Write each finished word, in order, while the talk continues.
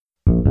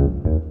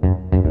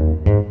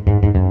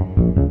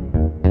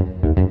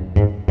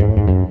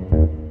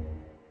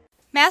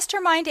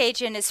Mastermind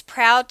Agent is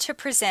proud to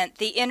present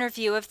the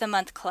Interview of the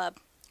Month Club.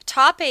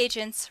 Top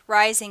agents,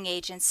 rising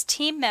agents,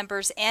 team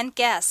members, and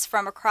guests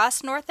from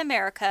across North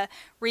America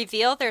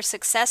reveal their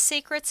success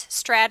secrets,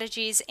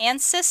 strategies,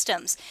 and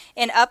systems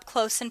in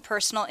up-close and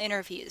personal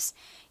interviews.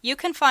 You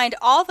can find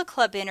all the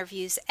club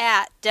interviews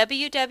at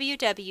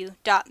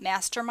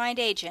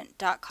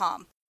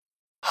www.mastermindagent.com.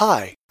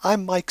 Hi,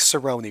 I'm Mike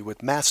Cerrone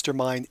with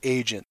Mastermind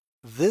Agent.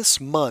 This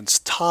month's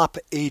top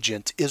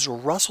agent is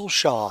Russell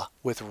Shaw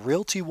with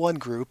Realty One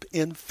Group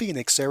in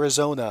Phoenix,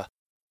 Arizona.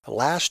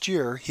 Last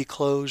year, he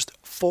closed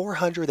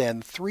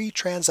 403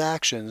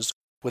 transactions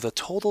with a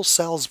total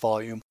sales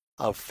volume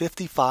of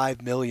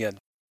 $55 million.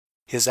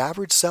 His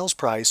average sales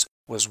price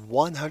was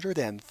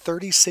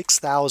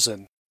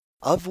 $136,000,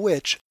 of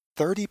which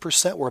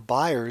 30% were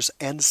buyers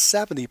and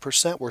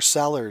 70% were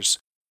sellers.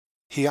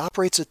 He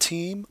operates a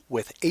team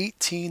with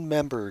 18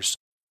 members,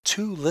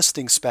 2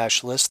 listing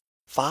specialists,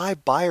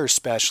 5 buyer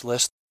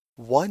specialists,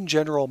 1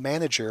 general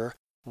manager,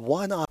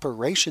 1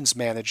 operations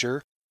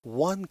manager,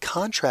 1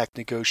 contract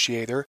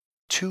negotiator,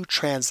 2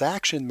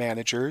 transaction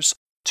managers,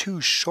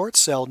 2 short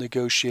sale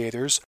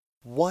negotiators,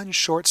 1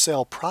 short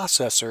sale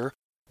processor,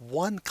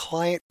 1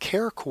 client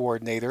care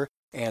coordinator,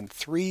 and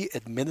 3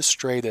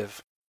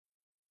 administrative.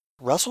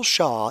 Russell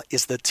Shaw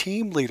is the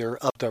team leader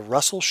of the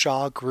Russell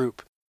Shaw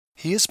Group.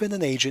 He has been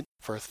an agent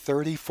for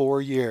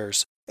 34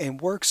 years and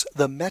works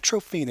the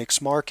Metro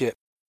Phoenix market.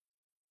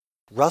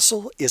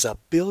 Russell is a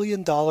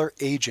billion-dollar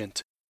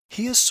agent.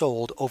 He has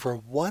sold over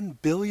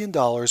 $1 billion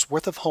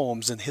worth of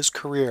homes in his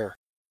career.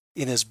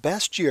 In his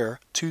best year,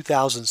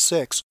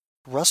 2006,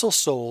 Russell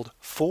sold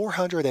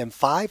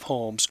 405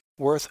 homes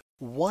worth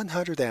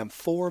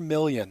 $104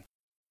 million.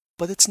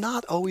 But it's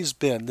not always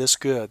been this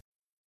good.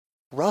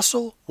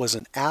 Russell was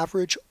an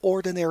average,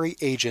 ordinary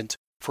agent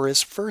for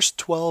his first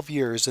 12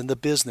 years in the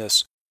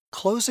business,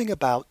 closing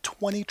about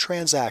 20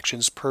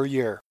 transactions per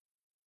year.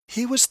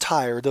 He was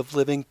tired of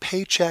living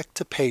paycheck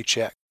to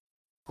paycheck.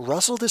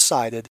 Russell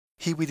decided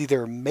he would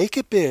either make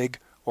it big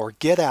or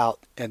get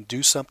out and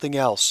do something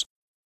else.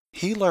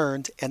 He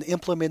learned and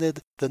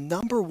implemented the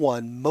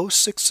 #1 most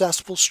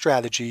successful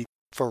strategy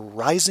for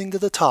rising to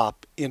the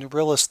top in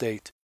real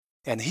estate,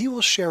 and he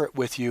will share it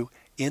with you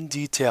in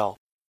detail.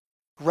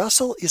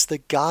 Russell is the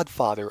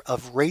godfather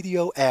of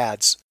radio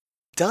ads.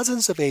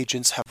 Dozens of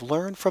agents have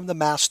learned from the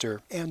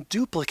master and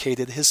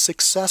duplicated his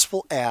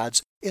successful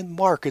ads in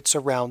markets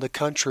around the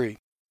country.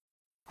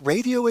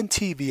 Radio and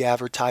TV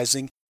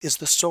advertising is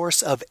the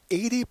source of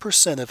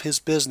 80% of his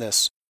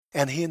business,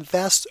 and he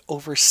invests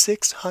over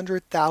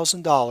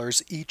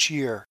 $600,000 each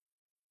year.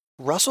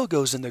 Russell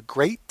goes into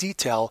great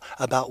detail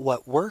about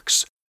what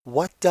works,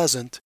 what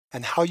doesn't,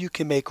 and how you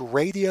can make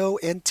radio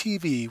and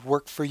TV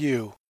work for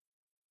you.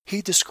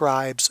 He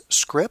describes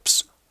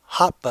scripts,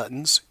 hot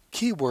buttons,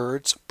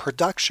 keywords,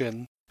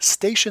 production,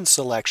 station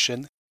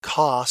selection,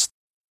 cost,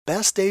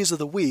 best days of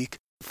the week,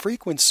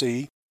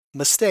 frequency,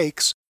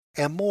 mistakes,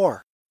 and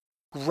more.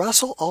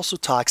 Russell also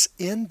talks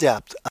in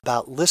depth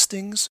about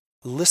listings,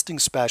 listing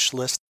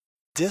specialists,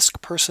 DISC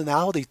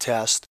personality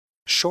test,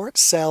 short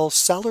sale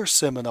seller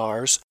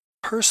seminars,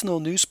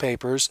 personal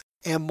newspapers,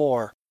 and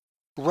more.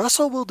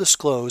 Russell will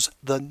disclose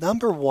the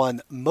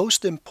 #1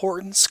 most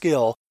important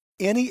skill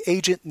any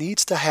agent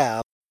needs to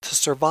have to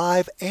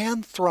survive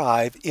and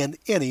thrive in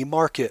any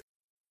market.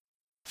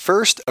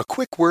 First, a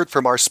quick word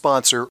from our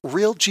sponsor,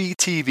 RealG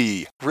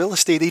TV, Real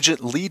Estate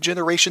Agent Lead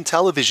Generation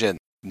Television.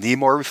 Need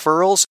more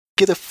referrals?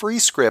 Get a free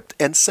script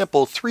and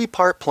simple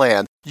 3-part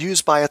plan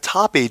used by a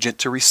top agent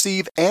to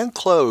receive and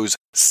close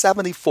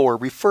 74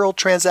 referral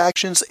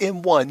transactions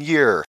in 1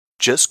 year.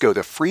 Just go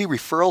to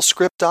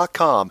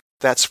freereferralscript.com.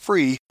 That's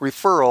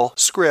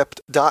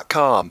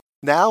freereferralscript.com.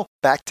 Now,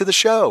 back to the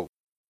show.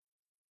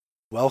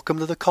 Welcome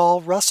to the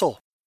call, Russell.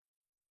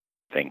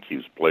 Thank you.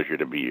 It's a pleasure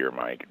to be here,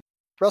 Mike.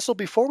 Russell,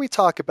 before we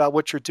talk about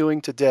what you're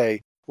doing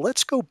today,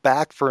 let's go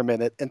back for a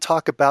minute and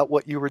talk about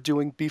what you were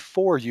doing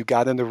before you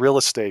got into real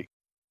estate.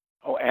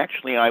 Oh,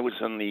 actually, I was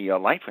in the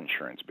life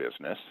insurance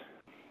business.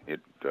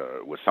 It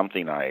was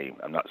something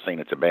I'm not saying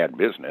it's a bad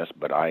business,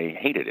 but I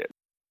hated it.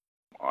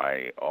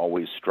 I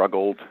always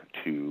struggled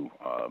to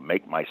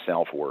make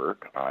myself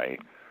work. I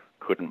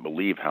couldn't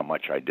believe how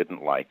much I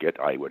didn't like it.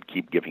 I would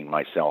keep giving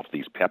myself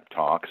these pep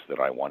talks that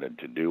I wanted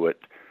to do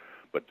it,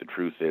 but the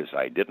truth is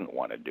I didn't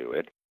want to do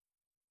it.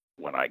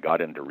 When I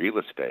got into real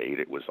estate,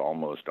 it was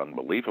almost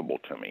unbelievable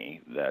to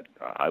me that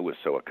I was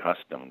so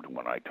accustomed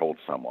when I told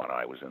someone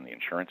I was in the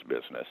insurance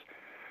business,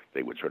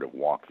 they would sort of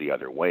walk the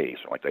other way,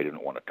 so like they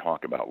didn't want to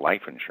talk about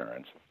life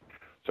insurance.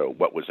 So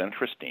what was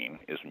interesting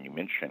is when you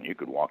mentioned you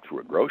could walk through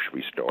a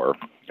grocery store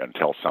and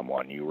tell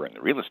someone you were in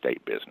the real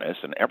estate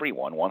business, and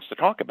everyone wants to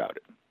talk about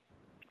it.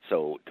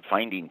 So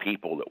finding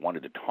people that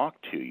wanted to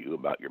talk to you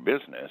about your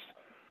business,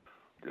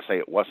 to say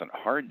it wasn't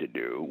hard to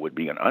do would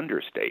be an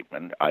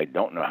understatement. I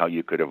don't know how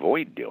you could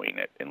avoid doing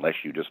it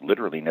unless you just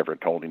literally never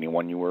told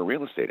anyone you were a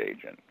real estate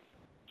agent.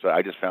 So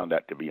I just found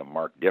that to be a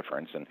marked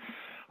difference. And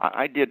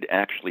I did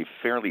actually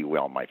fairly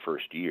well my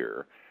first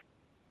year.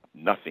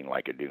 nothing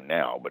like I do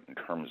now, but in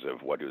terms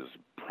of what is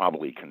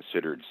probably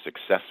considered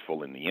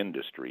successful in the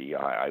industry,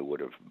 I would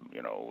have,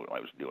 I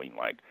was doing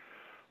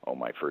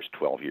my first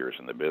 12 years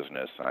in the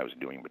business, I was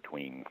doing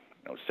between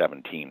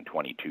 17,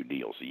 22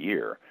 deals a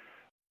year.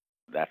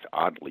 That's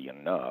oddly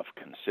enough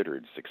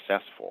considered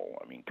successful.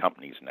 I mean,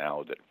 companies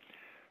now that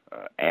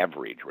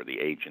average, where the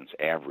agents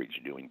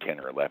average doing 10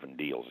 or 11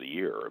 deals a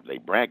year, they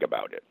brag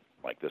about it.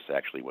 Like this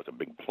actually was a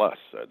big plus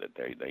that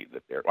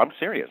they're. I'm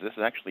serious. This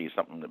is actually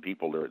something that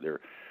people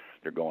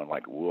they're going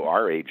like, well,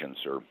 our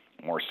agents are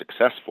more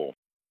successful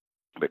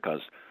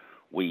because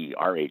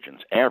our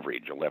agents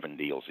average 11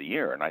 deals a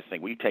year. And I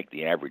think we take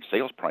the average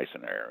sales price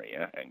in our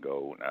area and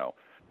go now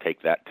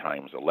take that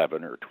times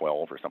 11 or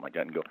 12 or something like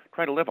that and go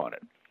try to live on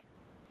it.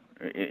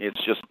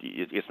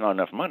 It's not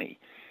enough money.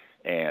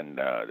 And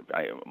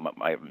I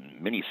have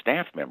many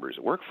staff members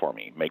that work for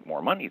me make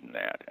more money than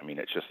that. I mean,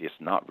 it's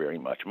not very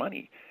much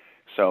money.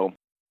 So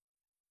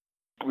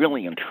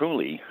really and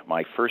truly,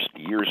 my first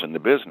years in the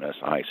business,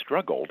 I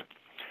struggled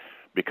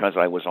because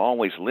I was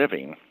always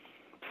living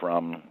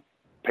from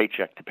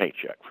paycheck to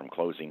paycheck, from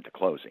closing to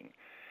closing.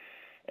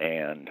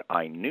 And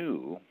I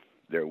knew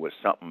there was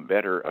something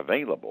better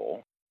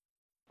available,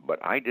 but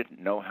I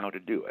didn't know how to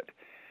do it.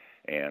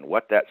 And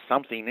what that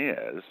something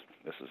is,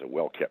 this is a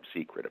well-kept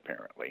secret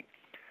apparently,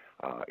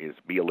 is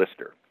be a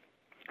lister.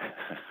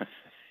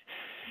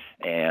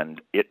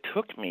 And it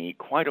took me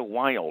quite a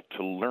while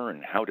to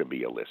learn how to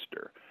be a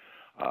lister.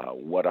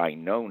 What I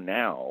know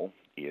now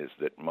is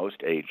that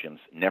most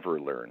agents never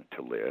learn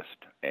to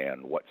list,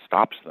 and what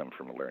stops them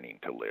from learning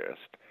to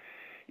list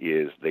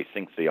is they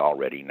think they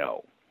already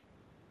know.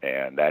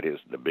 And that is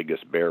the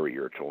biggest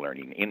barrier to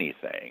learning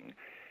anything,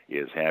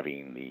 is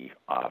having the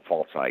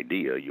false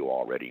idea you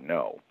already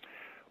know.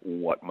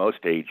 What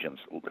most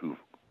agents who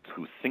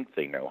think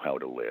they know how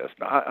to list,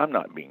 I'm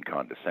not being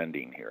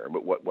condescending here,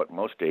 but what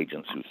most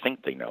agents who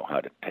think they know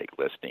how to take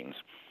listings,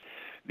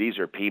 these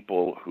are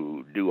people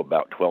who do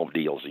about 12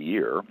 deals a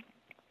year,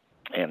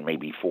 and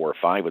maybe 4 or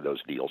 5 of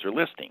those deals are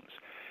listings.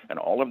 And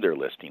all of their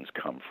listings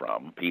come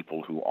from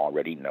people who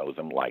already know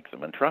them, like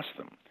them, and trust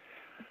them.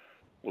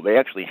 Well, they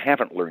actually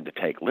haven't learned to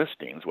take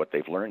listings. What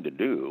they've learned to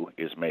do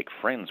is make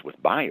friends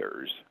with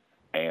buyers,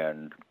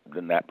 and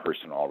then that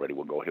person already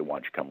will go, hey, why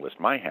don't you come list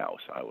my house?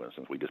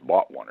 Since we just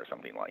bought one or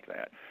something like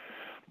that.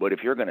 But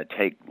if you're going to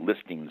take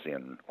listings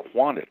in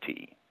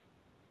quantity,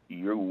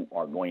 you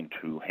are going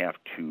to have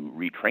to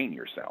retrain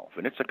yourself,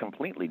 and it's a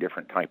completely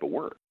different type of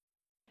work.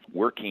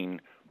 Working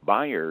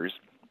buyers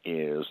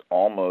is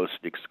almost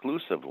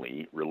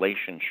exclusively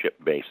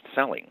relationship-based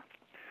selling.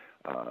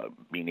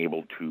 Being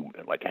able to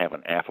have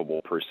an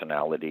affable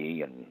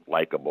personality and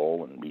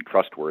likable and be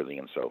trustworthy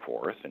and so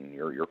forth, and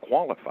you're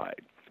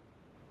qualified.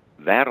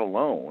 That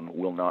alone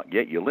will not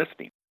get you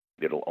listings.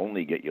 It'll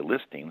only get you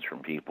listings from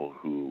people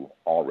who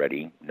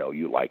already know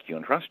you, like you,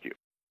 and trust you.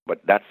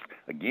 But that's,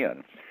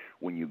 again,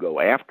 when you go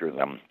after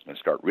them and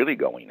start really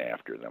going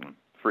after them,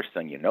 first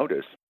thing you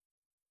notice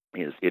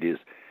is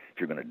if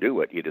you're going to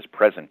do it, it is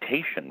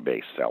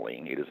presentation-based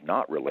selling. It is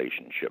not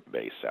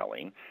relationship-based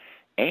selling.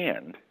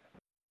 And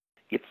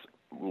it's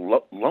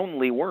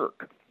lonely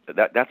work.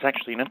 That's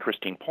actually an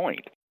interesting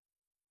point,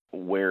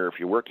 where if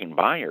you're working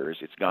buyers,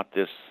 it's got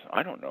this,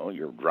 I don't know,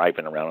 you're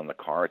driving around in the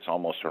car, it's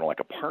almost sort of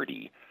like a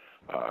party.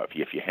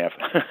 If you have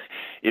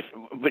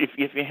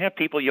if you have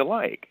people you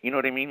like, you know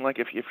what I mean? Like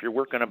if you're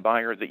working a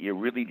buyer that you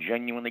really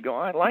genuinely go,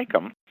 I like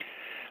them,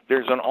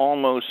 there's an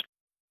almost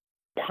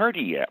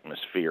party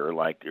atmosphere,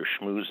 like you're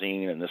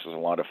schmoozing and this is a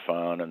lot of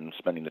fun and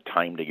spending the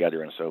time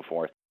together and so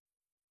forth.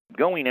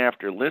 Going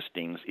after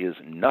listings is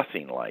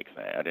nothing like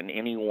that, and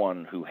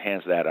anyone who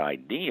has that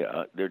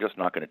idea, they're just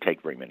not going to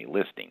take very many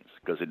listings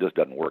because it just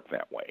doesn't work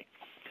that way.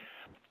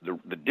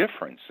 The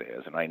difference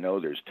is, and I know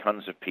there's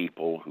tons of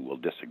people who will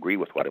disagree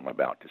with what I'm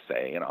about to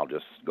say, and I'll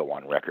just go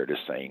on record as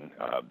saying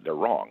they're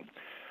wrong.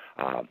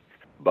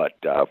 But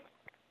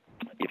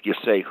if you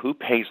say who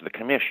pays the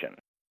commission,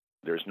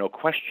 there's no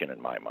question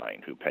in my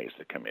mind who pays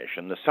the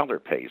commission. The seller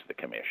pays the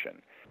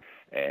commission.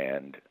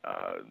 And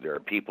there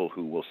are people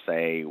who will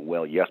say,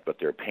 well, yes, but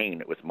they're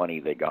paying it with money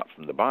they got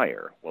from the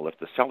buyer. Well, if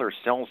the seller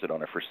sells it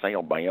on a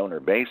for-sale-by-owner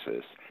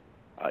basis,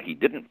 he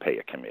didn't pay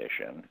a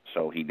commission,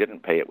 so he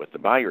didn't pay it with the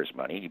buyer's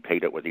money. He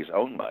paid it with his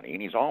own money,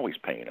 and he's always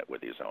paying it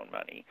with his own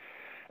money.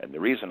 And the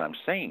reason I'm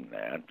saying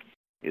that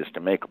is to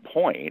make a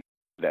point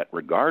that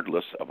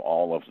regardless of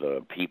all of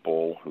the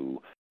people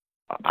who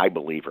I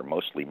believe are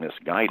mostly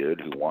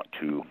misguided, who want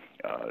to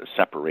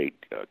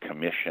separate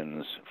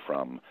commissions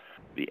from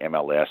the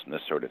MLS and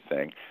this sort of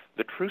thing,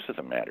 the truth of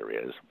the matter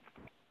is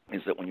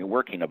that when you're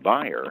working a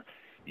buyer,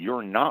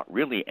 you're not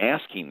really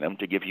asking them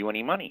to give you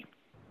any money.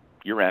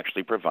 You're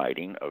actually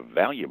providing a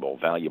valuable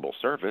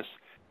service,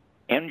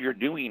 and you're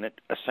doing it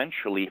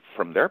essentially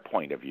from their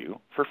point of view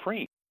for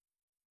free.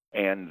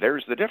 And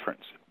there's the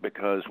difference,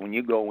 because when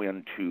you go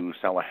in to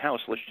sell a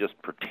house, let's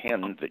just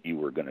pretend that you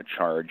were going to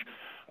charge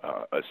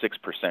a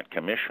 6%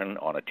 commission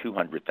on a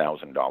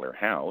 $200,000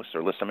 house,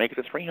 or let's make it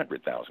a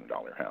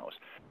 $300,000 house.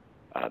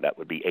 That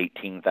would be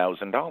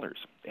 $18,000.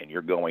 And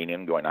you're going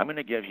in going, I'm going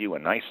to give you a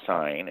nice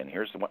sign, and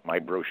here's what my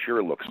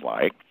brochure looks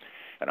like,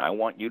 and I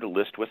want you to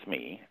list with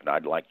me, and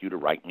I'd like you to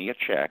write me a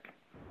check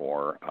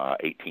for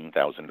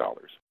 $18,000.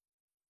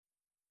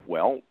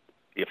 Well,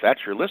 if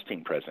that's your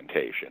listing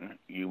presentation,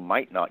 you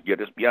might not get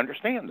you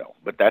understand, though.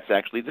 But that's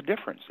actually the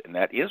difference, and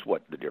that is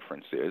what the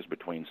difference is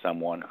between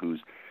someone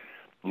who's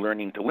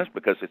learning to list,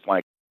 because it's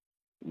like,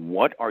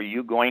 what are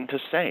you going to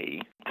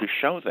say to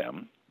show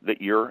them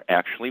that you're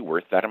actually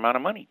worth that amount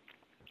of money?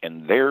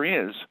 And there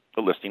is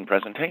the listing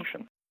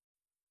presentation.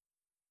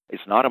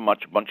 It's not a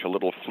bunch of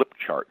little flip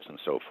charts and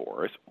so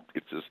forth.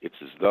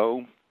 It's as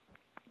though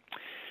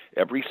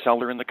every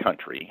seller in the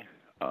country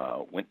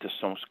went to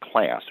some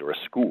class or a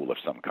school of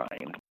some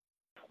kind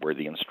where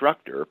the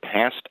instructor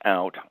passed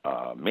out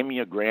a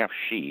mimeograph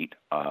sheet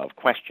of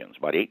questions,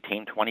 about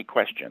 18, 20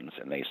 questions,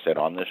 and they said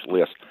on this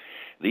list,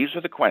 these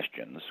are the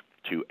questions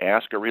to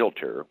ask a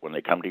realtor when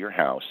they come to your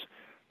house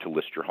to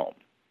list your home.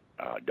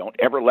 Don't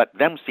ever let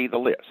them see the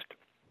list.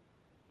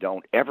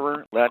 Don't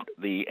ever let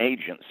the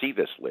agent see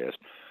this list.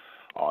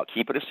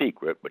 Keep it a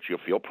secret, but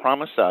you'll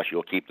promise us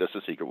you'll keep this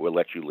a secret. We'll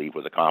let you leave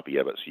with a copy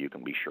of it so you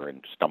can be sure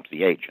and stump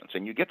the agents.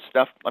 And you get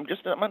stuff,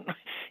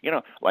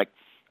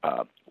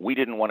 we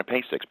didn't want to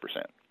pay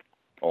 6%.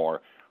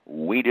 Or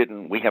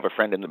we have a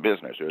friend in the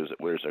business. There's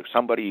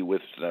somebody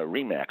with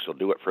RE/MAX will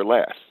do it for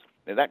less.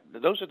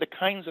 Those are the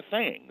kinds of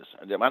things.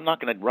 I'm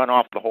not going to run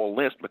off the whole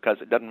list because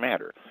it doesn't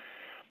matter.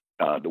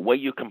 The way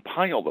you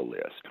compile the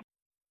list,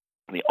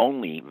 the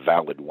only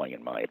valid way,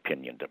 in my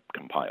opinion, to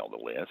compile the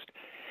list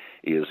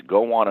is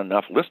go on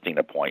enough listing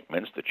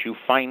appointments that you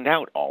find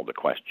out all the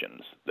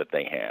questions that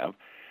they have.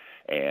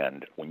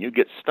 And when you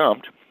get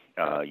stumped,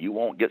 you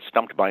won't get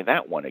stumped by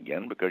that one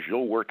again because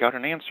you'll work out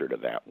an answer to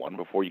that one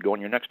before you go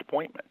on your next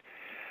appointment.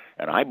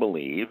 And I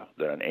believe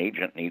that an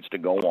agent needs to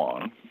go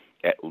on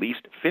at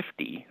least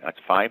 50, that's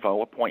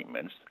 50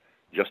 appointments,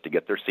 just to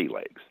get their sea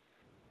legs.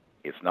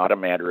 It's not a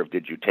matter of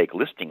did you take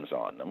listings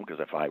on them, because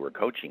if I were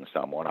coaching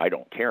someone, I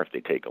don't care if they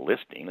take a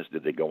listing, is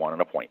did they go on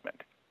an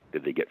appointment?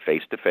 Did they get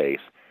face-to-face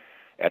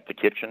at the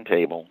kitchen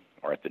table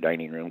or at the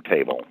dining room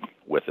table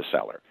with the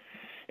seller?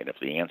 And if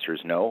the answer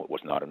is no, it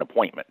was not an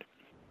appointment.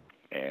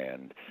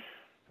 And,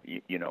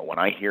 when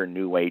I hear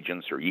new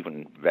agents or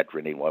even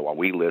veteran, well,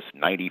 we list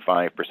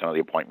 95% of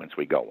the appointments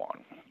we go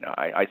on. Now,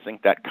 I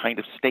think that kind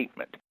of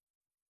statement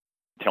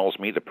tells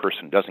me the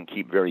person doesn't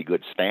keep very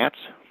good stats,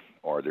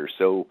 or they're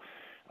so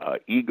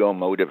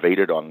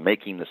ego-motivated on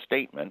making the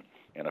statement,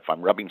 and if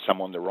I'm rubbing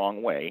someone the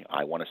wrong way,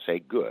 I want to say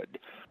good,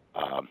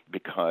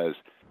 because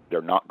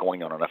they're not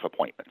going on enough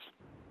appointments.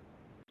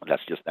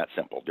 That's just that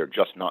simple. They're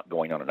just not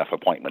going on enough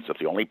appointments. If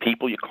the only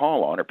people you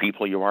call on are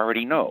people you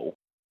already know,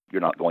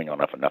 you're not going on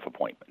enough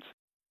appointments.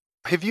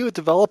 Have you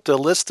developed a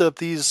list of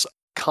these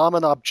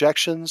common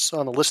objections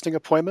on a listing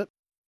appointment?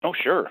 Oh,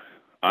 sure.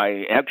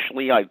 I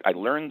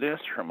learned this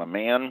from a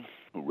man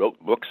who wrote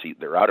books.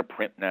 They're out of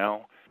print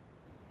now.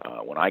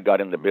 When I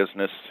got in the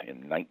business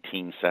in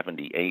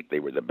 1978, they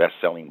were the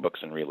best-selling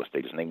books in real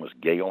estate. His name was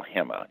Gail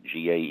Himmah,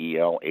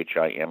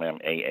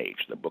 Gaelhimmah.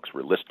 The books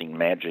were Listing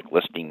Magic,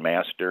 Listing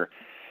Master,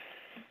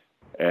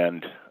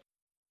 and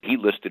he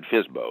listed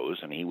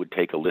FSBOs, and he would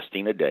take a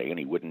listing a day, and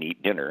he wouldn't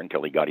eat dinner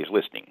until he got his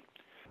listing.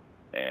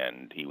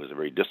 And he was a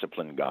very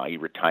disciplined guy. He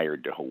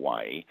retired to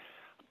Hawaii.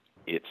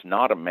 It's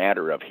not a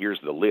matter of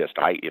here's the list.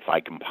 If I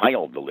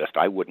compiled the list,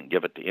 I wouldn't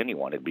give it to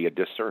anyone. It'd be a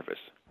disservice.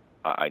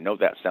 I know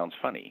that sounds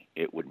funny.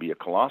 It would be a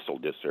colossal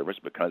disservice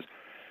because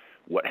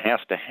what has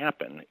to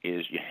happen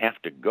is you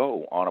have to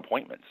go on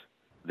appointments.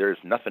 There's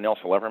nothing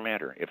else will ever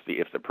matter.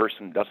 If the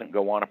person doesn't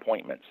go on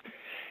appointments,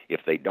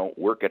 if they don't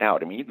work it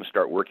out, you can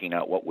start working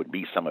out what would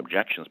be some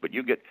objections, but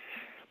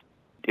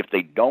if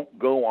they don't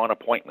go on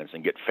appointments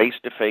and get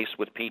face-to-face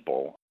with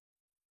people,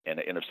 and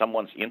if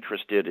someone's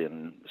interested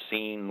in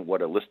seeing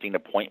what a listing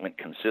appointment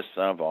consists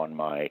of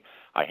I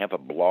have a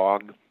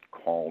blog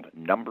called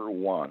Number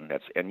One,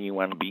 that's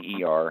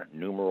NUMBER,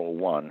 numeral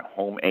 1,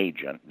 Home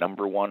Agent,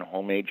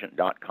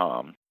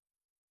 number1homeagent.com.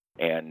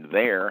 And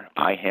there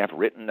I have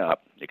written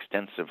up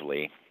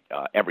extensively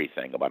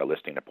everything about a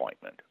listing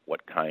appointment,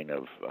 what kind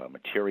of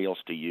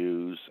materials to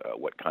use,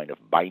 what kind of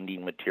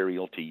binding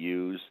material to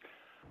use,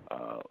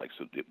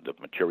 so the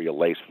material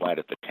lays flat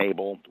at the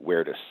table,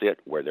 where to sit,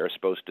 where they're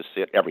supposed to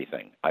sit,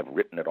 everything. I've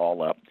written it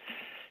all up.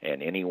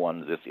 And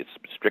it's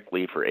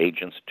strictly for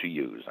agents to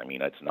use.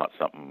 It's not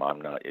something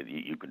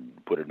you can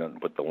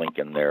put the link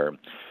in there,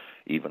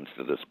 even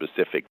to the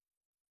specific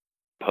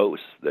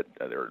posts that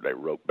they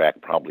wrote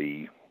back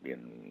probably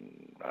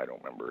in, I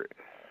don't remember,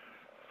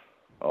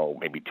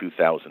 maybe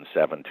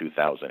 2007,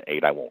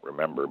 2008, I won't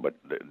remember, but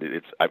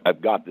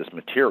I've got this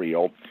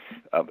material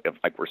of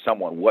for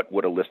someone, what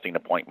would a listing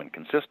appointment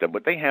consist of,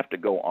 but they have to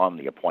go on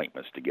the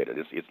appointments to get it.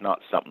 It's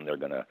not something they're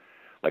going to,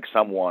 like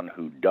someone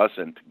who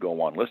doesn't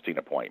go on listing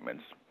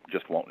appointments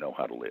just won't know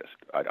how to list.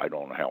 I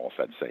don't know how else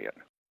I'd say it.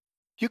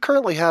 You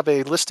currently have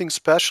a listing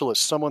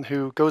specialist, someone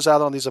who goes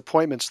out on these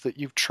appointments that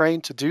you've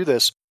trained to do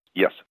this.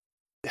 Yes.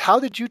 How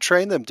did you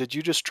train them? Did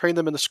you just train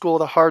them in the School of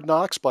the Hard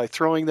Knocks by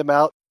throwing them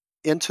out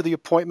into the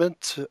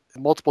appointment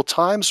multiple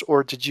times,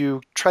 or did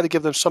you try to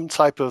give them some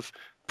type of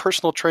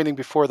personal training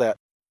before that?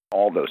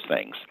 All those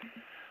things.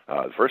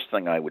 The first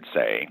thing I would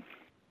say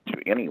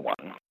to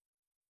anyone,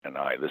 and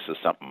this is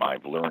something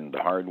I've learned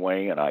the hard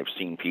way, and I've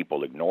seen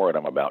people ignore it,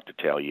 I'm about to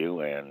tell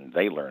you, and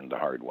they learned the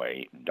hard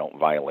way, don't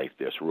violate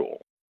this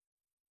rule.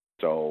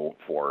 So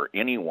for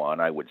anyone,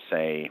 I would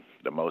say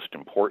the most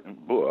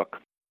important book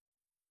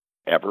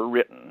ever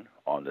written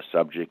on the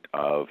subject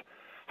of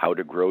how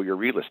to grow your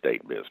real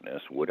estate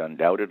business would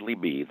undoubtedly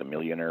be The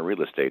Millionaire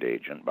Real Estate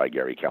Agent by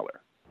Gary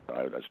Keller.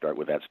 I'll start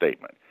with that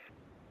statement.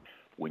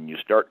 When you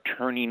start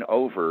turning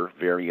over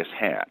various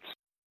hats,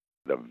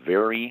 the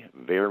very,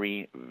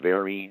 very,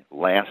 very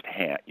last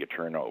hat you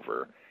turn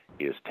over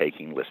is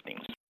taking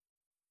listings.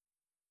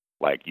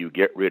 Like you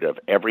get rid of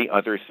every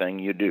other thing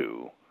you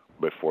do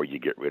before you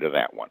get rid of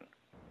that one.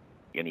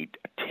 Any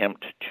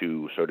attempt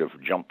to sort of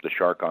jump the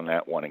shark on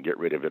that one and get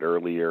rid of it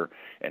earlier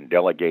and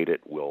delegate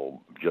it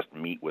will just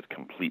meet with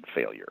complete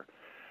failure.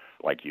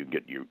 Like you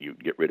get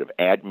rid of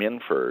admin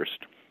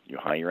first, you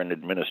hire an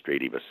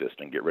administrative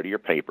assistant, get rid of your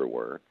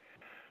paperwork,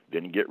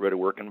 then you get rid of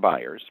working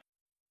buyers,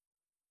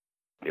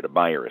 get a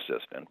buyer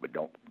assistant, but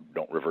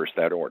don't reverse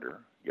that order.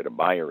 Get a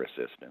buyer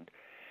assistant.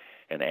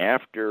 And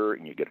after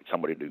you get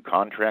somebody to do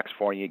contracts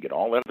for you, get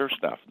all that other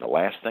stuff, the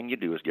last thing you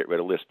do is get rid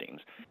of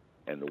listings.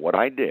 And what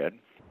I did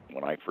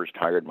when I first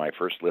hired my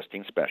first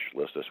listing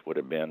specialist, this would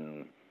have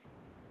been,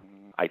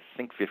 I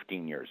think,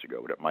 15 years ago,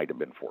 but it might have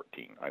been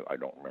 14. I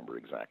don't remember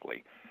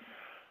exactly.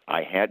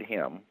 I had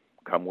him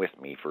come with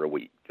me for a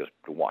week just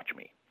to watch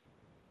me.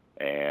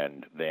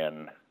 And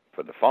then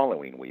for the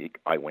following week,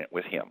 I went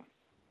with him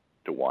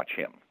to watch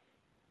him.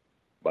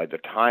 By the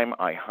time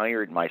I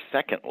hired my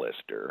second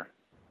lister,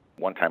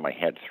 one time I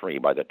had three,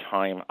 by the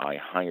time I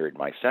hired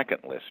my second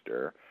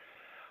lister,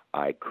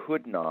 I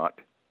could not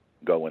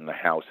go in the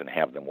house and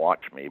have them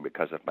watch me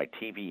because of my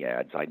TV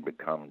ads. I'd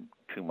become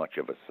too much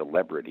of a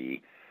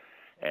celebrity,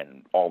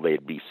 and all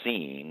they'd be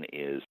seeing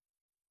is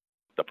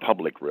the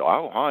public,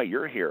 oh, hi,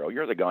 you're a hero,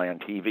 you're the guy on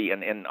TV,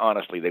 and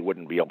honestly, they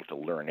wouldn't be able to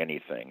learn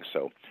anything.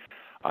 So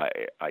I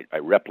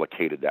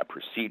replicated that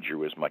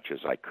procedure as much as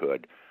I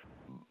could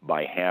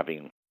by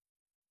having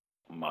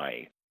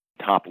my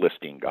top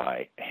listing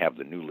guy have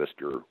the new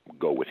lister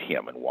go with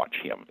him and watch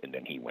him, and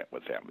then he went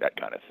with them, that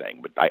kind of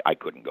thing. But I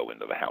couldn't go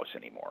into the house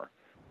anymore.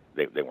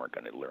 They weren't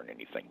going to learn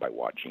anything by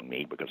watching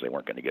me because they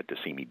weren't going to get to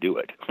see me do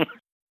it.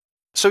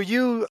 So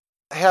you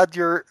had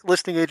your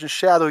listing agent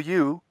shadow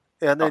you,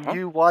 and then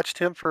you watched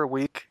him for a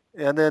week,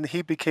 and then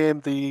he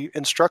became the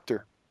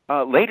instructor.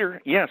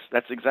 Later, yes,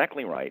 that's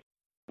exactly right.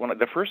 One of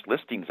the first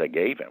listings I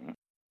gave him,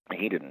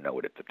 he didn't know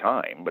it at the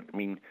time, but I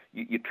mean,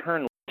 you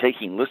turn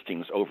taking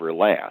listings over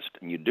last,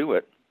 and you do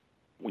it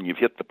when you've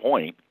hit the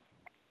point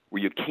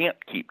where you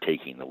can't keep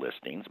taking the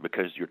listings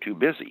because you're too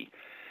busy.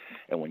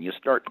 And when you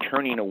start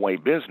turning away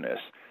business,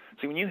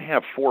 see, when you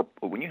have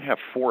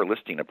four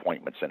listing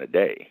appointments in a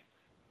day,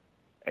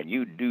 and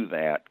you do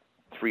that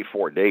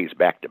 3-4 days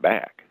back to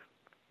back,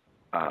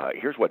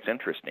 here's what's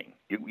interesting: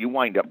 you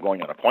wind up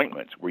going on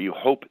appointments where you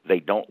hope they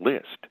don't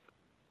list,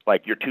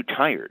 like you're too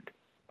tired.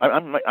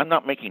 I'm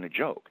not making a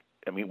joke.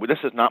 I mean, this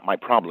is not my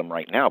problem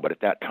right now, but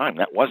at that time,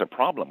 that was a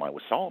problem I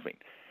was solving.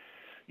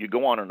 You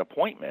go on an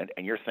appointment,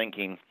 and you're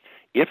thinking,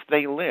 if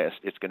they list,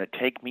 it's going to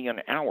take me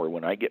an hour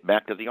when I get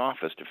back to the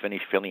office to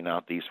finish filling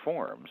out these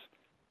forms.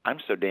 I'm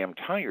so damn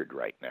tired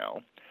right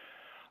now.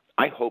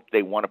 I hope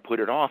they want to put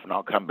it off, and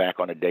I'll come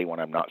back on a day when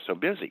I'm not so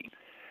busy.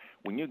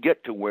 When you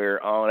get to where,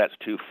 oh, that's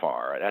too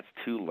far, that's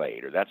too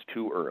late, or that's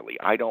too early,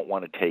 I don't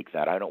want to take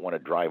that, I don't want to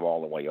drive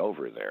all the way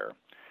over there,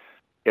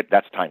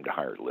 that's time to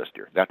hire a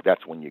lister.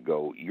 That's when you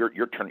go, you're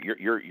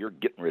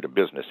getting rid of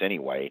business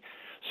anyway.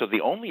 So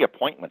the only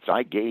appointments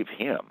I gave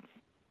him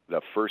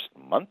the first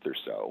month or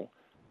so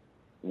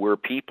were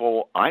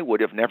people I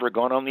would have never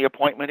gone on the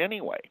appointment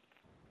anyway.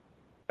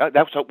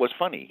 That's what was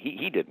funny.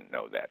 He didn't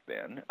know that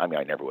then. I mean,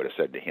 I never would have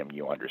said to him,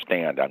 you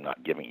understand, I'm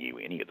not giving you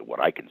any of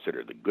what I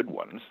consider the good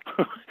ones.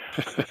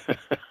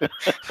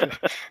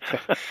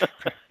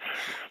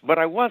 But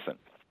I wasn't.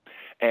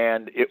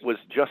 And it was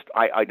just,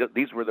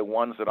 these were the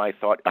ones that I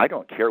thought, I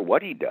don't care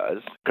what he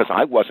does, because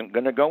I wasn't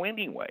going to go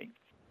anyway.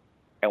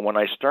 And when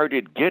I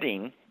started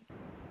getting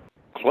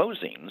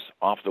closings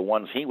off the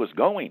ones he was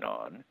going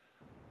on,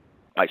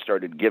 I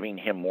started giving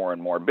him more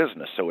and more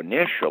business. So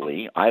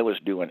initially, I was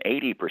doing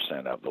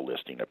 80% of the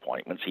listing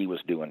appointments. He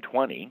was doing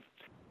 20%.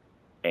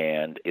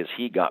 And as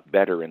he got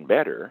better and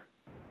better,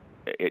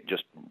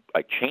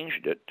 I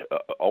changed it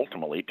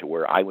ultimately to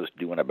where I was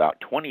doing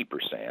about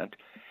 20%,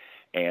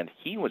 and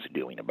he was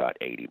doing about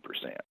 80%.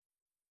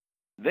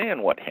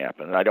 Then what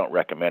happened, and I don't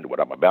recommend what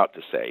I'm about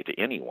to say to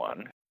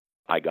anyone,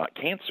 I got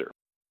cancer.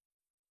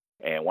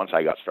 And once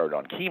I got started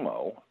on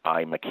chemo,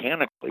 I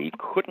mechanically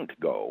couldn't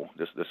go.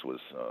 This was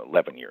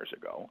 11 years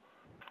ago.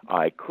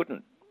 I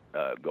couldn't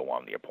go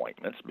on the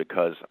appointments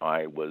because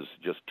I was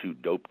just too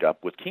doped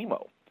up with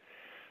chemo.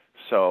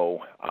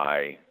 So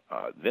I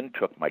then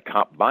took my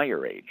top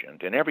buyer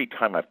agent, and every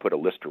time I've put a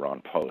lister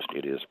on post,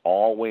 it is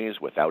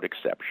always, without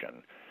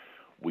exception,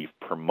 we've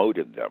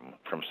promoted them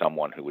from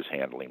someone who was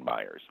handling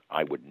buyers.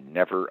 I would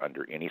never,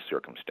 under any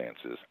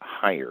circumstances,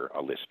 hire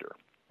a lister.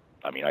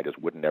 I mean, I just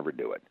would never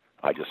do it.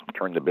 I just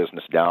turn the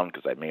business down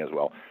because I may as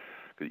well.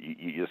 Cause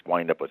you just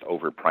wind up with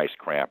overpriced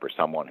crap or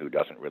someone who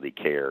doesn't really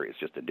care. It's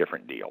just a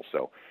different deal.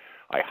 So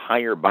I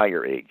hire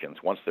buyer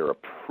agents once they're a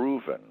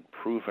proven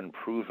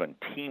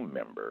team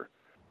member,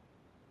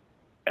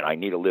 and I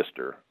need a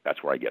lister.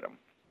 That's where I get them.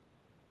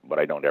 But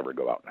I don't ever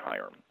go out and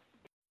hire them.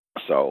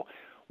 So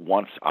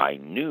once I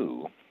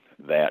knew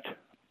that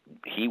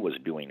he was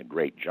doing a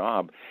great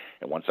job,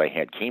 and once I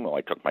had chemo,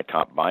 I took my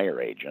top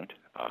buyer agent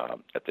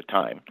at the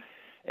time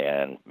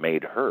and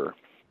made her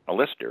a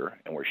lister,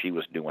 and where she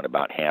was doing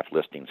about half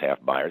listings,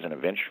 half buyers, and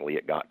eventually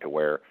it got to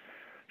where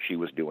she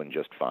was doing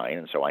just fine.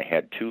 And so I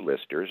had two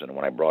listers, and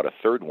when I brought a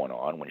third one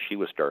on, when she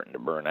was starting to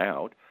burn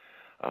out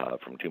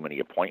from too many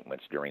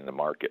appointments during the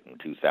market in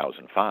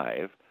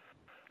 2005,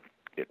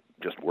 it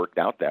just worked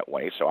out that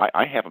way. So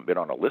I haven't been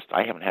on a list.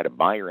 I haven't had a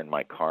buyer in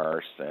my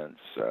car since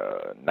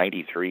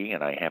 93,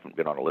 and I haven't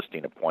been on a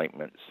listing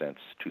appointment since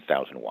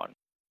 2001.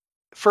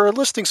 For a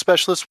listing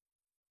specialist,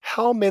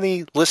 how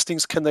many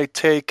listings can they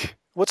take?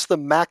 What's the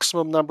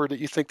maximum number that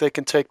you think they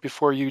can take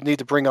before you need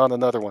to bring on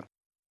another one?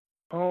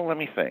 Oh, let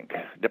me think.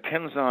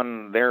 Depends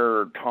on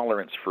their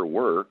tolerance for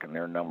work and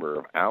their number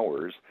of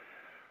hours.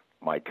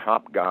 My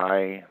top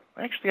guy,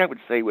 actually I would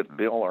say with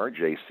Bill or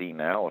JC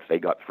now, if they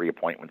got 3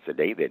 appointments a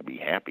day, they'd be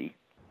happy.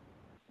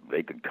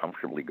 They could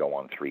comfortably go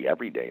on 3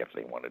 every day if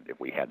they wanted, if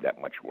we had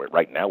that much work.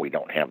 Right now we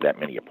don't have that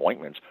many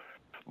appointments,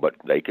 but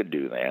they could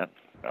do that.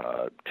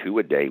 2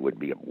 a day would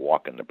be a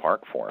walk in the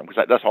park for them,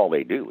 because that's all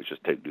they do is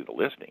just do the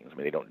listings. I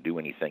mean, they don't do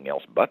anything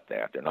else but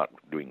that. They're not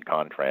doing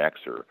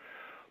contracts or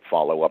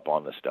follow up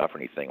on the stuff or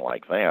anything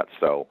like that.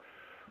 So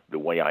the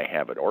way I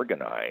have it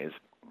organized,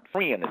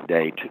 3 in a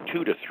day,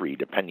 2 to 3,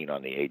 depending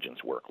on the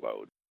agent's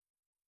workload.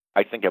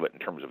 I think of it in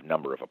terms of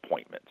number of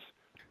appointments.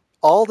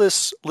 All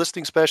this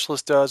listing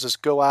specialist does is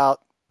go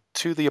out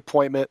to the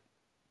appointment,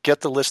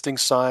 get the listing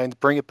signed,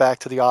 bring it back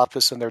to the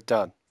office, and they're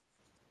done.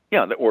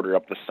 Yeah, they order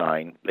up the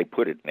sign, they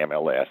put it in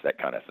MLS, that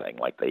kind of thing.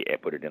 Like they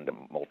put it into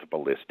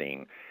multiple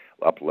listing,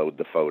 upload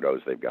the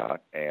photos they've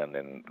got, and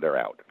then they're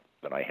out.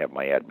 Then I have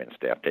my admin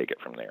staff take it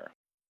from there.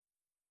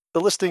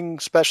 The listing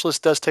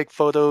specialist does take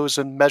photos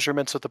and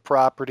measurements of the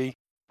property,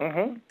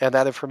 and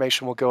that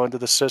information will go into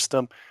the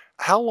system.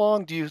 How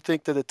long do you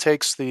think that it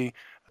takes the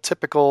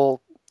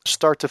typical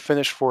start to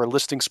finish for a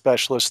listing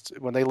specialist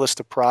when they list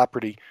a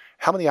property?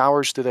 How many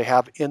hours do they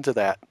have into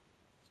that?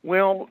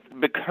 Well,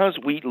 because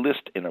we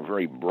list in a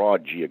very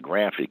broad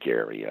geographic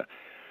area,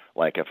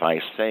 like if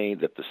I say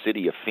that the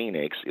city of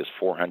Phoenix is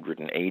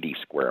 480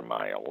 square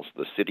miles,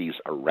 the cities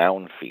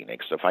around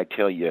Phoenix, so if I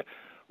tell you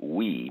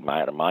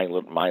my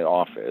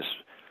office,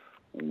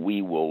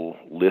 we will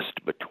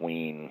list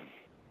between,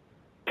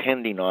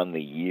 depending on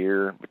the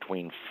year,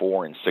 between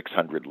 400 and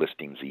 600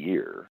 listings a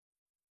year.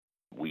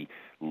 We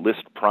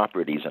list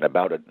properties in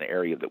about an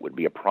area that would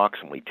be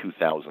approximately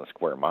 2,000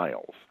 square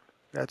miles.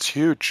 That's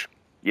huge.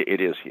 Yeah,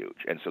 it is huge.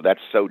 And so that's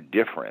so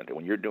different.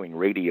 When you're doing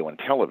radio and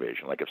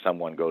television, like if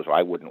someone goes,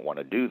 I wouldn't want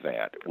to do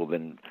that, well,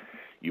 then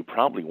you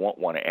probably won't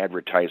want to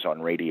advertise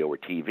on radio or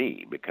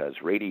TV,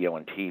 because radio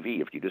and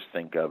TV, if you just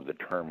think of the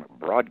term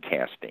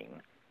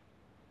broadcasting,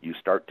 you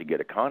start to get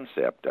a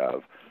concept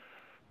of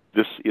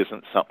this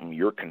isn't something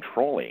you're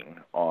controlling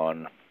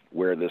on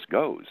where this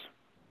goes.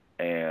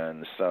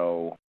 And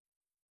so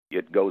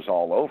it goes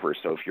all over.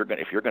 So if you're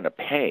going to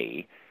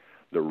pay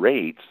the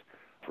rates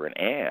for an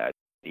ad,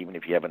 even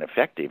if you have an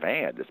effective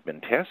ad that's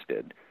been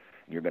tested,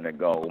 you're going to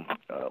go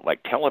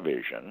like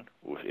television.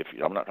 If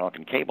I'm not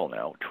talking cable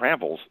now,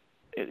 travels.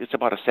 It's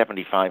about a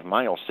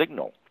 75-mile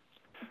signal.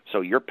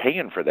 So you're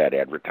paying for that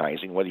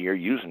advertising whether you're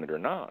using it or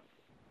not.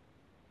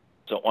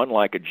 So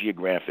unlike a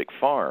geographic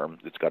farm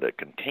that's got a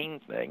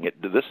contained thing,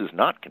 this is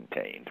not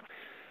contained.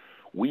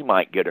 We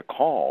might get a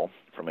call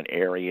from an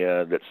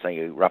area that's, say,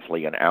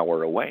 roughly an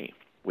hour away.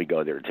 We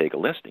go there to take a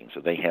listing. So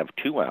they have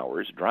 2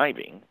 hours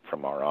driving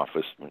from our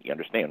office, you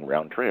understand,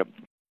 round trip.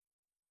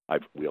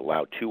 We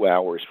allow 2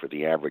 hours for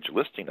the average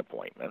listing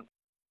appointment.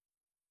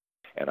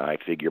 And I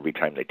figure every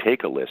time they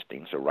take a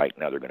listing, so right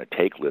now they're going to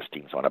take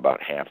listings on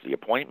about half the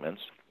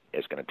appointments,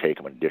 it's going to take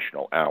them an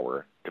additional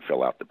hour to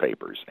fill out the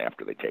papers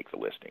after they take the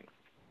listing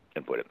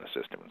and put it in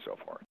the system and so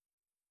forth.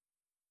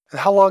 And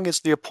how long is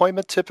the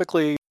appointment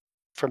typically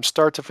from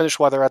start to finish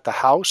while they're at the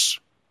house?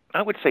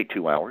 I would say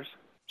 2 hours.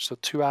 So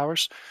 2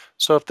 hours.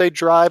 So if they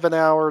drive an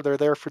hour, they're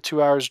there for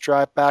 2 hours,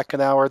 drive back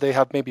an hour, they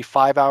have maybe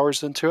 5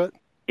 hours into it?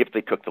 If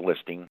they took the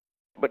listing.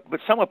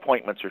 But some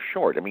appointments are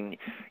short. I mean,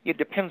 it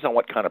depends on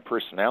what kind of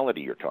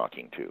personality you're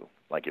talking to.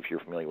 Like if you're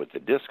familiar with the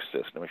DISC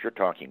system, if you're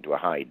talking to a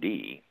high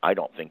D, I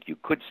don't think you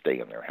could stay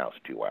in their house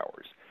 2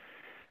 hours.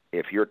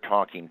 If you're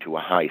talking to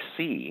a high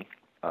C,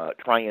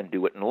 try and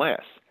do it in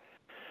less.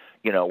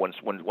 You know,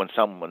 when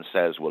someone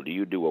says, well, do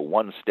you do a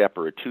 1-step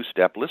or a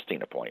 2-step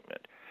listing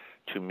appointment?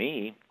 To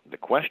me, the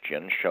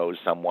question shows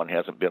someone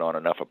hasn't been on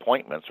enough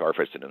appointments, or if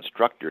it's an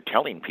instructor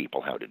telling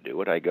people how to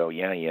do it, I go,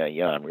 yeah,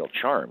 I'm real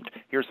charmed.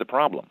 Here's the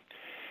problem.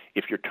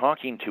 If you're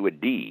talking to a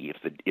D,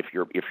 if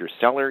your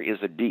seller is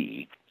a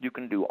D, you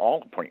can do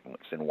all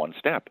appointments in one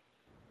step.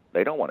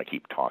 They don't want to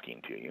keep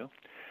talking to you.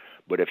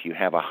 But if you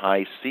have a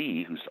high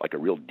C who's like a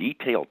real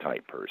detail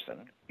type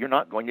person, you're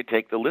not going to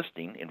take the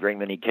listing in very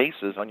many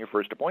cases on your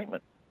first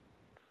appointment.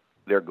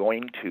 They're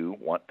going to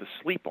want to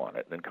sleep on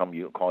it, then call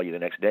you the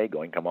next day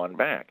going, come on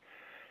back.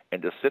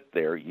 And to sit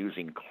there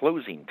using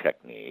closing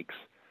techniques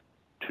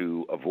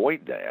to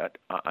avoid that,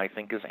 I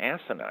think is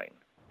asinine.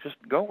 Just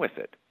go with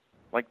it.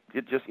 Like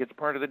it's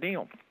part of the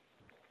deal.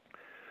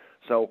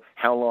 So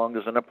how long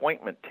does an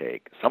appointment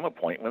take? Some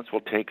appointments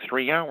will take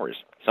 3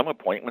 hours. Some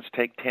appointments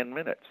take 10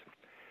 minutes.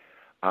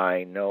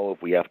 I know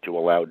if we have to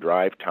allow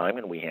drive time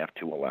and we have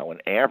to allow an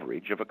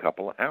average of a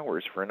couple of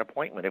hours for an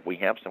appointment if we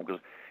have some,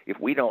 because if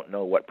we don't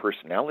know what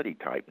personality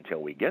type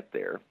until we get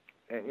there,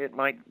 it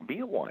might be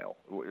a while.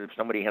 If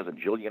somebody has a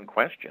jillion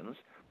questions,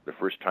 the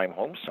first-time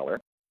home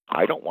seller,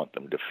 I don't want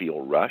them to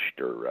feel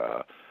rushed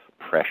or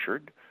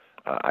pressured.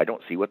 I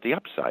don't see what the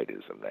upside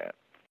is of that.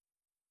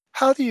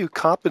 How do you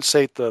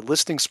compensate the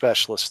listing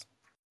specialist?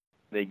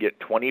 They get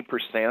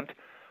 20%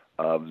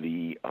 of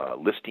the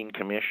listing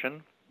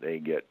commission. They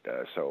get,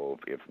 so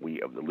if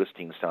we, of the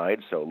listing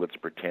side, so let's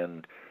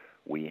pretend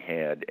we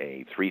had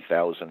a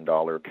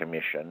 $3,000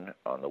 commission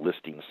on the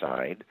listing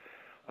side.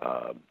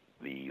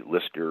 The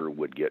lister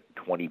would get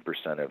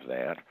 20% of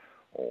that,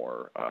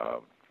 or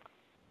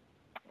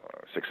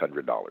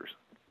 $600.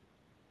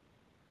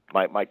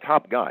 My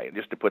top guy,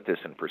 just to put this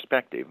in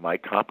perspective, my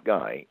top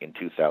guy in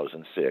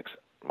 2006,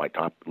 my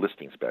top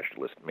listing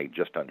specialist, made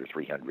just under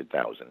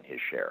 $300,000 his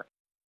share.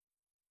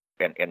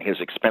 And his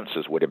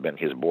expenses would have been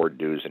his board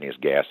dues and his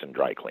gas and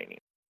dry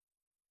cleaning.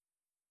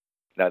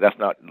 Now, that's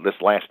not this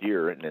last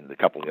year and in the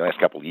last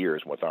couple of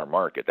years with our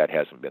market, that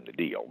hasn't been the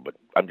deal. But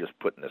I'm just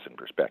putting this in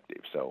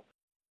perspective. So,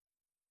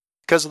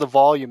 because of the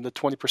volume, the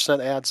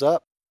 20% adds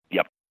up?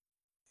 Yep.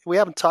 We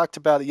haven't talked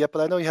about it yet,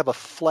 but I know you have a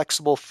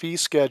flexible fee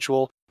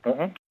schedule.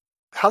 Mm-hmm.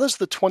 How does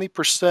the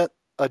 20%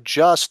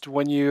 adjust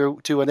when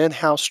you do an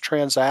in-house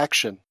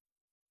transaction?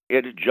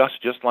 It adjusts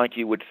just like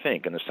you would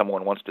think. And if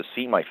someone wants to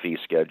see my fee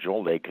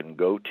schedule, they can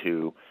go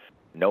to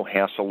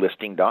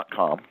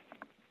nohasslelisting.com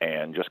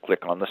and just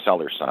click on the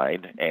seller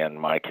side, and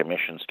my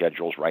commission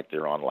schedule's right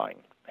there online.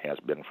 Has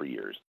been for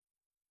years.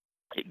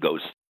 It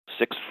goes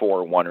 6,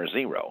 4, 1, or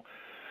 0.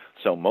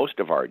 So most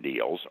of our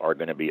deals are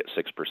going to be at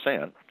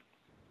 6%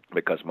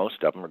 because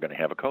most of them are going to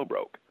have a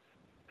co-broke.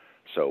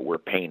 So we're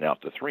paying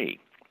out the 3.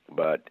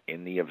 But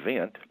in the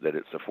event that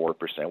it's a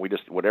 4%, we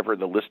just, whatever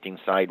the listing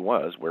side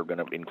was, we're going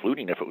to,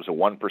 including if it was a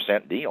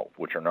 1% deal,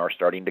 which are now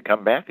starting to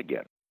come back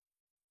again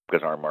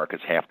because our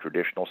market's half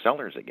traditional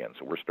sellers again.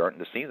 So we're starting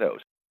to see those.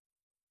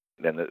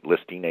 Then the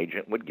listing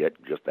agent would get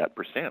just that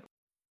percent.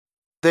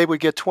 They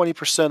would get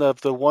 20%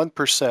 of the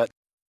 1%.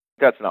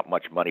 That's not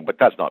much money, but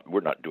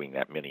we're not doing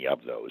that many of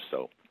those.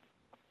 So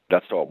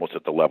that's almost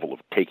at the level of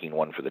taking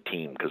one for the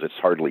team because it's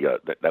hardly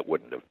that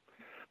wouldn't have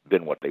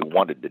been what they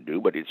wanted to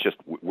do, but it just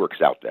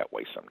works out that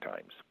way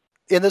sometimes.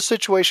 In the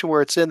situation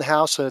where it's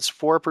in-house and it's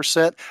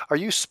 4%, are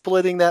you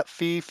splitting that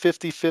fee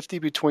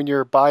 50-50 between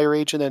your buyer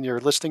agent and your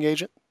listing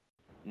agent?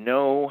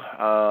 No,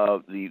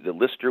 the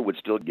lister would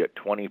still get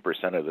 20%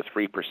 of the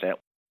 3%.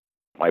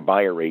 My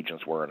buyer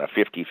agents were in a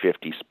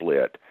 50-50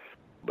 split,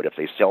 but if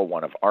they sell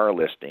one of our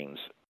listings,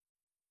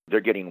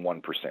 they're getting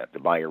 1%. The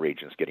buyer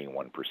agent's getting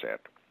 1%.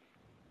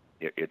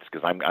 It's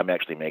because I'm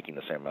actually making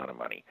the same amount of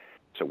money.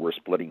 So we're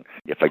splitting.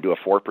 If I do a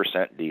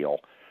 4% deal,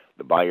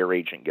 the buyer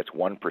agent gets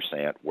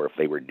 1%, where if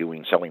they were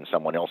selling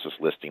someone else's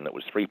listing that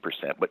was 3%,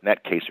 but in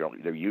that case,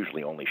 they're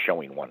usually only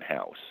showing one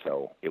house,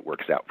 so it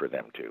works out for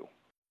them too.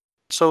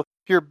 So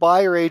your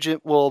buyer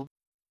agent will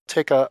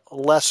take a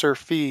lesser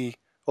fee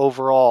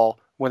overall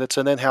when it's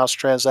an in-house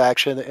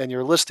transaction, and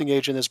your listing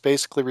agent is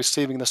basically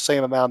receiving the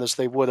same amount as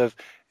they would have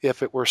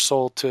if it were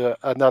sold to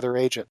another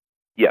agent.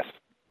 Yes,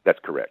 that's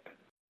correct.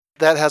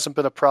 That hasn't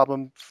been a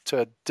problem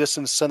to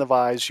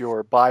disincentivize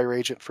your buyer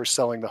agent for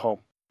selling the home?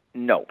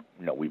 No,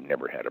 we've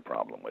never had a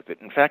problem with it.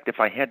 In fact,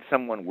 if I had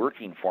someone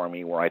working for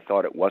me where I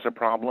thought it was a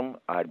problem,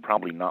 I'd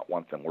probably not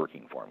want them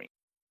working for me.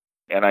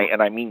 And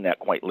I mean that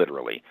quite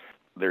literally.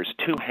 There's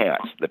 2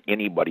 hats that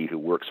anybody who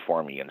works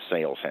for me in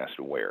sales has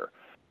to wear.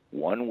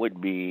 One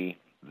would be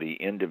the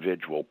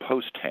individual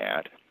post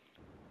hat,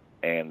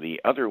 and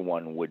the other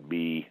one would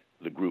be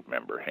the group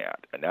member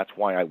hat. And that's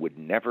why I would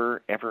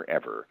never, ever,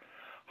 ever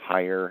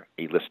hire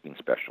a listing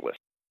specialist.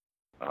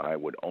 I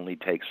would only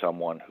take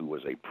someone who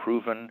was a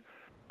proven,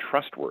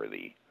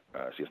 trustworthy.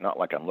 See, it's not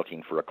like I'm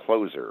looking for a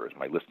closer as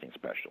my listing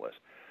specialist,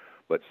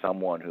 but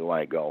someone who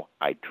I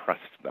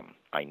trust them.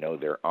 I know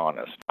they're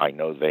honest. I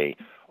know they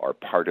are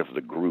part of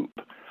the group.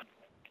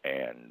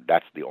 And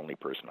that's the only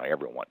person I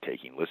ever want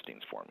taking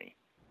listings for me.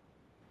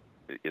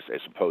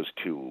 As opposed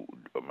to,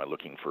 am I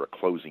looking for a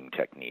closing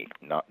technique?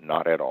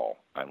 Not at all.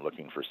 I'm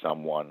looking for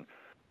someone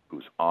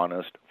who's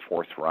honest,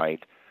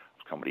 forthright.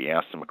 Somebody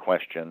asks them a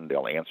question,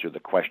 they'll answer the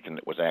question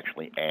that was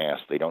actually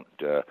asked. They don't.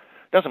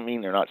 Doesn't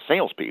mean they're not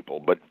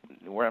salespeople, but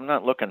I'm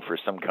not looking for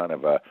some kind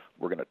of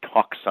we're going to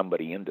talk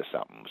somebody into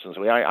something. Since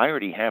I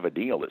already have a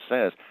deal that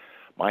says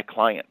my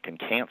client can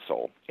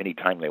cancel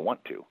anytime they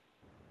want to.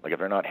 Like if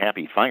they're not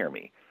happy, fire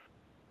me.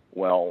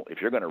 Well, if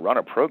you're going to run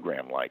a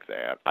program like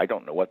that, I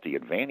don't know what the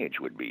advantage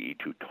would be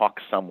to talk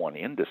someone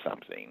into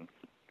something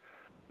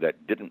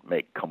that didn't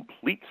make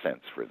complete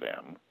sense for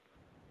them,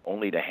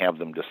 only to have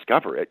them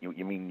discover it.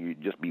 You mean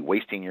you'd just be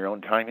wasting your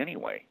own time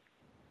anyway?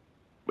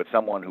 But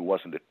someone who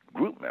wasn't a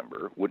group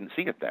member wouldn't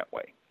see it that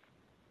way.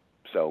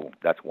 So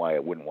that's why I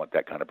wouldn't want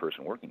that kind of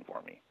person working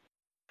for me.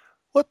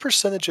 What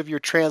percentage of your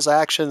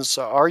transactions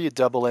are you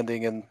double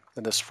ending, and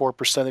this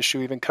 4%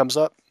 issue even comes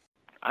up?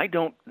 I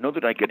don't know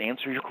that I could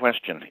answer your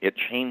question. It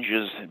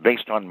changes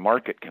based on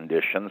market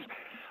conditions.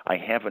 I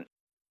haven't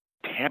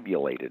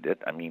tabulated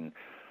it. I mean,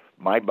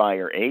 my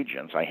buyer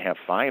agents, I have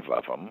 5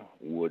 of them,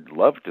 would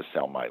love to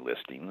sell my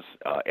listings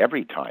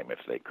every time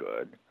if they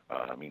could.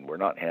 I mean, we're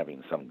not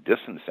having some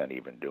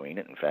disincentive in doing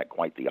it. In fact,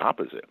 quite the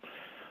opposite,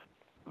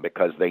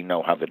 because they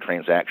know how the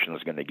transaction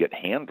is going to get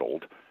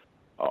handled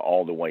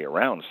all the way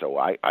around. So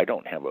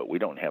we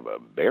don't have a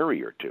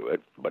barrier to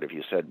it. But if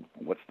you said,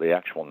 what's the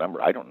actual number?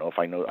 I don't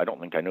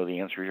think I know the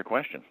answer to your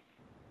question.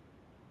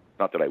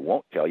 Not that I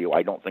won't tell you.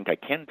 I don't think I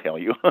can tell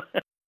you.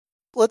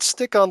 Let's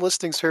stick on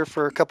listings here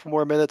for a couple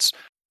more minutes.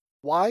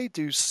 Why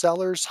do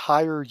sellers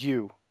hire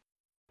you?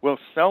 Well,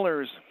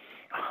 sellers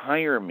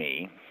hire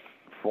me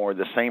for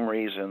the same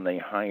reason they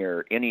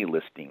hire any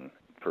listing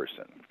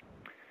person.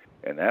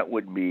 And that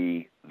would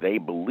be they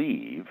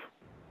believe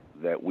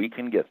that we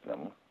can get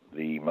them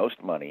the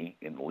most money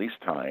in the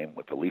least time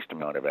with the least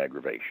amount of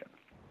aggravation.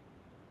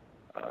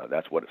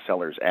 That's what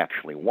sellers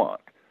actually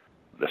want.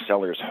 The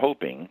seller's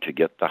hoping to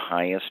get the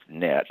highest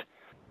net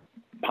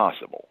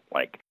possible.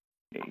 Like,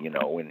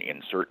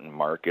 in certain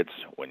markets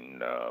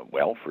when,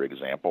 for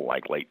example,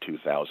 like late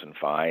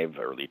 2005,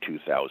 early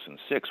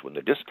 2006, when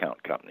the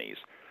discount companies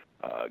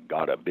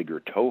got a bigger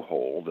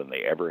toehold than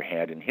they ever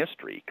had in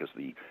history, because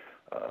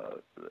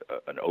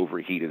an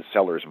overheated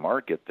seller's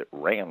market that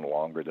ran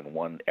longer than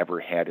one ever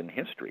had in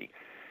history.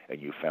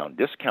 And you found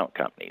discount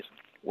companies.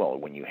 Well,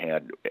 when you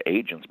had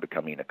agents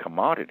becoming a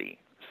commodity,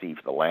 see,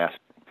 for the last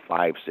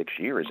 5-6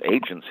 years,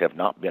 agents have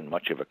not been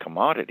much of a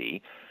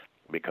commodity,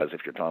 because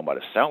if you're talking about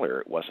a seller,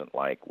 it wasn't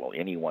like, well,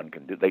 anyone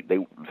can do.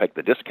 In fact,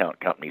 the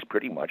discount companies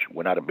pretty much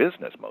went out of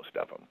business, most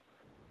of them,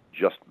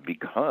 just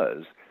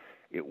because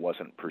it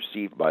wasn't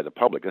perceived by the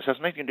public. This has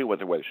nothing to do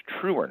with whether it's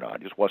true or not.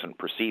 It just wasn't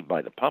perceived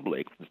by the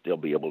public to still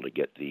be able to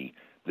get the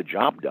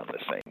job done the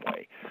same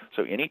way.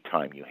 So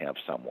anytime you have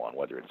someone,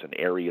 whether it's an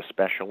area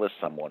specialist,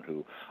 someone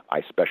who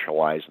I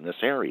specialize in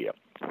this area,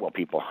 well,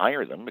 people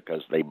hire them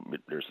because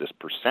there's this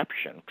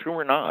perception, true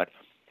or not,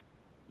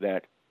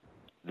 that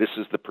this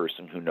is the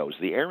person who knows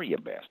the area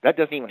best. That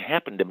doesn't even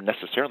happen to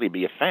necessarily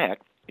be a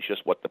fact. It's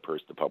just what the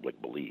public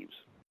believes.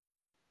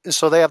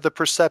 So they have the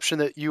perception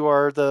that you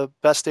are the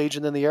best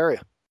agent in the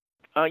area.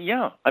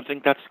 Yeah, I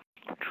think that's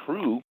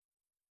true.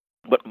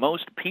 But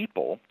most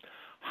people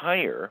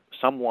hire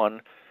someone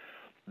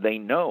they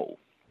know.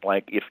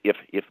 Like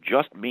if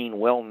just being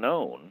well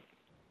known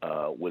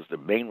was the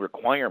main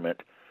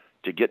requirement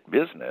to get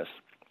business,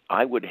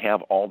 I would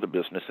have all the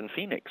business in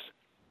Phoenix.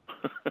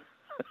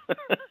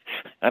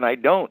 And I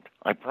don't,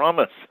 I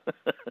promise.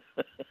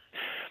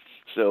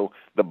 So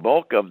the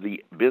bulk of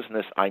the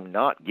business I'm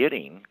not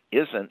getting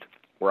isn't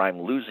where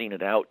I'm losing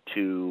it out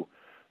to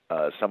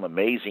some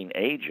amazing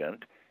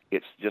agent.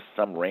 It's just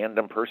some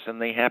random person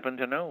they happen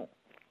to know.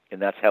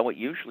 And that's how it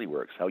usually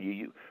works. How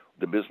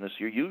the business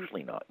you're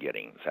usually not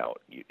getting is how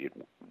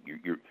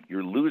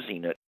you're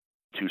losing it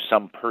to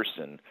some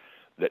person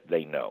that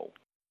they know.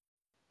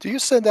 Do you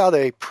send out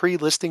a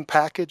pre-listing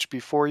package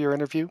before your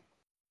interview?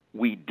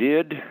 We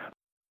did.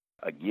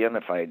 Again,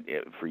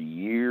 for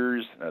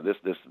years,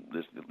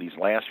 these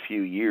last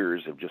few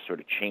years have just sort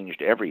of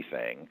changed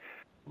everything.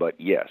 But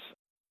yes,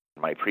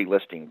 my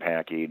pre-listing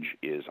package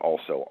is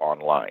also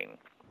online,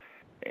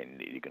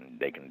 and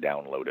they can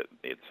download it.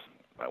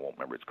 I won't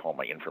remember. It's called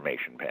my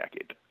information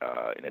package,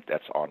 and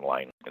that's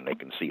online, and they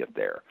can see it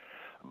there.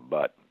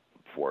 But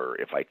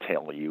if I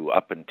tell you,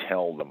 up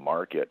until the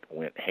market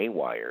went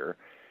haywire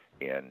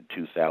in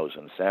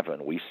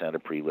 2007, we sent a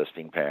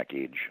pre-listing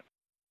package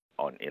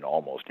in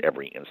almost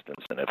every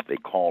instance, and if they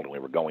called and we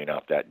were going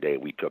out that day,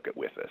 we took it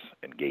with us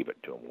and gave it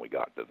to them when we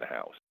got to the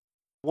house.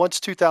 Once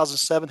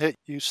 2007 hit,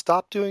 you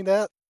stopped doing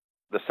that?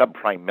 The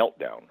subprime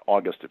meltdown,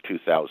 August of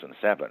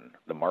 2007,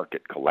 the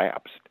market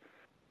collapsed.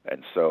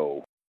 And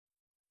so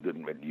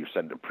when you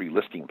send a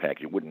pre-listing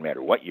package, it wouldn't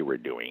matter what you were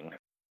doing,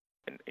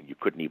 and you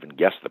couldn't even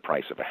guess the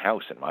price of a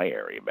house in my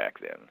area back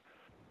then.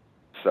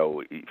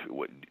 So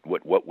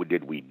what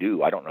did we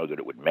do? I don't know that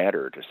it would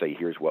matter to say,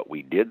 here's what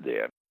we did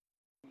then.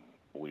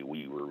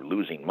 We were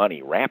losing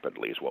money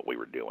rapidly is what we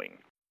were doing.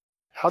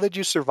 How did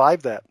you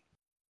survive that?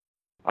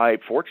 I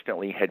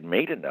fortunately had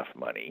made enough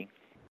money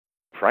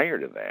prior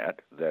to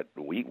that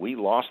we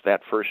lost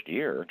that first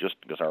year just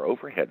because our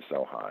overhead's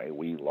so high.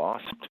 We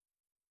lost,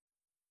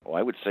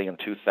 I would say in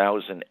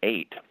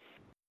 2008,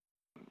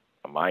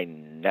 my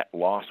net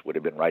loss would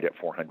have been right at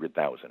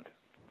 $400,000.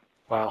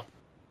 Wow.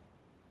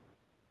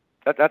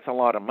 That's a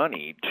lot of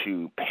money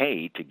to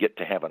pay to get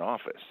to have an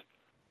office.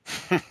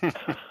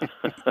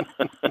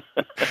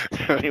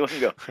 You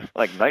wouldn't go,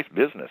 like, nice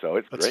business. Oh,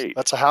 it's great.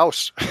 That's a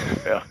house.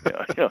 Yeah,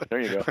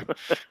 there you go.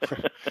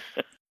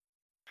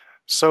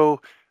 So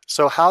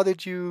how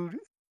did you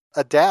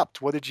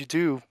adapt? What did you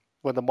do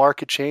when the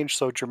market changed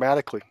so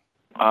dramatically?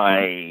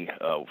 I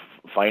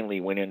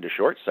finally went into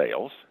short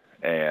sales,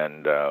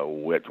 and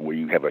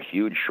we have a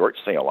huge short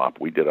sale op.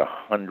 We did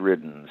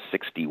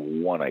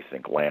 161, I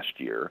think, last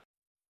year,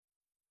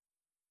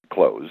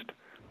 closed,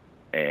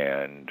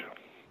 and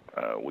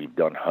we've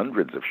done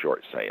hundreds of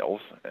short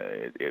sales.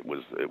 It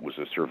was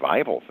a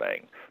survival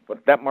thing,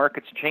 but that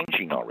market's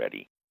changing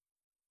already.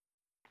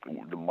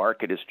 The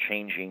market is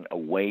changing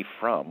away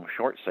from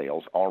short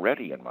sales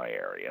already in my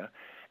area,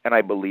 and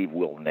I believe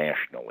will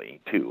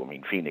nationally too. I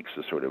mean, Phoenix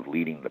is sort of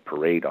leading the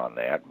parade on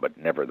that, but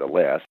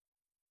nevertheless,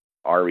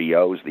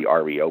 REOs, the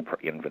REO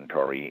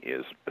inventory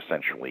is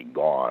essentially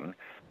gone.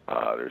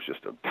 There's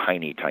just a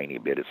tiny, tiny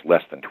bit. It's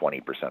less than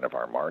 20% of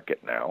our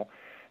market now.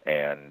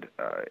 And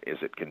as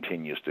it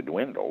continues to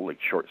dwindle, like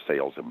short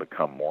sales have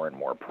become more and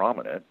more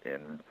prominent,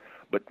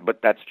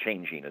 but that's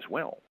changing as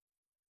well.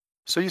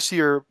 So you see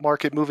your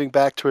market moving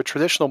back to a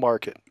traditional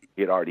market.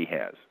 It already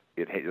has.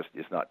 It just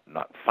is not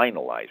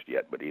finalized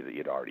yet, but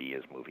it already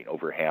is moving.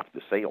 Over half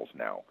the sales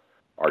now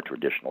are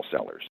traditional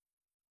sellers.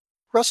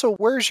 Russell,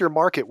 where's your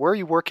market? Where are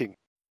you working?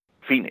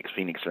 Phoenix,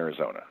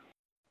 Arizona.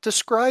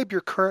 Describe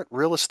your current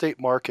real estate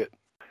market.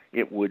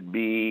 It would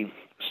be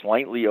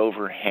slightly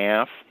over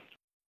half.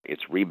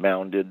 It's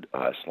rebounded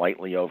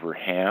slightly over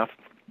half.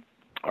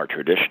 Our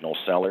traditional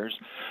sellers.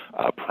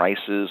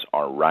 Prices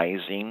are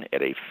rising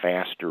at a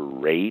faster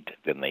rate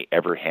than they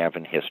ever have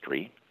in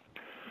history.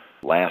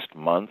 Last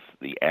month,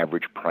 the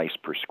average price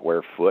per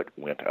square foot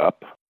went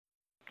up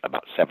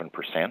about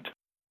 7%.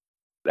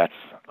 That's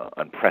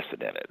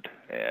unprecedented.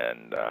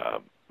 And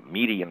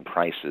median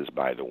prices,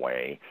 by the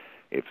way,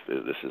 if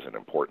this is an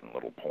important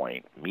little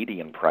point,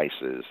 median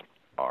prices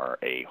are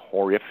a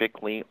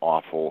horrifically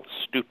awful,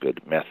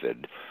 stupid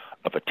method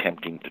of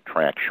attempting to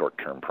track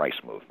short-term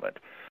price movement.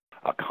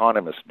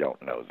 Economists don't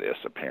know this,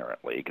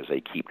 apparently, because they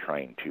keep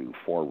trying to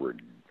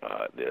forward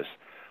this,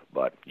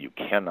 but you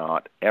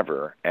cannot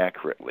ever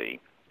accurately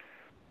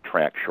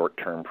track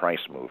short-term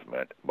price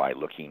movement by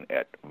looking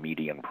at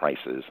median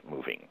prices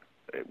moving.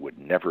 It would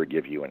never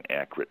give you an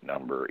accurate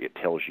number. It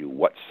tells you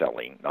what's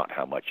selling, not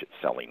how much it's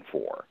selling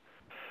for.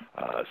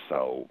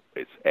 So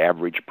its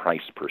average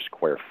price per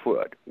square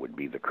foot would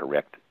be the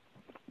correct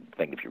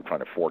thing if you're trying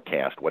to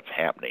forecast what's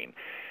happening.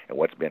 And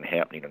what's been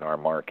happening in our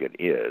market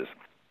is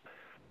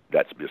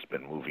that's just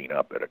been moving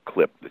up at a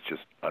clip that's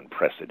just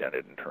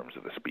unprecedented in terms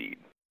of the speed.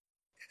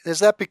 Is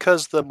that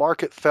because the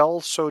market fell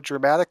so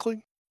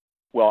dramatically?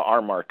 Well,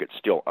 our market's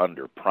still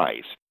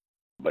underpriced,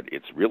 but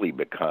it's really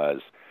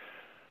because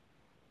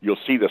you'll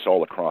see this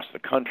all across the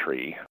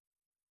country.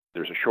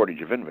 There's a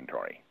shortage of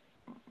inventory.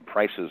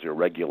 Prices are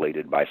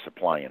regulated by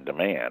supply and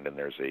demand, and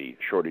there's a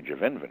shortage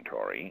of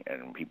inventory,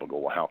 and people go,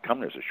 well, how come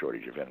there's a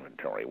shortage of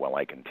inventory? Well,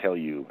 I can tell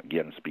you,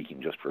 again,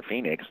 speaking just for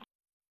Phoenix,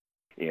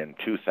 in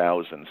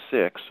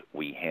 2006,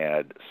 we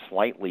had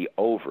slightly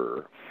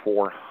over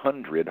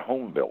 400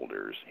 home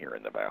builders here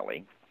in the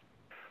Valley.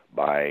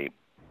 By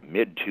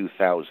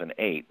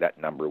mid-2008,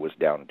 that number was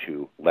down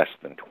to less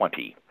than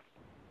 20.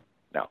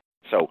 Now,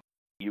 so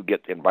you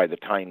get, and by the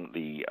time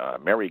the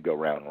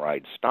merry-go-round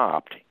ride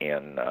stopped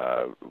in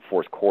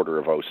fourth quarter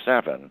of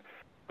 2007,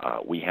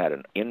 we had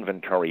an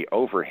inventory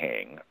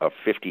overhang of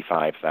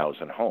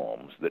 55,000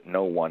 homes that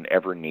no one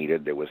ever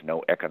needed. There was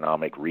no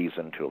economic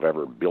reason to have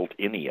ever built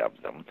any of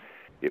them.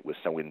 It was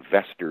so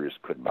investors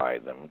could buy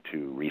them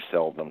to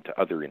resell them to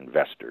other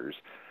investors.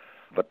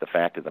 But the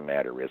fact of the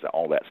matter is that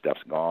all that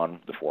stuff's gone.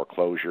 The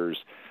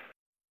foreclosures,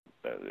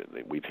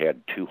 we've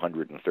had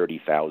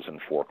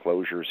 230,000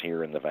 foreclosures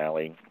here in the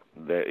Valley.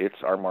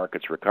 Our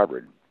market's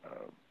recovered.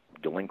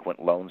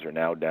 Delinquent loans are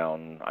now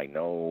down, I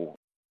know,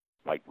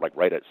 like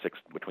right at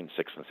between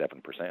 6 and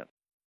 7%.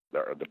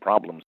 The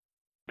problem's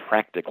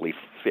practically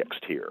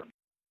fixed here.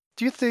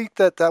 Do you think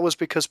that was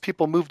because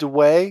people moved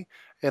away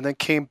and then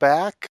came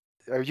back?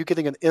 Are you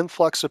getting an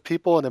influx of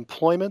people and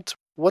employment?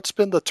 What's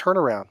been the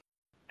turnaround?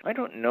 I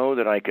don't know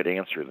that I could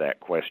answer that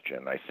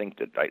question. I think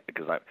that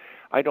because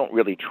I don't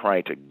really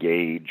try to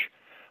gauge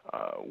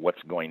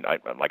what's going.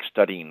 I'm like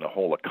studying the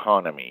whole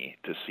economy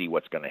to see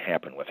what's going to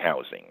happen with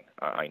housing.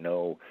 I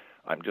know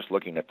I'm just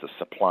looking at the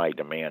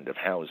supply-demand of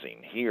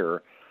housing.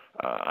 Here,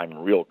 I'm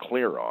real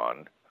clear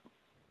on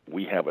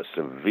we have a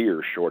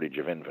severe shortage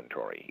of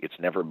inventory. It's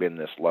never been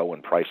this low,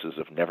 and prices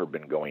have never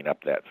been going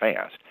up that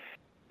fast.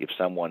 If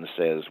someone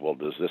says, well,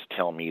 does this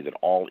tell me that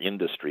all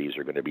industries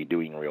are going to be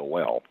doing real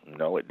well?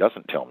 No, it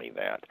doesn't tell me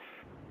that.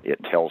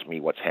 It tells me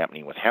what's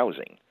happening with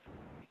housing.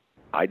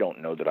 I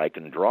don't know that I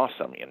can draw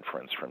some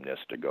inference from this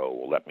to go,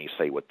 well, let me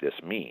say what this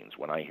means.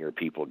 When I hear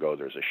people go,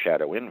 there's a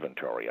shadow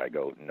inventory, I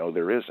go, no,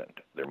 there isn't.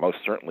 There most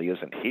certainly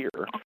isn't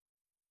here.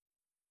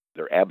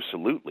 There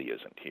absolutely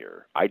isn't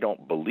here. I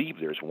don't believe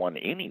there's one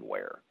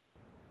anywhere.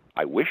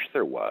 I wish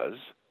there was,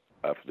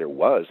 If there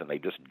was, and they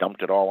just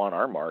dumped it all on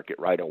our market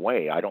right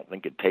away, I don't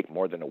think it'd take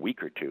more than a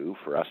week or two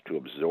for us to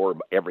absorb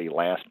every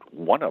last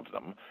one of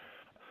them.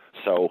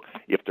 So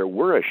if there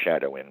were a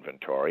shadow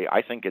inventory,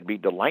 I think it'd be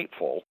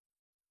delightful.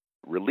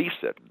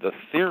 Release it. The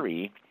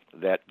theory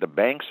that the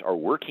banks are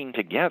working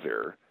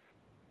together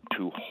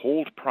to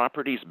hold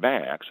properties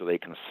back so they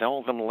can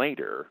sell them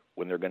later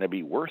when they're going to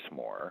be worth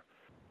more,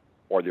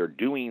 or they're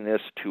doing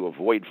this to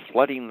avoid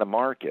flooding the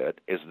market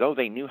as though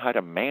they knew how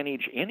to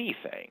manage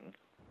anything.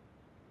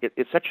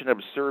 It's such an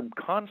absurd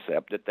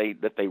concept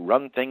that they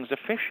run things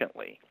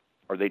efficiently,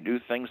 or they do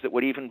things that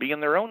would even be in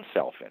their own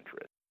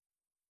self-interest.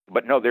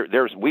 But no,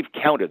 we've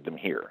counted them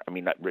here. I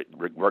mean,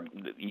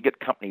 you get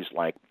companies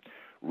like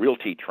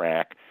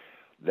RealtyTrack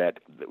that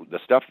the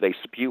stuff they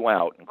spew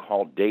out and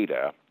call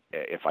data,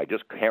 if I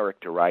just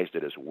characterized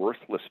it as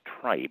worthless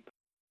tripe,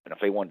 and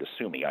if they wanted to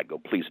sue me, I'd go,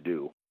 please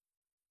do.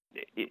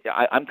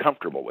 I'm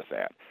comfortable with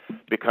that,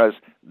 because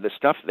the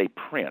stuff they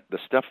print, the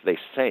stuff they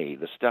say,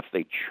 the stuff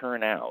they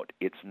churn out,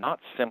 it's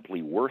not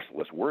simply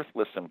worthless.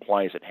 Worthless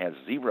implies it has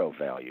zero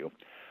value.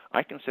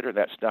 I consider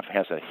that stuff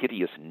has a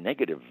hideous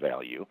negative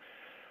value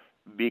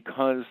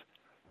because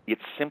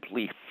it's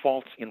simply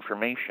false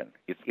information.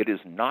 It is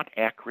not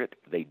accurate.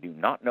 They do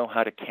not know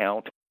how to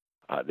count.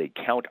 They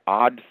count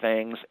odd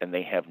things, and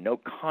they have no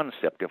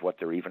concept of what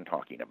they're even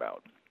talking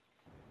about.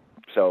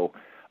 So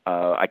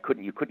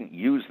you couldn't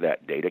use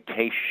that data.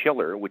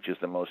 Case-Shiller, which is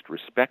the most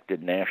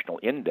respected national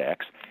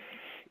index,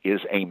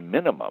 is a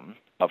minimum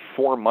of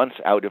 4 months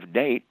out of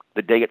date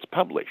the day it's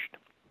published.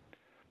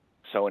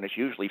 So, and it's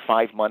usually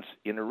 5 months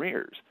in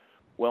arrears.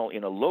 Well,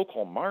 in a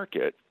local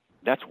market,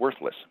 that's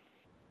worthless.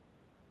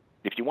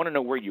 If you want to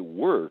know where you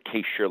were,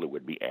 Case-Shiller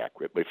would be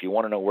accurate. But if you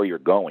want to know where you're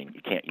going,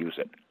 you can't use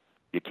it.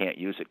 You can't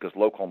use it because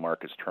local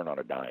markets turn on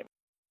a dime.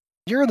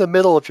 You're in the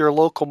middle of your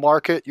local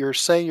market. You're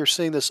saying you're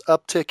seeing this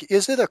uptick.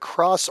 Is it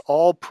across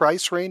all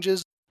price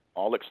ranges?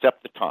 All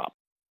except the top.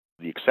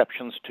 The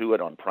exceptions to it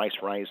on price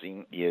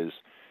rising is,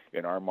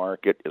 in our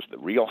market, is the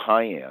real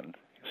high end.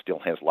 Still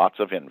has lots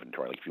of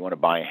inventory. Like if you want to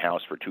buy a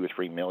house for $2 or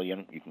 $3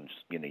 million,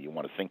 you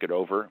want to think it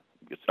over.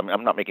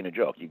 I'm not making a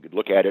joke. You could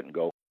look at it and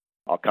go,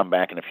 I'll come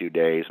back in a few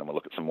days. I'm going to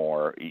look at some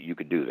more. You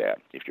could do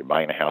that if you're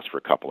buying a house for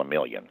a couple of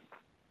million.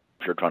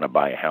 If you're trying to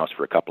buy a house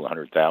for a couple of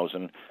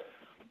 $100,000,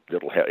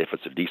 if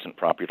it's a decent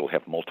property, it'll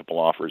have multiple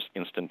offers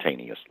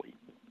instantaneously.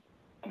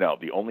 Now,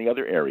 the only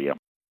other area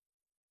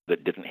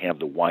that didn't have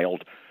the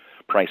wild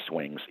price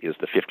swings is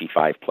the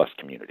 55-plus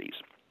communities.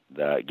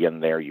 We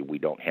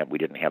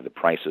didn't have the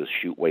prices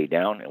shoot way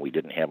down,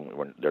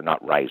 and they're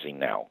not rising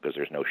now because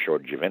there's no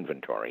shortage of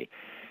inventory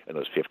in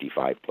those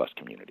 55-plus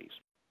communities.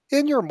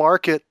 In your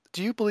market,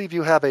 do you believe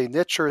you have a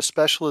niche or a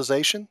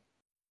specialization?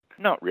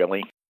 Not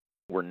really.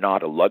 We're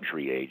not a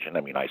luxury agent.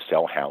 I mean, I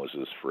sell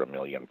houses for $1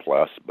 million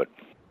plus, but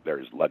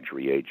there's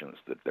luxury agents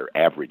that their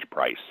average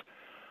price,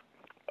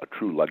 a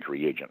true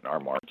luxury agent in our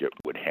market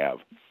would have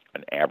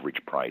an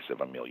average price of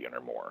 $1 million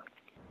or more.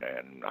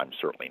 And I'm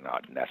certainly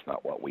not, and that's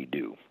not what we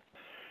do.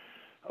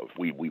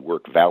 We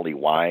work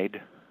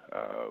valley-wide.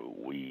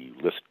 We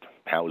list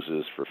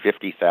houses for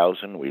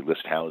 $50,000. We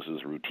list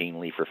houses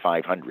routinely for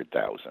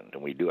 $500,000.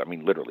 And we do,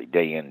 literally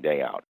day in,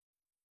 day out.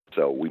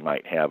 So we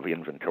might have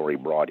inventory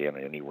brought in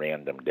any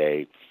random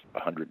day,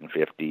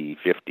 150,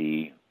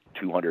 50,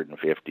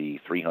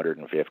 250,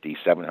 350,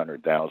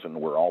 700,000.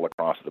 We're all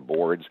across the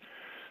boards.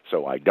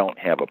 So I don't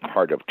have a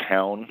part of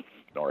town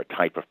or a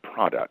type of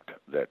product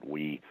that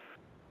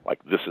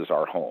this is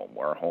our home.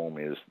 Our home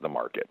is the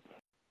market.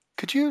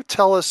 Could you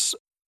tell us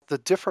the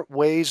different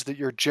ways that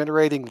you're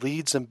generating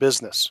leads in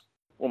business?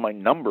 Well, my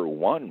number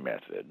one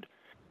method,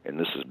 and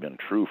this has been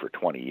true for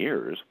 20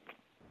 years,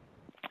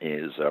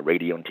 is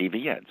radio and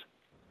TV ads.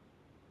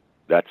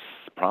 That's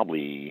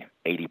probably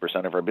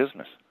 80% of our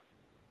business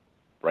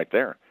right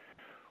there.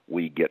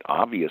 We get,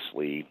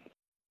 obviously,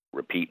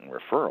 repeat and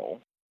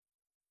referral.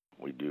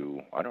 We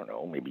do,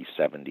 maybe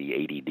 70,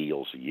 80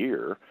 deals a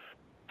year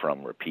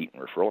from repeat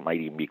and referral. It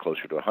might even be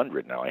closer to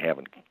 100 now. I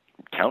haven't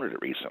counted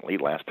it recently.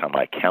 Last time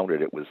I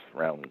counted it was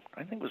around,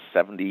 I think it was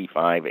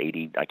 75,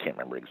 80, I can't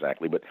remember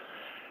exactly, but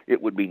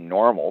it would be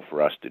normal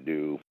for us to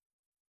do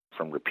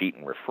from repeat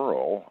and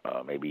referral,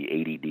 maybe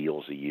 80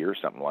 deals a year,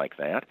 something like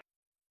that.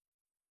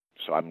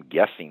 So I'm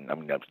guessing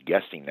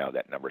now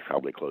that number is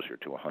probably closer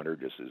to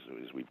 100 as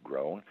we've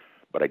grown,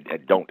 but I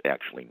don't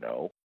actually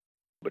know,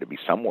 but it'd be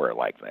somewhere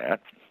like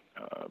that.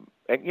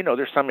 And,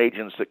 there's some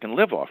agents that can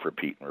live off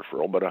repeat and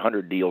referral, but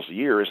 100 deals a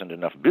year isn't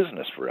enough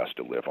business for us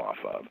to live off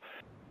of.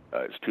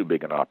 It's too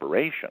big an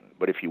operation.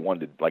 But if you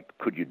wanted,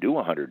 could you do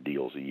 100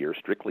 deals a year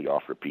strictly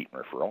off repeat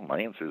and referral?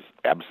 My answer is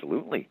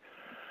absolutely.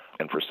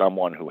 And for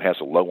someone who has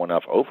a low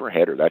enough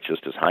overhead, or that's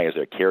just as high as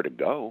they care to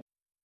go,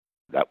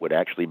 that would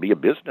actually be a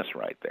business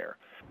right there.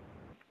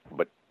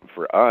 But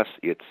for us,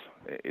 it's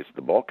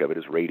the bulk of it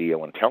is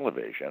radio and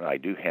television. I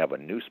do have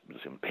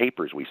some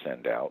papers we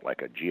send out,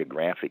 like a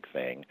geographic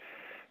thing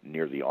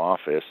near the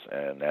office,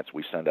 and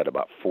we send out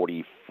about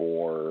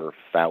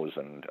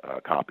 44,000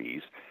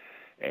 copies.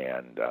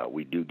 And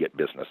we do get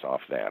business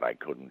off that. I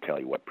couldn't tell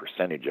you what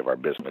percentage of our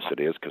business it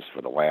is, because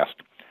for the last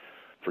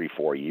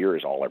 3-4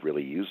 years, all I've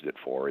really used it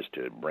for is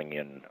to bring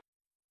in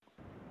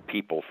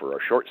people for our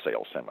short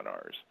sale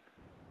seminars,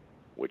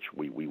 which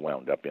we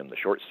wound up in the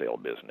short sale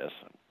business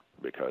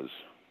because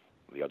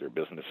the other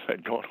business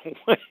had gone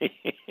away.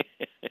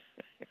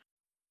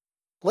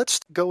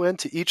 Let's go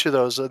into each of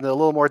those in a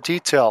little more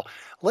detail.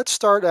 Let's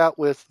start out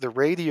with the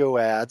radio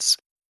ads.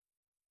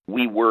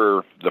 We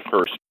were the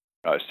first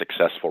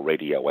successful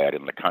radio ad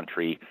in the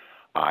country.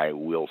 I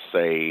will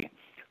say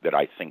that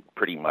I think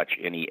pretty much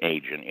any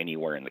agent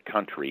anywhere in the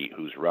country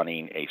who's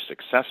running a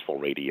successful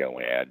radio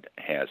ad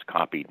has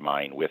copied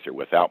mine with or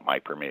without my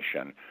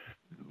permission.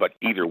 But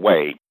either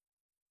way,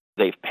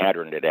 they've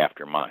patterned it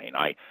after mine.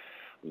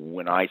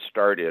 When I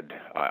started,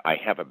 I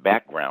have a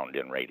background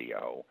in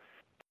radio.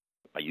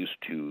 I used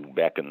to,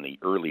 back in the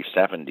early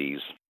 70s,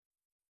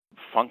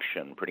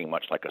 function pretty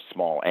much like a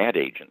small ad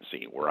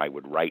agency where I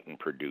would write and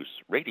produce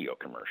radio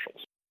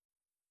commercials.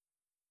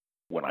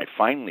 When I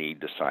finally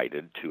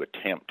decided to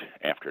attempt,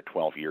 after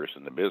 12 years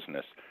in the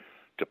business,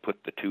 to put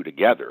the two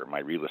together, my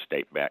real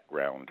estate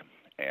background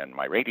and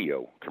my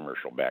radio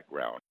commercial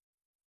background,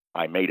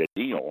 I made a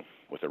deal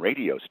with a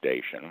radio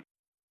station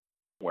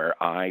where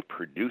I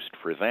produced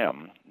for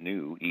them,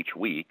 new each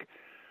week,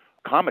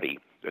 comedy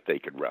that they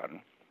could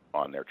run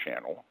on their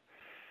channel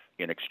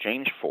in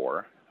exchange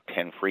for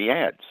 10 free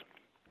ads.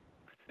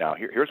 Now,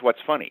 here's what's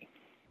funny.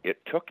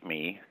 It took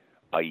me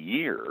a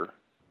year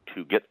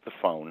to get the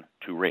phone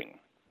to ring.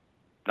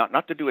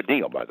 Not to do a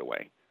deal, by the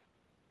way,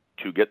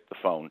 to get the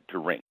phone to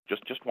ring,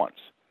 just once.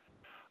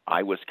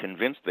 I was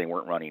convinced they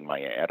weren't running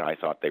my ad. I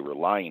thought they were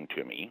lying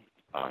to me.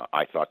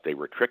 I thought they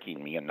were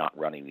tricking me and not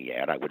running the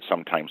ad. I would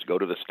sometimes go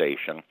to the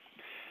station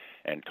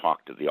and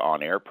talk to the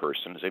on-air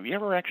person. Say, have you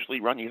ever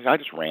actually run? I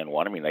just ran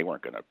one. I mean, they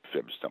weren't going to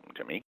fib something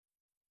to me.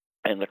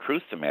 And the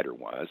truth of the matter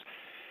was,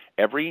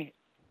 every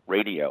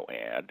radio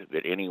ad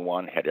that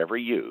anyone had ever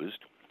used,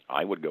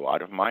 I would go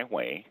out of my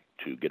way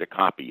to get a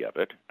copy of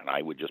it, and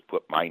I would just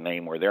put my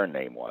name where their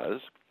name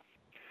was,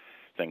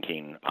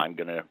 thinking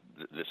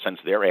since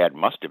their ad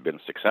must have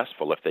been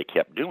successful if they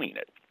kept doing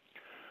it.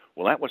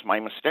 Well, that was my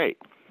mistake.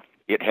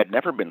 It had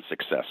never been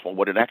successful.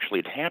 What had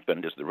actually had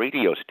happened is the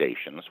radio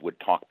stations would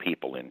talk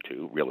people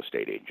into, real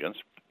estate agents,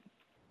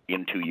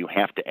 into you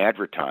have to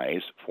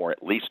advertise for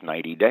at least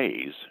 90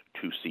 days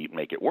to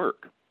make it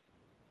work.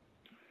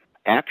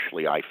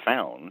 Actually, I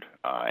found,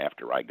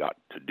 after I got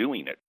to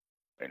doing it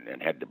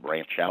and had to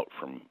branch out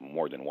from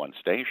more than one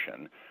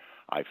station,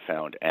 I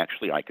found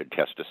actually I could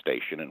test a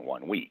station in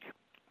 1 week.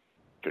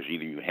 Because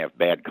either you have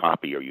bad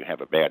copy or you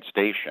have a bad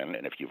station,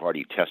 and if you've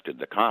already tested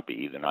the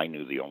copy, then I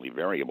knew the only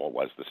variable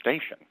was the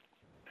station.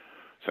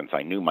 Since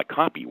I knew my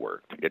copy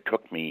worked, it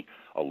took me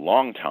a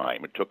long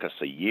time. It took us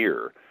a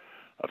year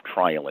of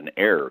trial and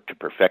error to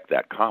perfect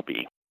that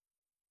copy.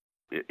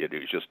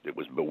 It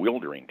was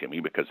bewildering to me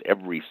because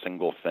every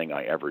single thing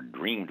I ever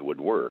dreamed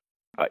would work,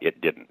 it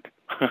didn't.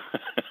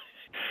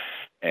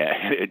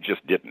 And it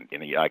just didn't,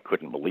 and I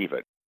couldn't believe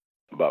it.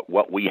 But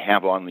what we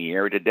have on the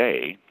air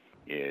today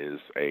is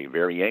a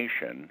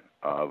variation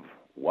of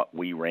what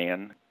we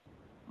ran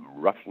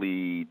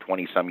roughly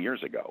 20-some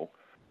years ago.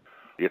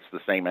 It's the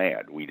same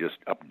ad. We just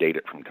update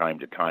it from time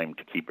to time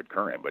to keep it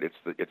current, but it's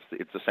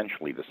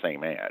essentially the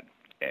same ad.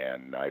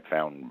 And I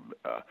found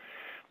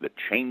that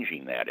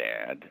changing that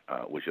ad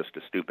was just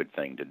a stupid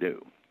thing to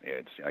do.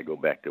 I go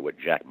back to what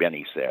Jack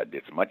Benny said.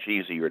 It's much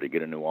easier to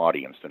get a new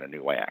audience than a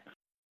new act.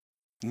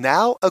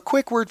 Now, a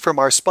quick word from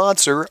our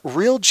sponsor,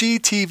 RealG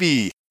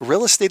TV,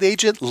 Real Estate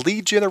Agent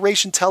Lead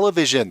Generation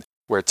Television,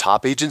 where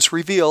top agents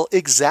reveal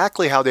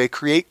exactly how they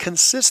create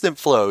consistent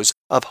flows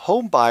of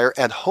home buyer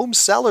and home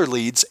seller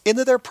leads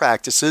into their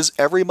practices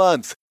every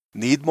month.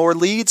 Need more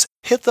leads?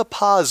 Hit the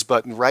pause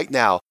button right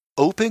now.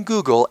 Open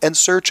Google and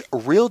search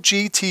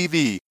RealG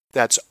TV.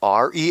 That's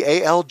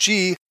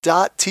REALG.TV.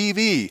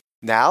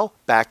 Now,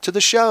 back to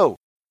the show.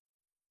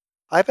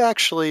 I've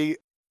actually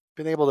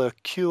been able to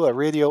cue a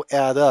radio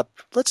ad up.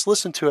 Let's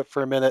listen to it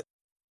for a minute,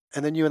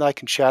 and then you and I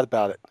can chat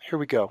about it. Here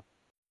we go.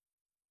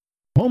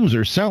 Homes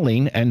are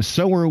selling, and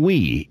so are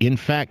we. In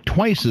fact,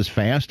 twice as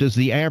fast as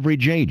the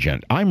average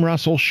agent. I'm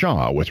Russell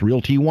Shaw with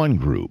Realty One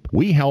Group.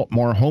 We help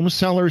more home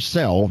sellers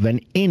sell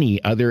than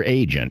any other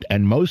agent,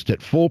 and most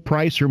at full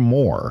price or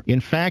more. In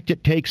fact,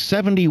 it takes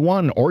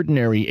 71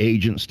 ordinary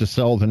agents to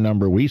sell the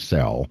number we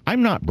sell.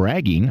 I'm not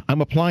bragging.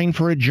 I'm applying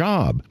for a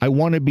job. I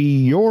want to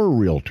be your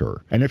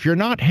realtor. And if you're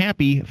not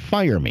happy,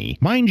 fire me.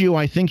 Mind you,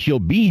 I think you'll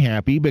be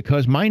happy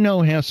because my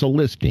no-hassle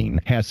listing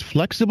has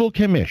flexible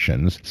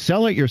commissions,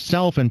 sell it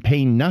yourself and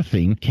pay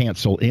nothing,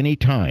 cancel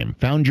anytime.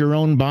 Found your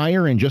own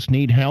buyer and just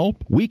need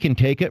help? We can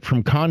take it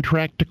from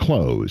contract to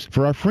close.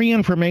 For a free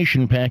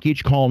information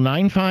package, call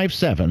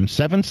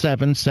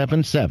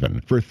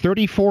 957-7777. For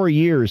 34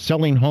 years,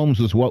 selling homes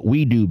is what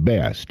we do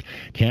best.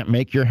 Can't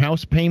make your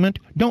house payment?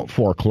 Don't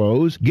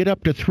foreclose. Get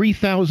up to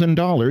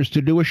 $3,000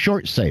 to do a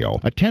short sale.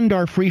 Attend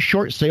our free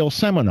short sale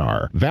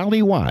seminar,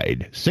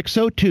 Valley-wide,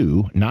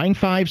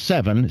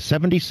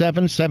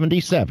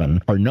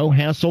 602-957-7777 or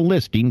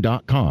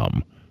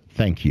nohasslelisting.com.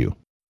 Thank you.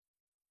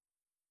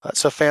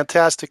 That's a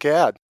fantastic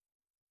ad.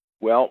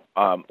 Well,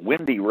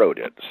 Wendy wrote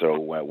it, so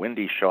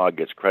Wendy Shaw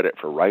gets credit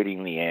for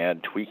writing the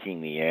ad,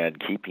 tweaking the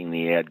ad, keeping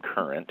the ad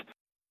current.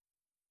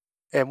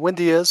 And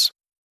Wendy is?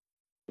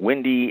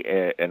 Wendy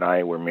and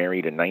I were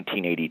married in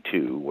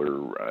 1982.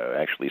 We're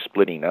actually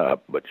splitting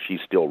up, but she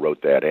still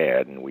wrote that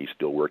ad, and we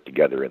still work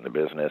together in the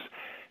business.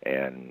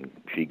 And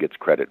she gets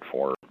credit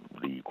for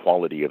the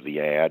quality of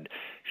the ad.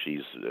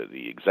 She's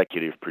the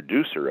executive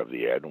producer of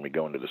the ad when we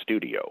go into the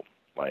studio.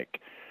 Like,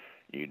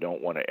 you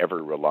don't want to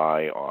ever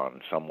rely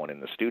on someone in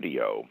the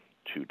studio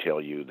to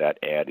tell you that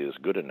ad is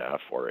good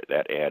enough or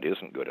that ad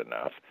isn't good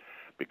enough,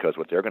 because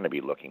what they're going to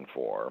be looking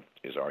for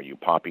is, are you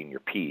popping your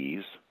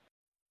P's?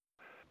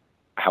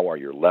 How are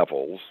your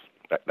levels?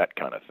 That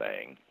kind of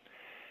thing.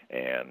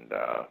 And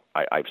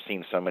I've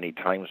seen so many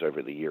times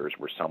over the years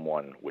where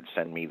someone would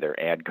send me their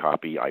ad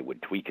copy. I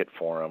would tweak it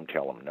for them,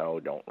 tell them, no,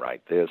 don't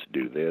write this,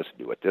 do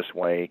it this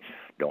way,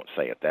 don't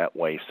say it that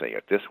way, say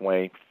it this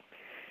way.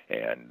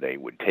 And they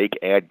would take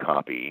ad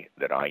copy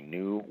that I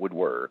knew would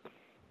work,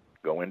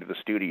 go into the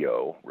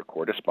studio,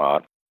 record a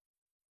spot,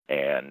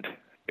 and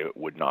it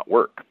would not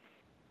work.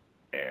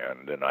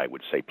 And then I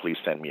would say, please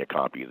send me a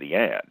copy of the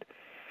ad.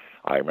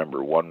 I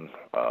remember one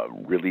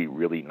really,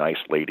 really nice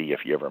lady,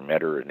 if you ever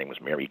met her name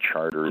was Mary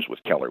Charters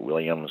with Keller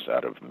Williams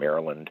out of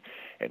Maryland,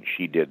 and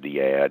she did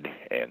the ad,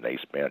 and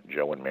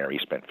Joe and Mary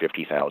spent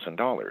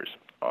 $50,000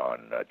 on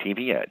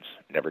TV ads,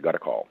 never got a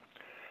call.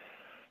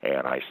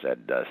 And I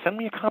said, send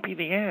me a copy of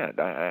the ad.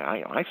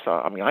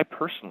 I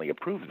personally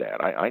approved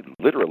that. I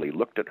literally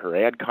looked at her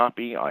ad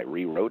copy, I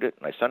rewrote it,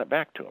 and I sent it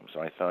back to him.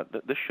 So I thought,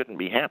 this shouldn't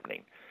be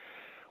happening.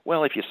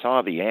 Well, if you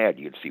saw the ad,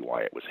 you'd see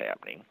why it was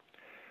happening.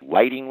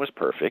 Lighting was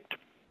perfect.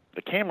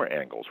 The camera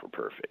angles were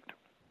perfect.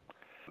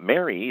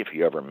 Mary, if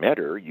you ever met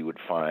her, you would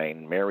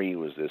find Mary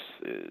was this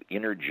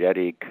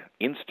energetic,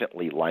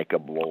 instantly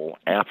likable,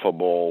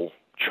 affable,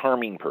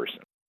 charming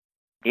person.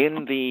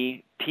 In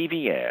the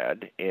TV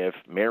ad, if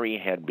Mary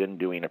had been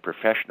doing a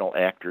professional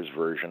actor's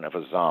version of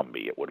a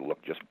zombie, it would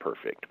look just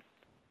perfect.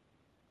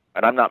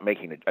 And I'm not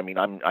making it, I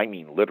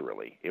mean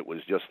literally. It was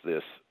just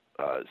this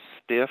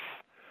stiff,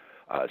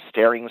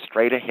 staring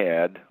straight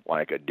ahead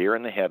like a deer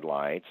in the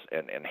headlights,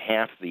 and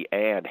half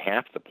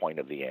the point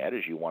of the ad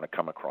is you want to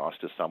come across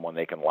to someone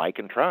they can like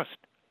and trust.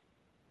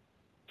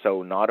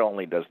 So not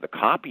only does the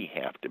copy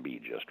have to be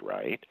just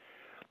right,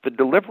 the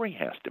delivery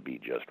has to be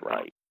just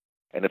right.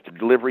 And if the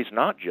delivery's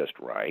not just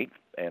right,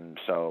 and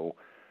so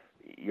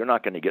you're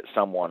not going to get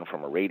someone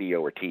from a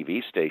radio or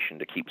TV station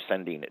to keep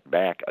sending it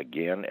back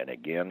again and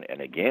again and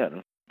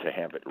again to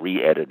have it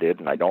re-edited,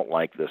 and I don't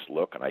like this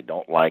look, and I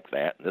don't like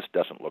that, and this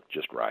doesn't look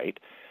just right.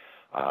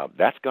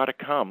 That's got to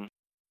come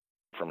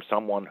from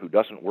someone who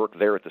doesn't work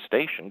there at the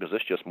station, because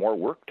it's just more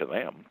work to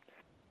them.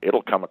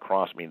 It'll come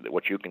across,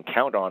 what you can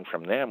count on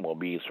from them will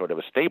be sort of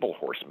a stable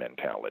horse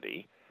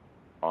mentality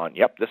on,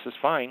 yep, this is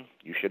fine,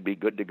 you should be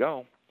good to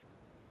go,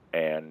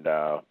 and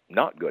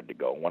not good to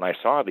go. When I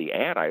saw the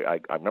ad, I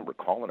remember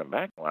calling him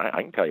back.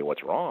 I can tell you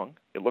what's wrong.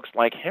 It looks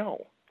like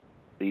hell.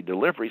 The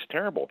delivery's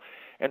terrible.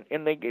 And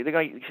the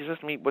guy, he says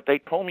to me, but they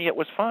told me it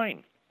was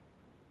fine.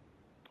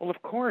 Well,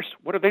 of course.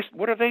 What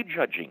are they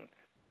judging?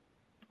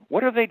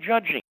 What are they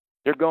judging?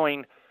 They're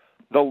going,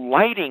 the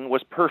lighting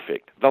was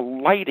perfect. The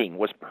lighting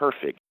was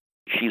perfect.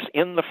 She's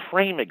in the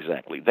frame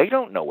exactly. They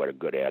don't know what a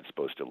good ad's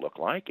supposed to look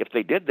like. If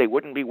they did, they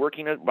wouldn't be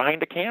working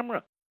behind a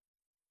camera.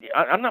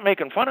 I'm not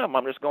making fun of them.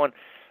 I'm just going,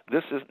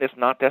 that's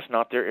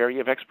not their area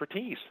of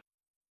expertise.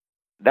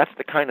 That's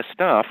the kind of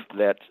stuff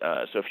that,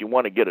 so if you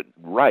want to get it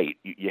right,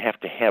 you have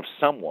to have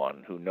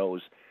someone who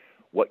knows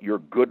what your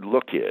good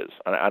look is.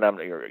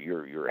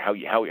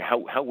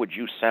 How would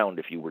you sound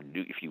if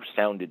you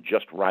sounded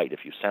just right,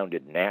 if you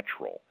sounded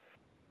natural?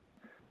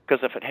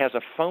 Because if it has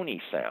a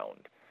phony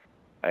sound,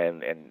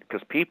 and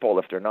because people,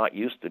 if they're not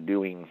used to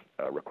doing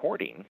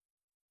recording,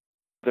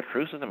 the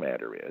truth of the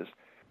matter is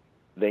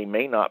they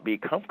may not be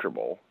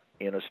comfortable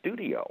in a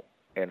studio.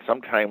 And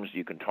sometimes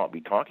you can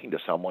be talking to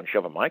someone,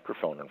 shove a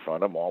microphone in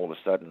front of them, all of a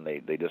sudden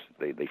they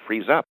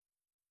freeze up.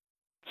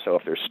 So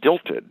if they're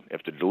stilted,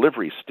 if the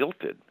delivery's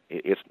stilted,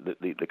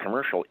 the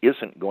commercial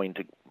isn't going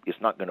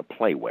to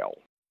play well.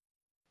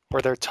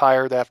 Or they're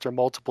tired after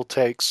multiple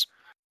takes.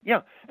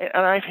 Yeah,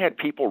 and I've had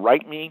people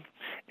write me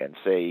and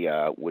say,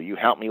 will you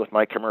help me with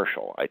my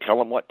commercial? I tell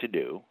them what to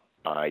do.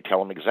 I tell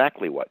them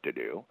exactly what to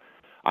do.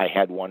 I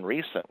had one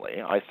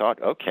recently. I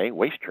thought, okay,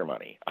 waste your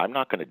money. I'm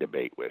not going to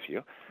debate with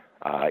you.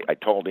 I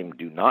told him,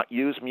 do not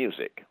use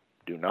music.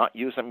 Do not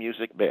use a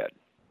music bed.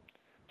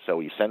 So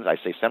I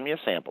say, send me a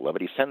sample of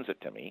it. He sends it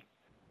to me.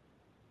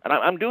 And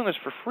I'm doing this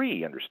for free,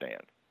 you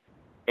understand.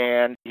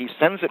 And he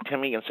sends it to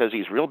me and says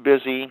he's real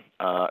busy.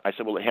 I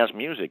said, well, it has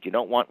music. You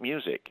don't want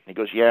music. And he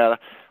goes, yeah,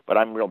 but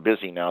I'm real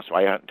busy now, so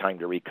I haven't time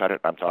to recut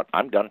it.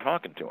 I'm done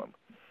talking to him.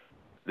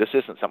 This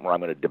isn't something where I'm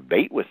going to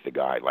debate with the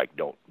guy like,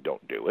 don't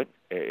do it.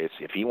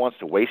 If he wants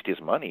to waste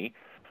his money,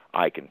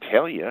 I can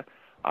tell you,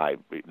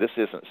 this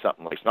isn't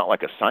something, it's not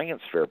like a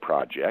science fair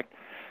project.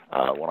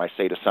 When I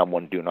say to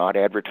someone, do not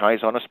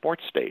advertise on a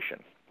sports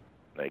station,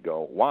 they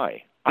go,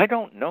 why? I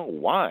don't know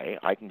why.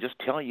 I can just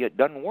tell you it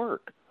doesn't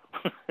work.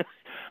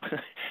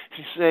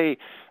 say,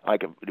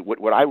 like,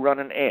 would I run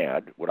an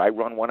ad? Would I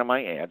run one of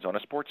my ads on a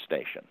sports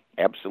station?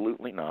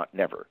 Absolutely not,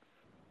 never.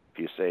 If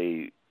you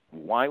say,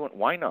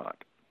 why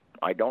not?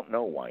 I don't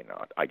know why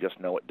not. I just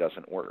know it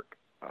doesn't work.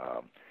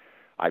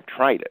 I've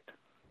tried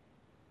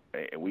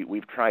it.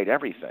 We've tried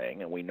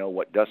everything, and we know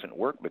what doesn't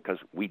work because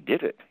we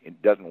did it.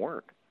 It doesn't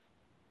work.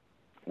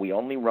 We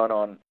only run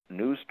on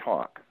news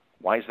talk.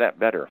 Why is that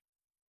better?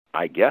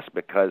 I guess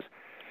because,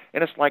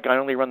 and it's like I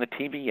only run the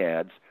TV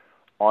ads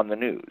on the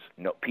news.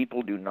 No,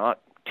 people do not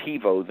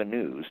TiVo the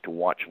news to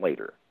watch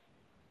later.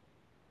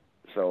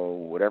 So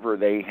whatever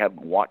they have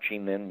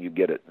watching then, you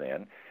get it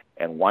then.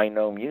 And why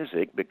no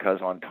music?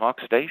 Because on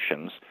talk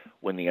stations,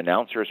 when the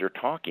announcers are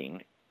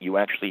talking, you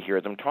actually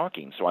hear them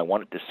talking. So I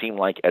want it to seem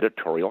like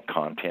editorial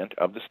content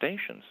of the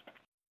stations.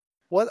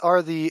 What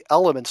are the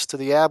elements to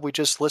the ad we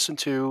just listened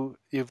to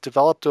you've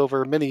developed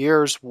over many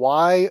years?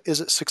 Why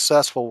is it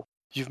successful?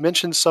 You've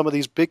mentioned some of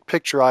these big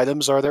picture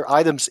items. Are there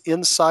items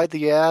inside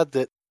the ad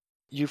that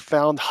you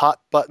found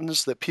hot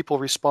buttons that people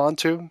respond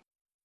to?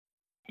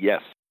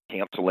 Yes.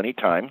 Cancel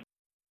anytime.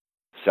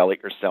 Sell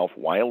it yourself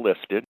while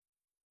listed.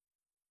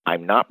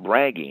 I'm not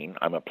bragging.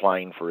 I'm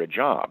applying for a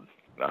job.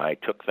 I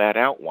took that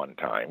out one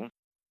time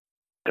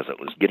because it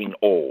was getting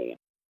old.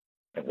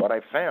 And what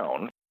I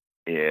found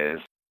is,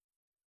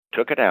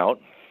 took it out,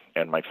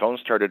 and my phone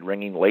started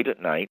ringing late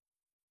at night.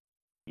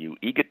 You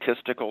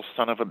egotistical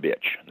son of a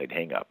bitch. They'd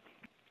hang up.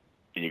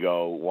 And you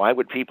go, why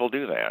would people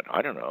do that?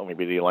 I don't know.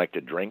 Maybe they like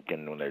to drink,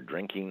 and when they're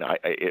drinking,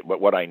 but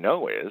what I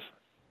know is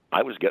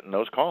I was getting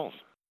those calls.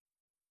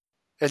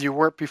 And you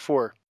weren't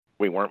before?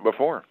 We weren't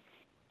before.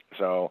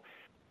 So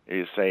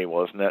you say,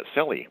 well, isn't that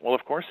silly? Well,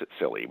 of course it's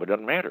silly, but it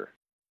doesn't matter.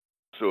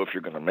 So if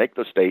you're going to make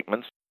the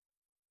statements,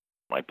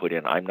 I put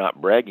in, I'm not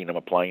bragging, I'm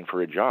applying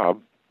for a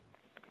job.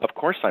 Of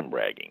course I'm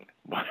bragging.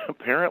 But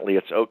apparently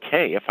it's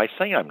okay if I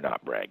say I'm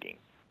not bragging.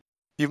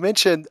 You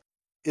mentioned,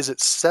 is it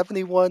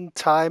 71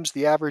 times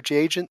the average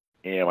agent?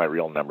 Yeah, my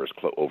real number is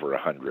over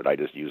 100. I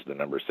just use the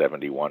number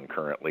 71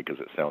 currently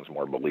because it sounds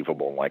more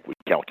believable, like we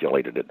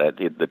calculated it.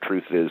 The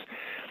truth is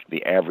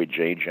the average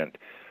agent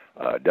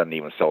doesn't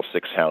even sell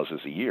 6 houses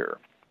a year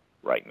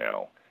right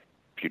now.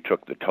 If you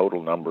took the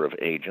total number of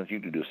agents, you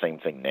could do the same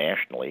thing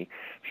nationally.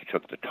 If you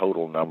took the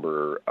total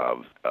number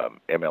of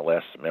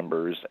MLS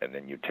members and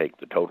then you take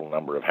the total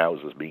number of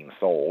houses being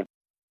sold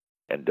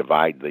and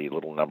divide the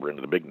little number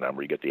into the big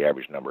number, you get the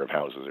average number of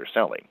houses they're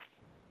selling.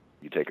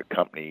 You take a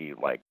company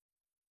like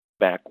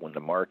back when the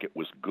market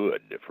was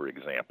good, for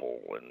example,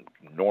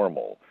 and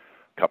normal,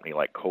 a company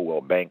like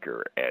Coldwell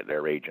Banker,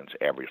 their agents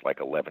average like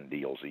 11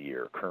 deals a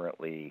year.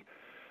 Currently,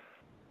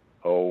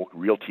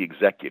 Realty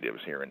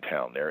Executives here in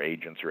town, their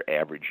agents are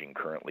averaging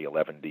currently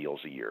 11 deals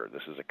a year.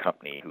 This is a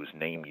company whose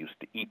name used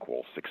to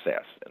equal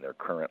success, and they're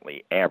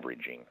currently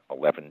averaging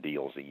 11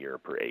 deals a year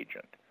per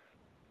agent.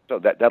 So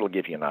that'll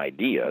give you an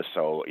idea.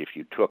 So if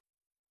you took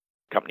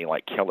a company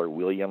like Keller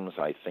Williams,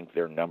 I think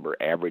their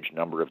average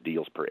number of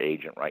deals per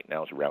agent right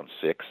now is around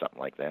 6, something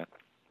like that.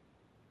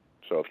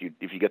 So if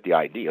you get the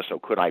idea,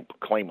 so I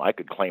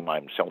could claim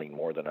I'm selling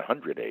more than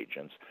 100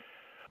 agents,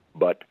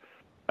 but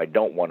I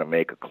don't want to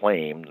make a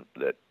claim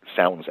that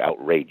sounds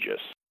outrageous,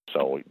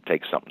 so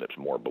take something that's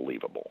more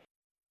believable.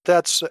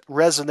 That's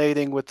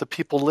resonating with the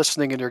people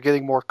listening and you're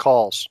getting more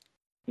calls.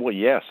 Well,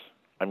 yes.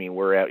 I mean,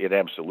 it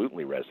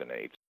absolutely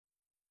resonates.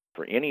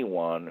 For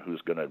anyone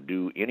who's going to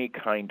do any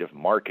kind of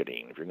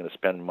marketing, if you're going to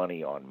spend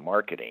money on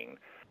marketing,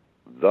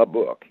 the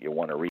book you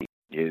want to read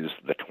is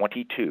The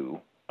 22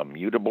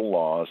 Immutable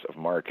Laws of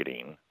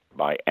Marketing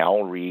by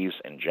Al Ries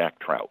and Jack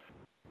Trout.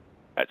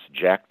 That's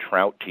Jack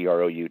Trout,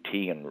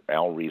 T-R-O-U-T, and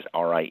Al Ries,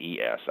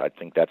 R-I-E-S. I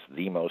think that's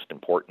the most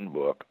important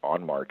book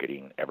on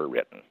marketing ever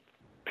written,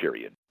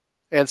 period.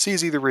 And it's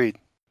easy to read.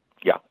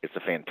 Yeah, it's a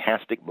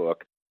fantastic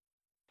book.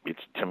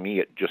 To me,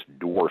 it just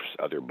dwarfs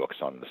other books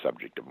on the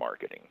subject of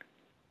marketing.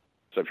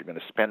 So if you're going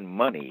to spend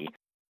money,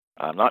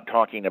 I'm not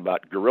talking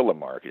about guerrilla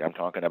marketing. I'm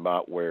talking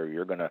about where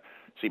you're going to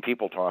see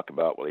people talk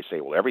about, they say,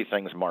 well,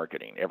 everything's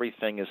marketing.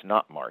 Everything is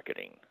not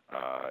marketing.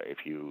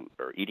 If you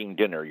are eating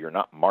dinner, you're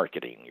not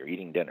marketing. You're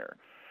eating dinner.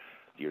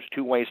 There's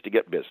 2 ways to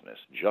get business.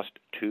 Just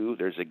 2.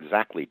 There's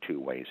exactly 2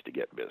 ways to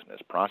get business,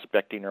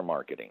 prospecting or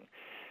marketing.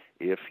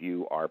 If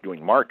you are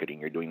doing marketing,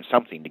 you're doing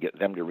something to get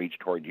them to reach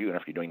toward you. And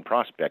if you're doing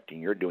prospecting,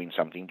 you're doing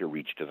something to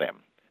reach to them.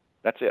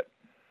 That's it.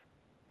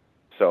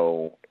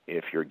 So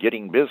if you're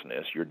getting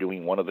business, you're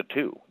doing one of the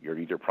 2. You're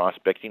either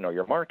prospecting or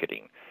you're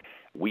marketing.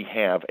 We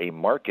have a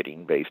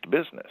marketing-based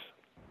business.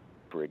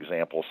 For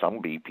example,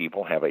 some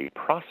people have a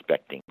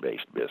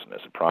prospecting-based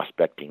business. A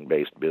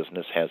prospecting-based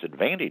business has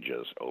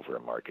advantages over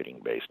a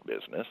marketing-based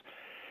business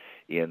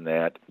in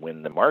that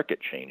when the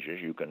market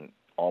changes, you can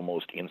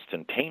almost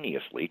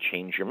instantaneously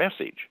change your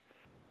message.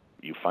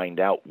 You find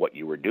out what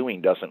you were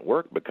doing doesn't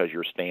work because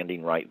you're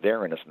standing right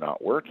there and it's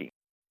not working.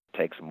 It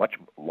takes much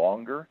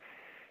longer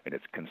and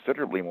it's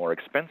considerably more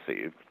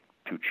expensive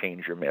to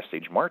change your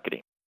message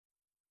marketing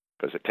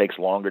because it takes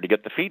longer to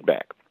get the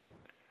feedback.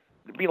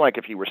 It'd be like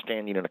if you were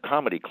standing in a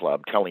comedy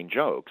club telling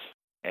jokes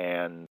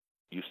and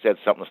you said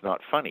something that's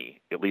not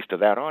funny, at least to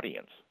that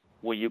audience.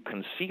 Well, you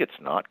can see it's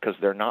not because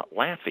they're not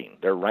laughing.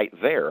 They're right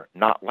there,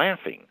 not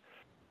laughing.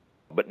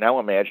 But now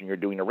imagine you're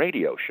doing a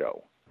radio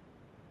show.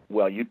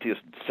 Well, you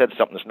just said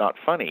something that's not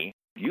funny.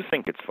 You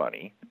think it's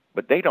funny,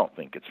 but they don't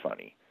think it's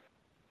funny.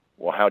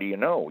 Well, how do you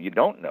know? You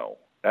don't know.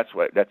 It's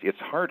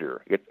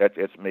harder.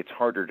 It's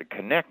harder to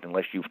connect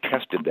unless you've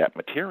tested that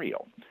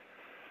material.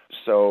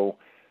 So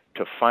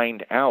to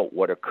find out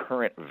what a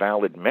current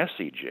valid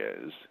message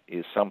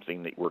is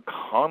something that we're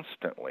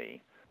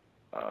constantly,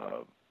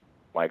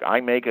 like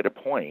I make it a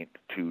point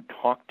to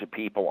talk to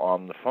people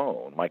on the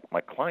phone,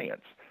 my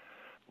clients.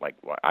 Like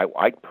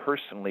I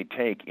personally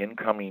take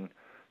incoming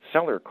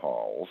seller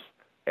calls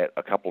at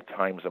a couple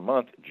times a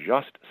month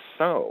just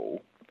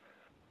so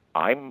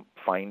I'm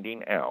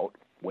finding out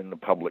when the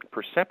public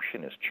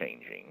perception is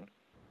changing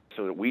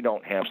so that we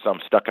don't have some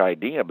stuck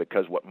idea,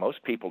 because what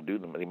most people do,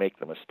 they make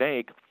the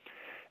mistake,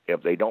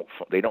 if they don't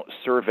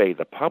survey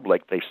the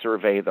public, they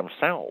survey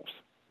themselves.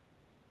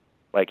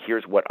 Like,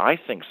 here's what I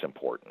think's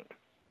important.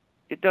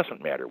 It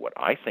doesn't matter what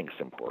I think's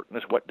important.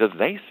 It's what do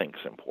they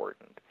think's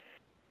important.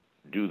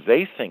 Do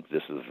they think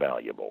this is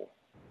valuable?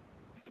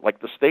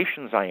 Like the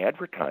stations I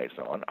advertise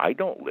on, I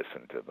don't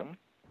listen to them.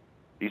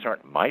 These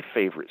aren't my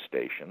favorite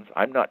stations.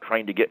 I'm not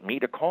trying to get me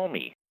to call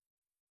me.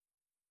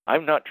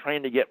 I'm not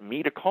trying to get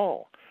me to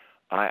call.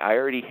 I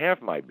already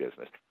have my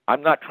business.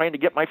 I'm not trying to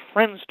get my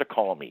friends to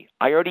call me.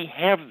 I already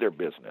have their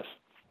business.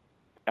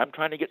 I'm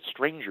trying to get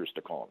strangers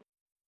to call me.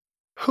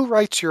 Who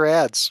writes your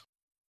ads?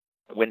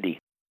 Wendy.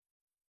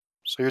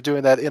 So you're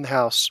doing that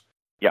in-house?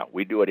 Yeah,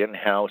 we do it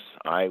in-house.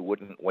 I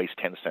wouldn't waste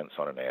 10 cents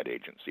on an ad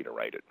agency to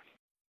write it.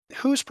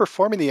 Who's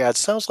performing the ads?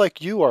 Sounds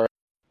like you are.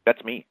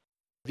 That's me.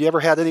 Have you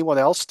ever had anyone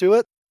else do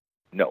it?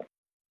 No.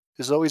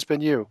 It's always been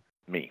you.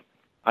 Me.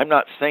 I'm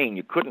not saying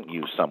you couldn't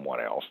use someone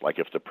else. Like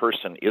if the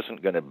person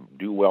isn't going to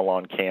do well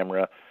on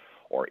camera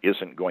or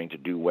isn't going to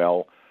do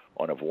well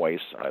on a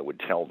voice, I would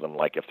tell them,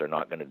 like, if they're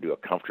not going to do a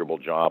comfortable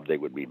job, they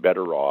would be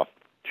better off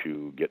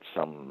to get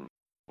some,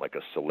 like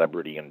a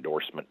celebrity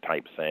endorsement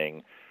type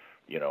thing,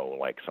 you know,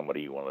 like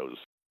somebody, one of those,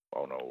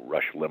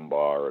 Rush Limbaugh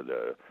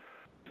or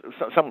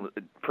some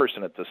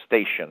person at the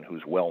station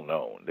who's well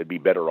known. They'd be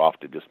better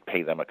off to just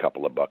pay them a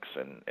couple of bucks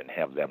and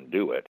have them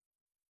do it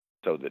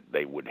so that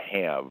they would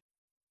have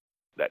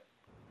that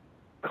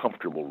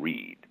comfortable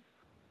read.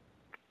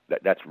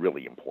 That's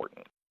really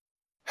important.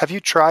 Have you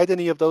tried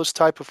any of those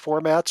type of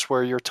formats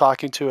where you're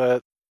talking to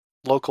a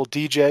local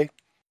DJ?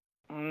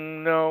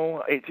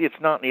 No,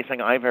 it's not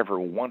anything I've ever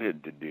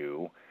wanted to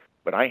do,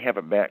 but I have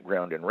a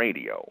background in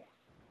radio.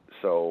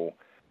 So,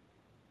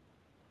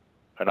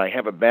 and I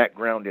have a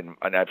background and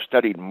I've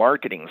studied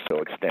marketing so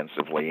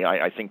extensively,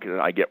 I think that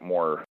I get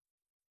more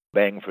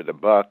bang for the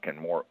buck and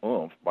more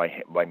oomph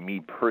by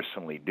me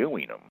personally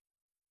doing them.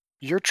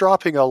 You're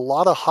dropping a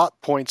lot of hot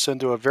points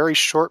into a very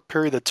short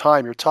period of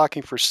time. You're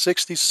talking for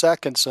 60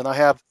 seconds, and I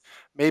have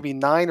maybe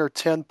 9 or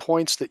 10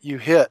 points that you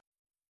hit.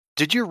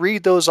 Did you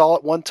read those all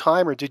at one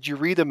time, or did you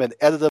read them and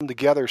edit them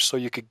together so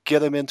you could get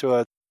them into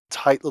a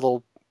tight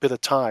little bit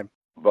of time?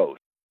 Both.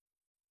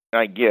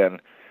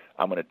 Again,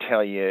 I'm going to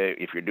tell you,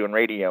 if you're doing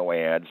radio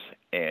ads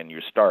and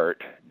you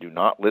start, do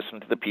not listen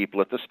to the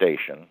people at the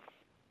station.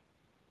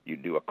 You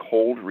do a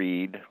cold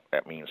read.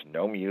 That means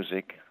no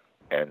music.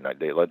 And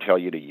they'll tell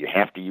you that you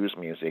have to use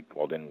music.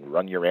 Well, then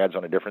run your ads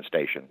on a different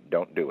station.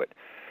 Don't do it.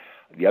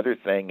 The other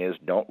thing is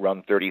don't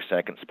run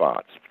 30-second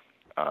spots.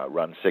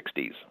 Run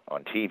 60s.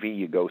 On TV,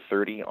 you go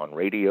 30. On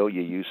radio,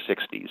 you use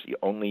 60s. You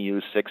only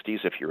use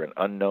 60s. If you're an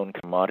unknown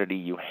commodity,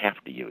 you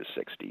have to use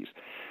 60s.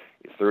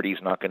 30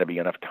 is not going to be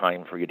enough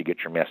time for you to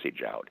get your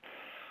message out.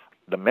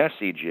 The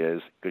message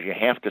is, because you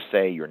have to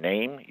say your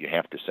name, you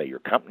have to say your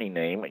company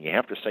name, and you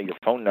have to say your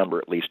phone number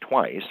at least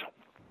twice.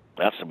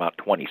 That's about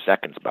 20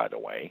 seconds, by the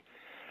way.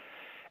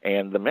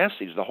 And the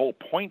message, the whole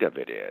point of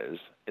it is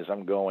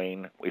I'm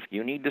going, if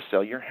you need to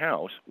sell your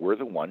house, we're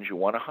the ones you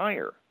want to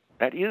hire.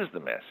 That is the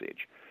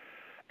message.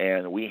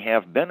 And we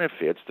have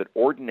benefits that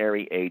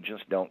ordinary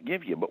agents don't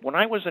give you. But when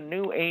I was a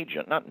new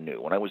agent,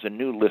 when I was a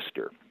new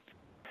lister,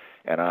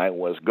 and I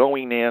was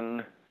going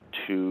in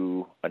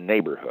to a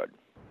neighborhood,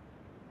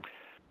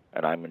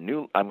 and I'm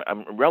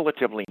a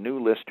relatively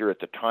new lister. At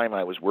the time,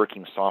 I was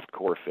working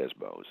softcore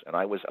FSBOs, and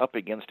I was up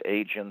against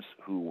agents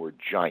who were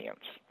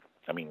giants.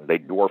 I mean, they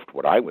dwarfed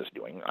what I was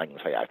doing. I can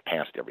say I've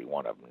passed every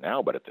one of them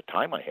now, but at the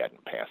time I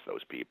hadn't passed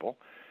those people.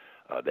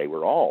 They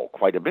were all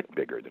quite a bit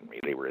bigger than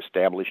me. They were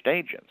established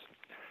agents.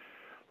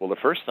 Well, the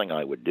first thing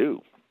I would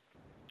do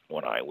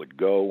when I would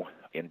go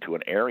into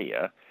an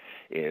area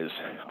is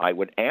I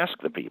would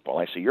ask the people,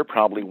 I say, you're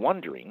probably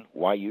wondering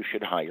why you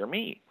should hire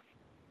me.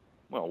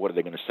 Well, what are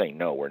they going to say?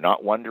 No, we're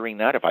not wondering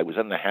that. If I was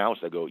in the house,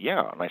 they go,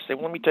 yeah. And I say,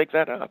 well, let me take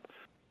that up,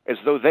 as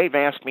though they've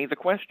asked me the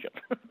question.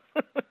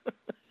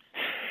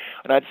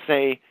 And I'd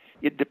say,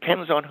 it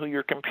depends on who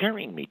you're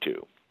comparing me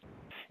to.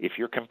 If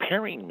you're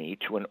comparing me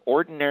to an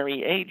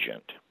ordinary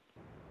agent,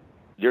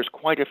 there's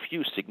quite a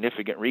few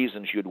significant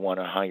reasons you'd want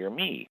to hire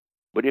me.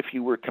 But if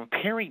you were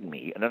comparing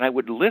me, and then I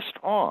would list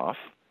off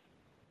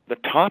the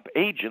top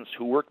agents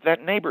who work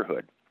that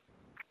neighborhood,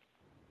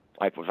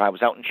 Like if I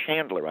was out in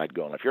Chandler, I'd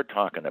go, and if you're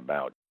talking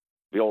about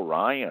Bill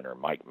Ryan or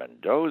Mike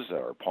Mendoza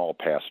or Paul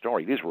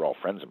Pastore, these were all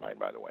friends of mine,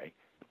 by the way,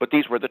 but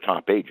these were the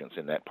top agents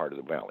in that part of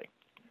the valley.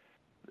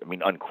 I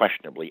mean,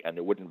 unquestionably, and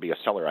there wouldn't be a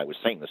seller I was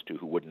saying this to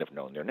who wouldn't have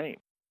known their name.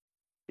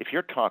 If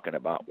you're talking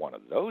about one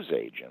of those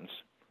agents,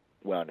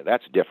 well,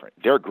 that's different.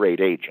 They're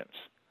great agents.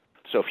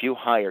 So if you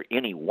hire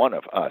any one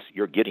of us,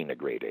 you're getting a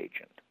great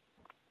agent.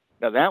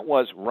 Now, that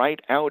was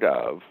right out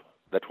of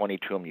the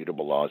 22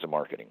 Immutable Laws of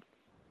Marketing.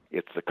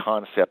 It's the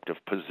concept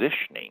of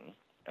positioning,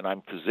 and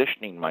I'm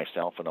positioning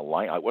myself in a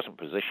line. I wasn't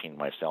positioning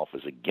myself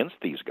as against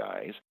these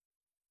guys.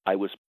 I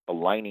was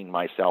aligning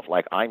myself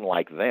like I'm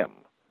like them.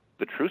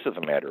 The truth of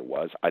the matter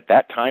was, at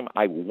that time,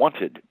 I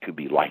wanted to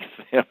be like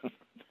them.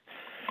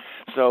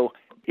 So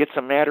it's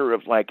a matter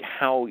of like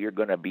how you're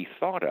going to be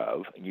thought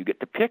of, and you get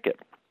to pick it.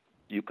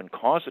 You can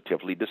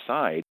causatively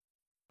decide,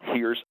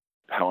 here's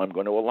how I'm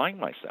going to align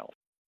myself.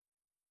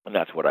 And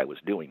that's what I was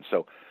doing.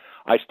 So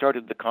I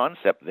started the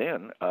concept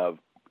then of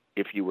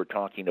if you were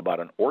talking about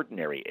an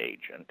ordinary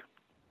agent,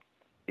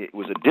 it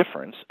was a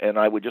difference, and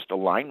I would just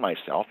align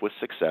myself with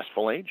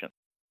successful agents.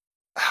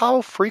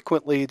 How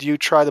frequently do you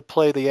try to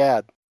play the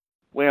ad?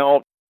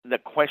 Well, the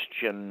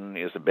question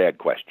is a bad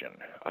question.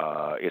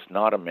 It's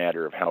not a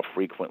matter of how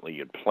frequently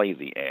you play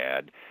the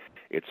ad.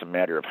 It's a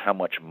matter of how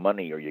much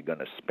money are you going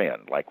to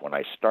spend. Like when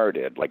I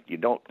started, like you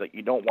don't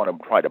want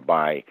to try to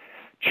buy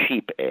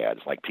cheap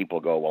ads. Like people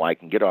go, well, I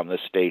can get on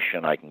this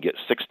station, I can get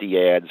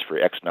 60 ads for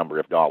X number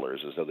of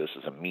dollars, as though this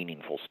is a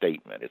meaningful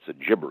statement. It's a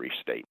gibberish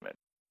statement.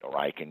 Or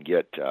I can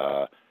get,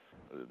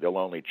 they'll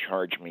only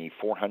charge me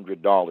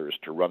 $400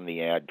 to run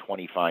the ad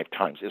 25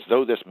 times, as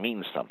though this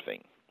means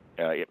something.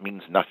 It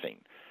means nothing.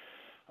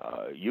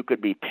 You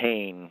could be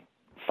paying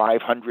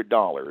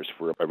 $500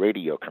 for a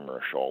radio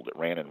commercial that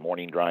ran in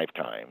morning drive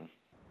time.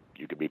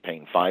 You could be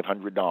paying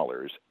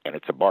 $500, and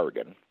it's a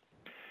bargain.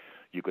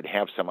 You could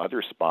have some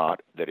other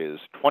spot that is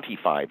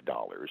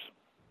 $25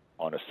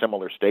 on a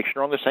similar station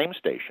or on the same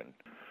station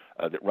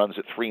that runs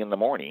at 3 in the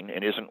morning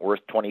and isn't worth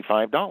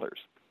 $25.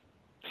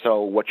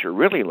 So what you're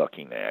really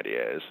looking at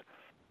is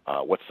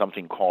what's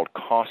something called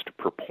cost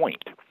per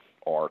point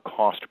or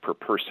cost per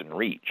person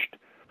reached.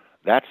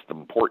 That's the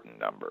important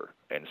number.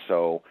 And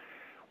so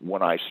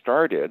when I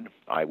started,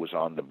 I was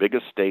on the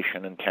biggest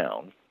station in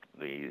town,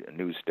 the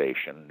news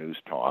station, News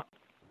Talk,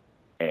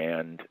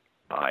 and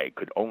I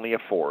could only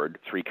afford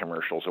 3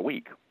 commercials a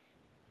week.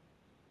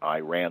 I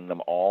ran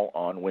them all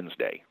on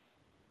Wednesday.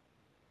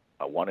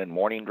 One in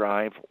morning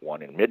drive,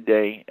 one in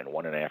midday, and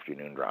one in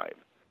afternoon drive.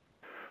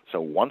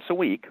 So once a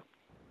week,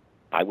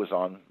 I was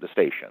on the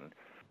station.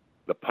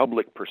 The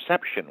public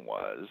perception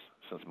was,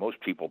 since most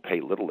people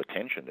pay little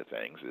attention to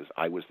things, is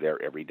I was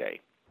there every day.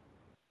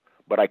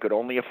 But I could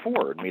only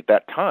afford, at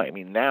that time,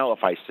 now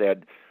if I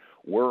said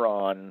we're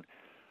on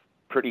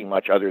pretty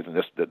much, other than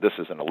this, that this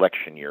is an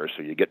election year,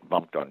 so you get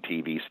bumped on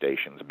TV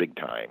stations big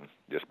time,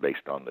 just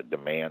based on the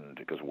demand,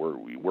 because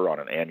we're on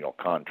an annual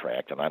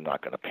contract, and I'm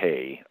not going to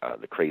pay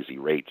the crazy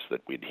rates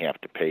that we'd have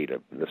to pay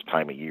to this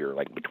time of year,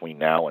 like between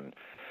now and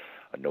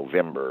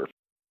November.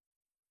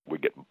 We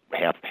get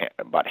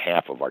about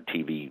half of our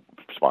TV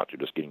spots are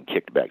just getting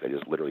kicked back. They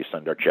just literally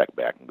send our check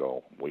back and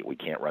go, we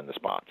can't run the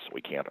spots.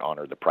 We can't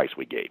honor the price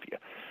we gave you.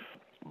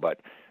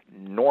 But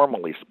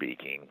normally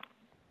speaking,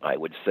 I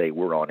would say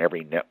we're on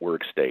every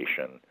network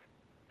station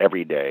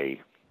every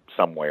day,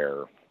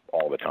 somewhere,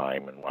 all the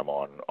time, and I'm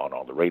on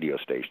all the radio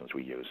stations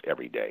we use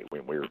every day.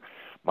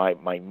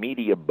 My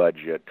media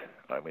budget,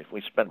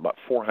 we spend about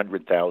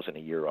 $400,000 a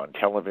year on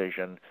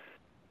television,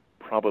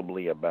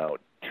 probably about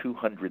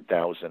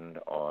 $200,000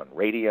 on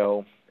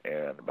radio,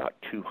 and about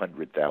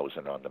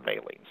 $200,000 on the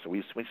mailing. So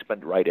we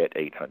spend right at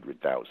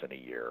 $800,000 a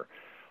year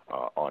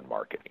on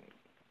marketing.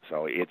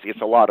 So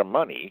it's a lot of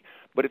money,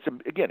 but it's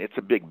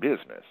a big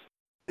business.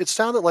 It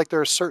sounded like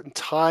there are certain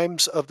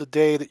times of the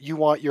day that you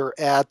want your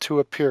ad to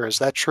appear. Is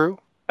that true?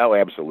 Oh,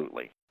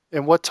 absolutely.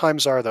 And what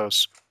times are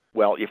those?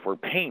 Well, if we're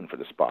paying for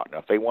the spot, now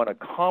if they want to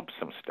comp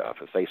some stuff,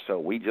 if they say,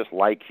 we just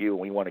like you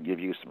and we want to give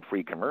you some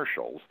free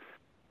commercials,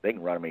 they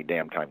can run them any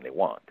damn time they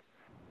want.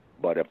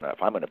 But if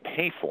I'm going to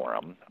pay for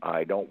them,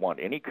 I don't want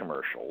any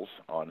commercials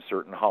on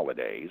certain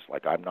holidays.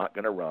 Like I'm not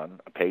going to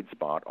run a paid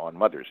spot on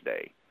Mother's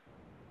Day.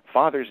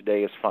 Father's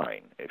Day is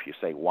fine. If you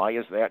say, why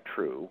is that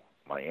true?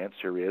 My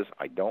answer is,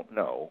 I don't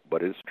know,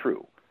 but it's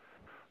true.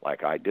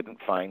 Like I didn't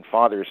find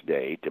Father's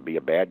Day to be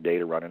a bad day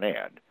to run an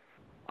ad.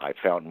 I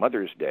found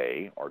Mother's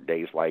Day or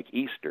days like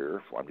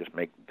Easter. I'm just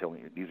telling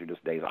you, these are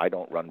just days I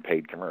don't run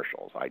paid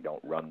commercials. I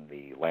don't run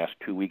the last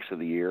 2 weeks of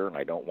the year, and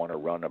I don't want to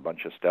run a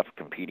bunch of stuff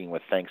competing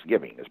with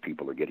Thanksgiving as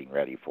people are getting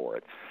ready for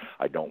it.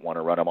 I don't want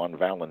to run them on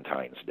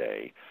Valentine's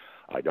Day.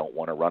 I don't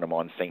want to run them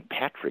on St.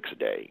 Patrick's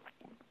Day.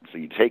 So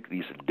you take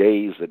these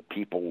days that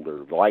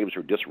their lives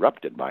are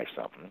disrupted by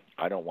something.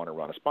 I don't want to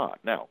run a spot.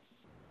 Now,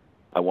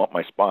 I want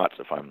my spots,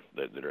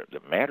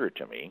 that matter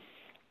to me,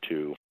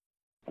 to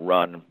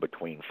run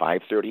between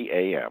 5:30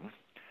 a.m.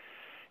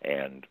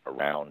 and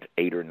around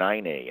 8 or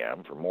 9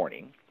 a.m. for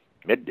morning.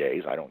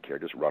 Middays, I don't care,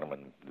 just run them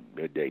in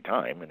the midday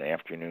time. In the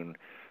afternoon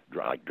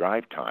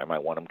drive time, I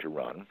want them to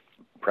run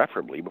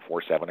preferably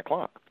before 7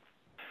 o'clock.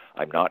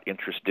 I'm not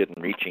interested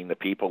in reaching the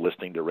people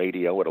listening to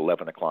radio at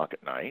 11 o'clock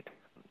at night,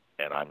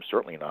 and I'm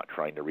certainly not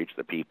trying to reach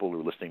the people who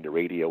are listening to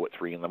radio at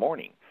 3 in the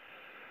morning.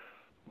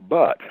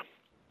 But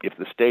if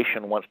the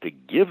station wants to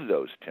give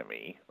those to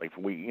me, like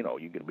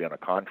you could be on a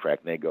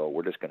contract and they go,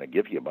 we're just going to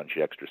give you a bunch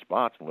of extra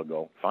spots, and we'll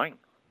go, fine.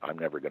 I'm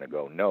never going to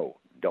go, no,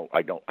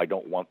 I don't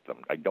want them.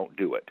 I don't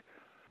do it.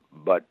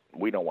 But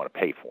we don't want to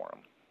pay for them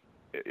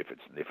if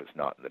it's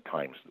not in the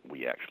times that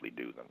we actually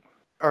do them.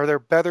 Are there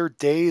better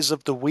days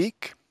of the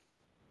week?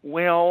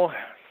 Well,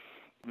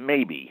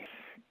 maybe.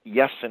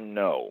 Yes and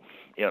no.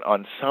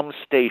 On some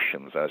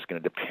stations, it's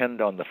going to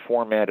depend on the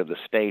format of the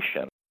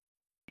station.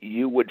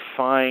 You would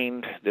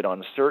find that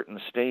on certain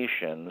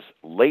stations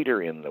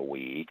later in the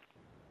week,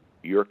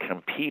 you're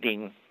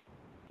competing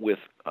with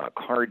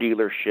car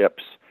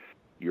dealerships,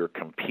 you're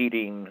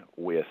competing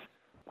with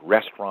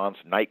restaurants,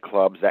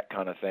 nightclubs, that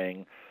kind of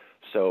thing.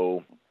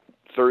 So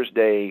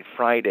Thursday,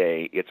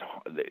 Friday,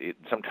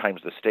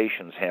 sometimes the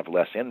stations have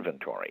less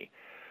inventory.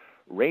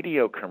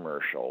 Radio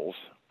commercials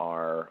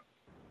are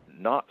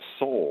not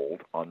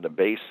sold on the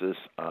basis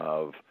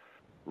of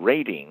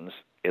ratings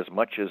as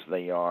much as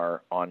they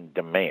are on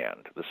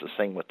demand. This is the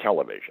same with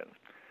television.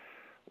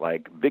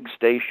 Like big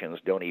stations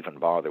don't even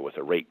bother with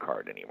a rate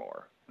card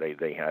anymore.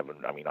 They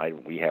haven't. I mean, I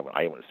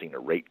haven't seen a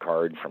rate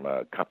card from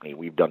a company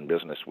we've done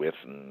business with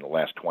in the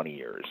last 20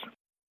 years.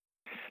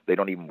 They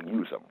don't even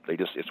use them.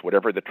 It's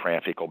whatever the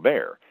traffic will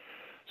bear.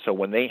 So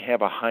when they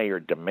have a higher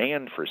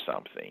demand for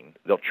something,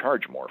 they'll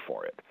charge more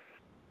for it.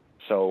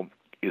 So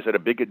is it a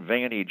big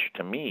advantage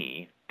to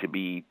me to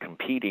be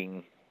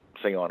competing,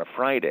 say, on a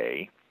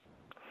Friday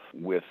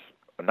with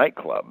a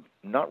nightclub?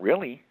 Not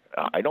really.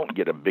 I don't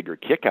get a bigger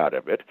kick out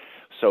of it.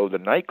 So the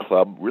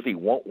nightclub really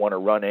won't want to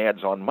run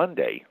ads on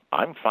Monday.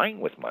 I'm fine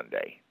with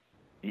Monday.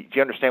 Do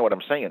you understand what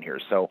I'm saying here?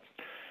 So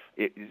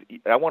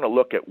I want to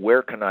look at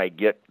where can I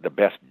get the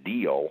best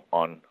deal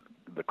on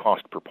the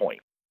cost per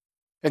point.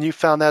 And you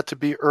found that to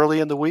be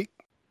early in the week?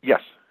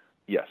 Yes.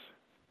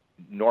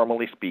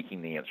 Normally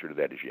speaking, the answer to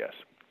that is yes.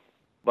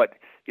 But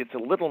it's a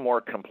little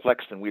more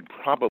complex than we'd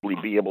probably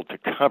be able to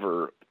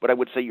cover. But I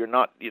would say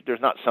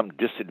there's not some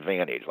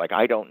disadvantage. Like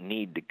I don't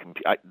need to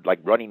compete. Like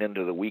running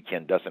into the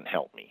weekend doesn't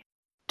help me.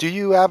 Do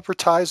you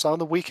advertise on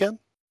the weekend?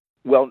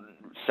 Well,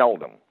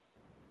 seldom.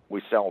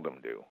 We seldom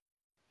do.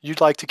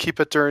 You'd like to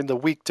keep it during the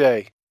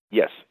weekday?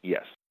 Yes.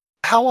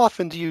 How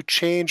often do you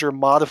change or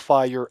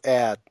modify your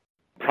ad?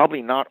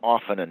 Probably not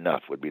often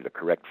enough would be the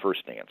correct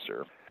first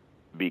answer,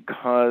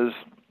 because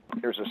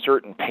there's a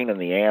certain pain in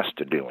the ass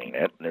to doing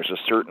it. There's a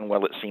certain,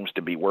 it seems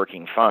to be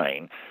working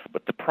fine.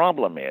 But the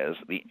problem is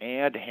the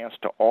ad has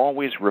to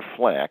always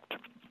reflect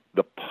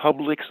the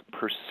public's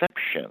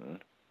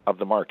perception of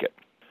the market.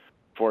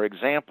 For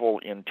example,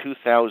 in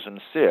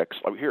 2006,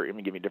 here, let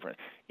me give you a different.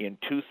 In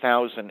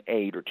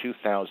 2008 or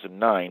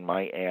 2009,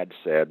 my ad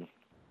said,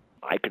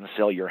 I can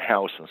sell your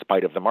house in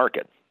spite of the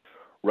market.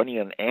 Running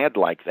an ad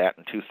like that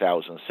in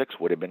 2006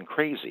 would have been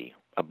crazy.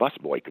 A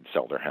busboy could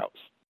sell their house.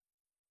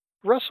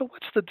 Russell,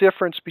 what's the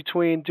difference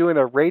between doing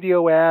a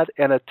radio ad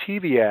and a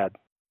TV ad?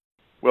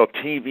 Well,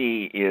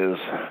 TV is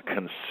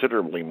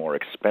considerably more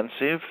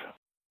expensive.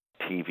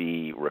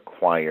 TV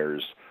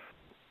requires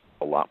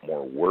a lot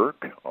more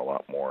work, a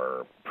lot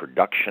more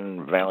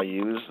production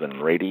values than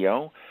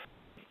radio.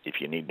 If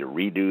you need to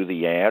redo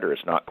the ad or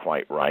it's not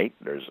quite right,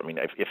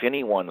 if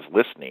anyone's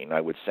listening,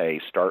 I would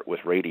say start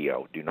with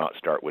radio. Do not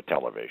start with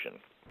television.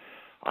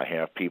 I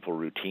have people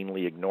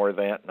routinely ignore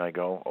that, and I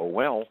go, oh,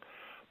 well.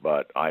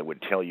 But I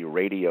would tell you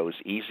radio's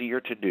easier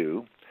to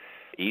do,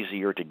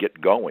 easier to get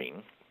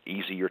going,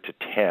 easier to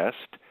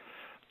test,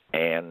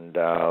 and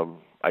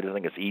I just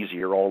think it's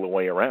easier all the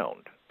way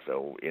around.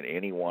 So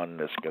anyone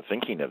that's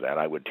thinking of that,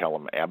 I would tell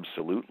them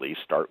absolutely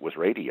start with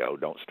radio,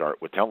 don't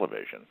start with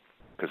television,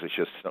 because it's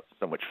just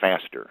so much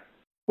faster.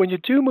 When you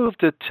do move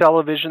to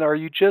television, are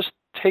you just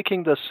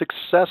taking the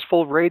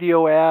successful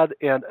radio ad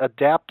and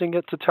adapting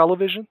it to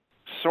television?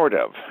 Sort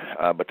of,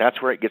 but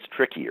that's where it gets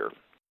trickier,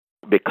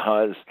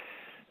 because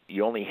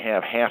you only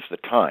have half the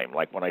time.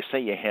 Like when I say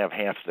you have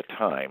half the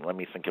time, let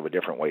me think of a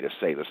different way to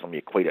say this. Let me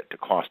equate it to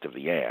cost of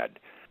the ad.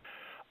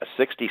 A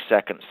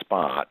 60-second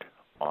spot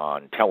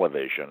on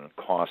television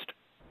cost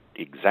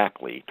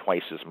exactly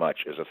twice as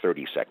much as a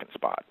 30-second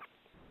spot.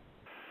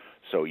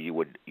 So you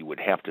would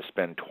have to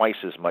spend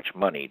twice as much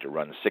money to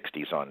run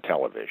 60s on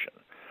television.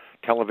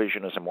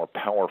 Television is a more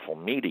powerful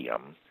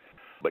medium,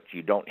 but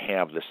you don't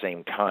have the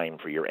same time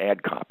for your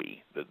ad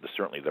copy,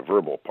 certainly the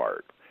verbal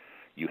part.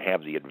 You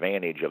have the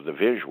advantage of the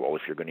visual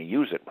if you're going to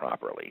use it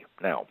properly.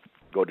 Now,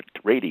 go to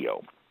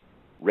radio.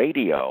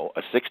 Radio,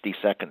 a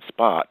 60-second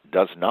spot,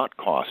 does not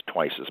cost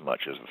twice as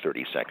much as a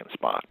 30-second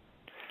spot.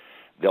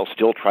 They'll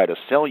still try to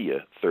sell you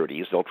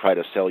 30s. They'll try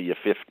to sell you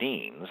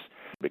 15s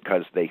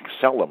because they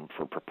sell them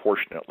for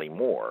proportionately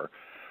more.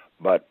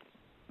 But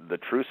the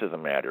truth of the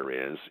matter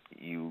is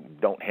you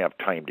don't have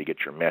time to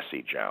get your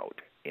message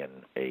out in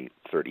a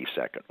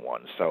 30-second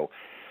one. So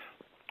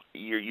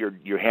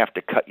you have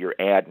to cut your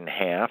ad in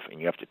half, and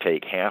you have to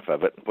take half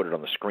of it and put it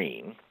on the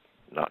screen,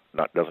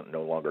 doesn't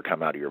no longer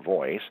come out of your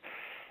voice,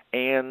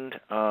 and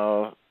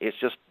it's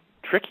just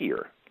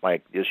trickier.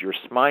 Like, is your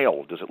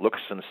smile, does it look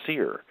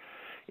sincere?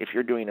 If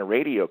you're doing a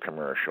radio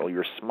commercial,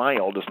 your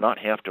smile does not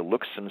have to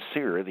look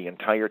sincere the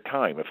entire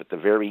time. If at the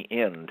very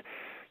end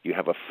you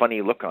have a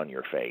funny look on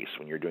your face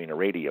when you're doing a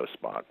radio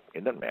spot,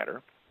 it doesn't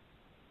matter.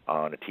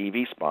 On a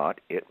TV spot,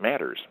 it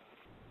matters.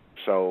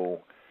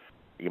 So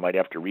you might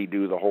have to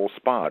redo the whole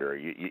spot, or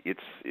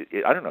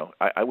I don't know.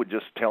 I would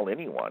just tell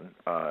anyone,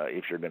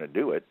 if you're going to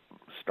do it,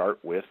 start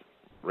with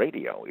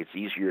radio. It's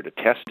easier to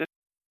test it.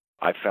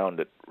 I found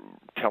that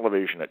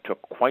television, it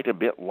took quite a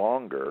bit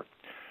longer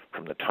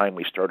from the time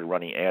we started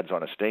running ads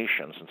on a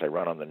station, since I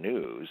run on the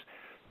news,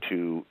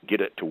 to get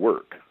it to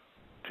work,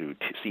 to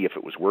see if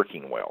it was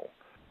working well.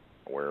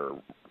 Where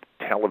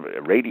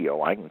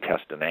radio, I can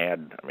test an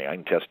ad. I mean, I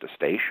can test a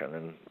station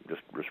and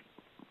just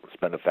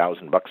spend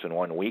 $1,000 in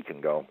 1 week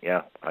and go,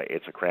 yeah,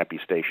 it's a crappy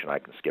station, I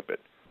can skip it.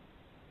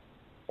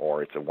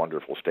 Or it's a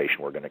wonderful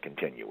station, we're going to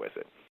continue with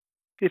it.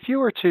 If you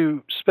were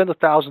to spend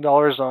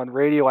 $1,000 on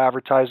radio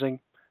advertising,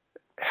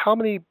 how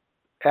many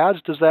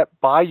ads does that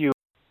buy you?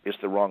 It's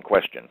the wrong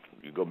question.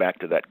 You go back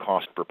to that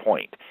cost per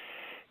point.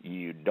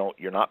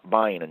 You're not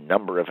buying a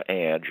number of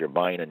ads, you're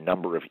buying a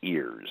number of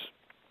ears.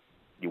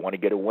 You want to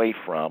get away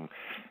from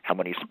how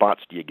many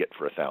spots do you get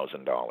for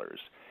 $1,000.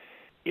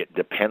 It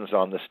depends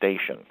on the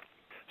station.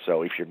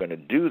 So if you're going to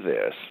do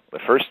this, the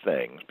first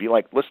thing, be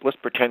like, let's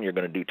pretend you're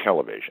going to do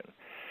television.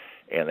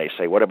 And they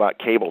say, what about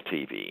cable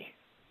TV?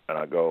 And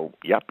I go,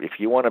 yep, if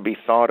you want to be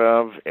thought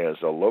of as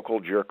a local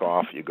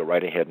jerk-off, you go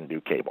right ahead and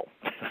do cable.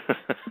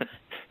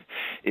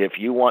 If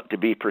you want to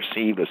be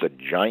perceived as a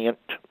giant,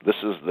 this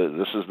is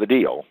the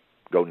deal,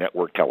 go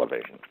network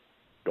television.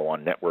 Go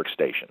on network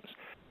stations.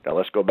 Now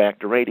let's go back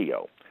to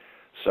radio.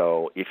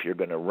 So if you're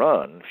going to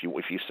run,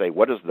 if you say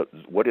what is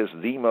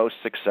the most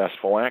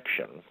successful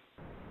action,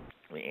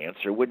 the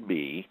answer would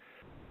be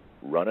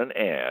run an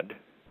ad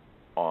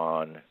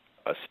on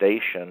a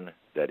station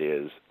that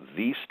is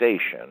the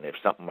station. If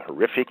something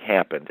horrific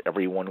happened,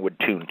 everyone would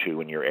tune to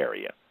in your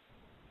area.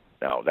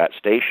 Now that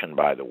station,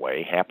 by the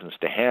way, happens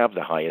to have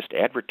the highest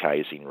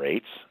advertising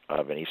rates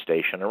of any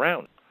station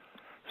around.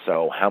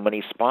 So how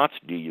many spots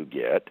do you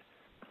get?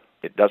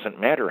 It doesn't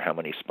matter how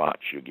many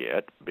spots you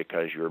get,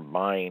 because you're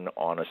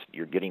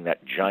you're getting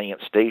that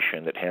giant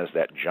station that has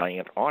that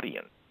giant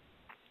audience.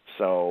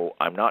 So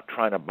I'm not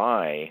trying to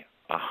buy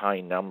a high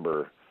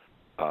number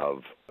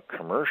of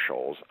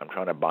commercials. I'm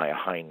trying to buy a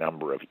high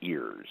number of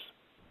ears.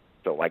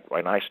 So like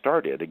when I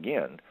started,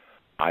 again,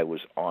 I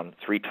was on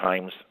 3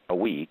 times a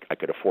week. I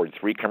could afford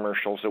 3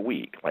 commercials a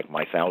week. Like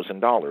my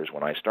 $1,000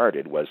 when I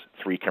started was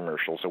 3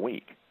 commercials a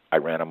week. I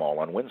ran them all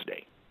on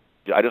Wednesday.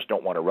 I just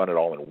don't want to run it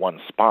all in one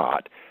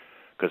spot,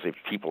 because if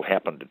people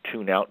happen to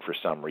tune out for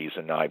some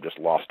reason, now I've just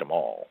lost them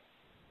all.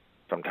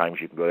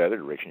 Sometimes you can go the other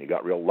direction. You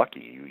got real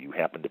lucky. You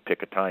happen to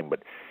pick a time.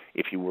 But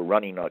if you were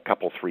running a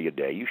couple, 3 a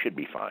day, you should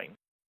be fine.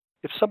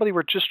 If somebody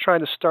were just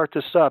trying to start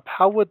this up,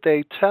 how would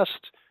they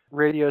test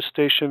radio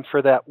station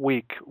for that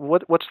week?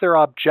 What's their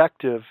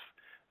objective?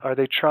 Are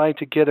they trying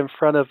to get in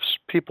front of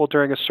people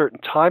during a certain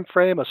time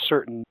frame, a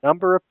certain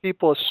number of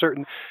people, a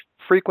certain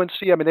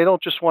frequency? I mean, they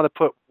don't just want to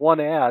put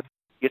one ad.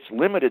 It's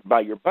limited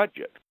by your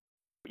budget.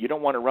 You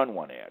don't want to run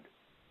one ad.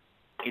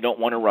 You don't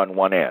want to run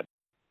one ad.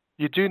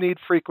 You do need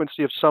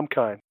frequency of some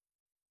kind.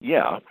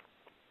 Yeah,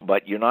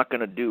 but you're not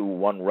going to do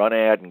one run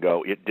ad and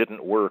go, it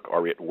didn't work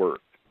or it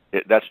worked.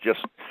 That's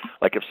just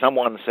like if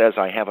someone says,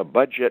 I have a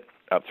budget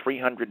of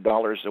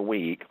 $300 a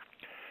week,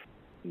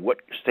 what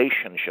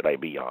station should I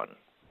be on?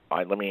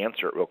 Let me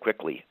answer it real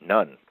quickly.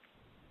 None.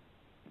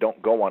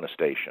 Don't go on a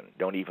station.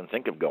 Don't even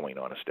think of going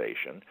on a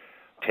station.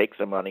 Take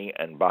the money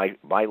and buy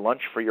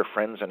lunch for your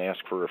friends and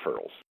ask for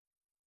referrals.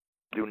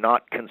 Do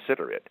not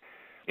consider it.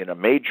 In a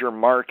major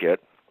market,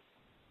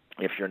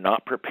 if you're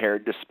not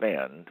prepared to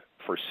spend,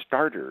 for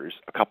starters,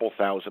 a couple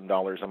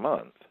 $1,000s a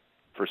month,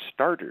 for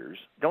starters,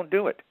 don't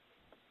do it.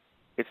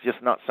 It's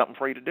just not something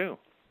for you to do.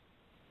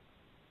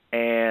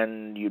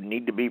 And you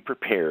need to be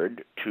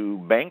prepared to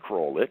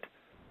bankroll it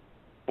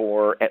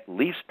for at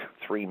least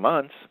 3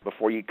 months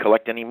before you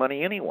collect any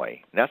money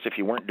anyway. And that's if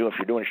you're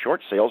doing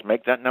short sales,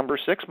 make that number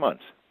 6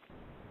 months.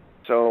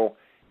 So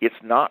it's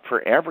not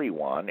for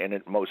everyone, and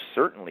it most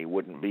certainly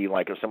wouldn't be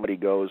like if somebody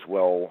goes,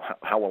 well,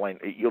 how will I?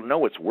 You'll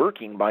know it's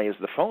working by is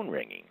the phone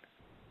ringing,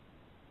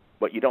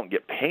 but you don't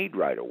get paid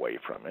right away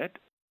from it.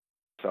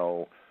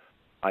 So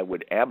I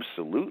would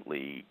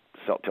absolutely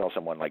tell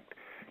someone, like,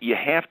 you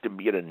have to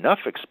get enough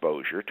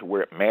exposure to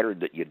where it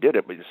mattered that you did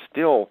it, but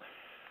still,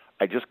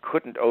 I just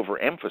couldn't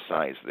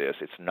overemphasize this.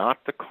 It's not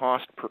the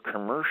cost per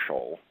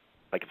commercial.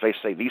 Like if they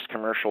say these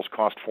commercials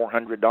cost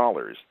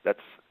 $400,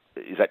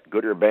 is that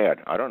good or bad?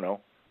 I don't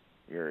know.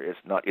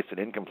 It's an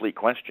incomplete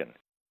question.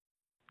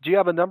 Do you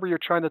have a number you're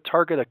trying to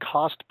target, a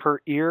cost per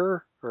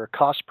ear or a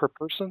cost per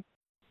person?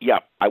 Yeah,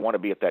 I want to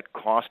be at that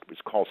cost. It's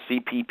called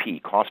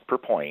CPP, cost per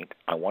point.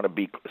 I want to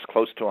be as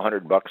close to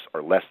 $100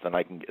 or less than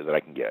I can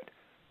get.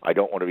 I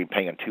don't want to be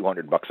paying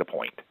 $200 a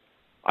point.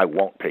 I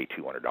won't pay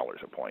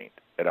 $200 a point.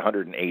 At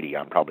 $180,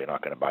 I'm probably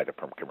not going to buy the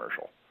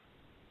commercial.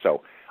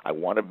 So I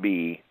want to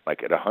be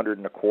like at 100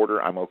 and a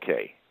quarter, I'm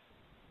okay.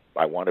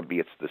 I want to be,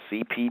 it's the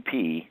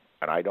CPP,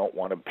 and I don't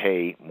want to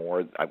pay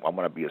more. I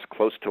want to be as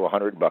close to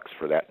 $100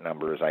 for that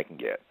number as I can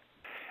get.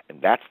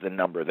 And that's the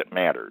number that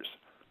matters.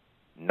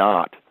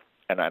 Not,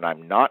 and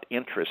I'm not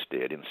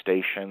interested in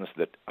stations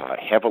that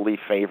heavily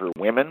favor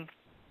women,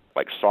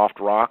 like soft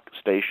rock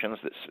stations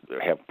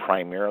that have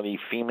primarily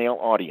female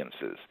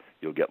audiences.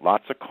 You'll get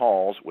lots of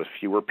calls with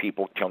fewer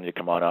people telling you to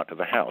come on out to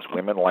the house.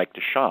 Women like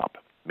to shop.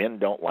 Men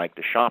don't like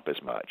to shop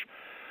as much.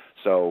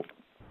 So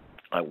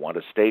I want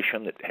a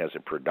station that has a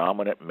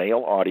predominant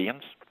male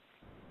audience.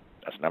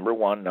 That's number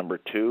one. Number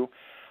two,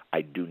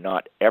 I do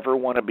not ever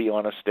want to be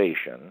on a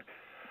station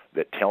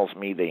that tells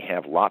me they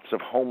have lots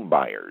of home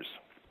buyers.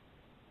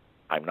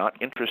 I'm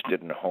not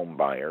interested in home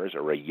buyers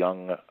or a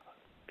young,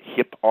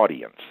 hip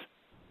audience.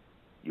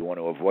 You want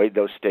to avoid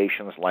those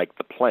stations like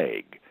the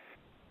plague.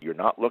 You're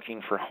not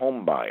looking for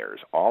home buyers.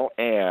 All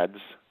ads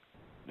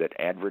that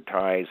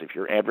advertise, if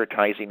you're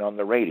advertising on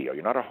the radio,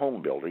 you're not a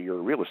home builder, you're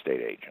a real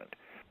estate agent.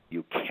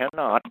 You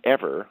cannot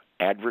ever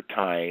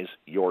advertise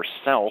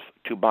yourself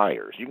to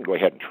buyers. You can go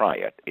ahead and try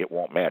it. It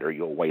won't matter.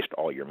 You'll waste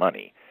all your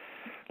money.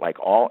 Like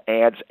all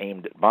ads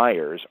aimed at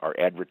buyers are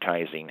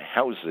advertising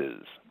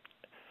houses.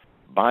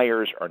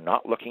 Buyers are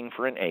not looking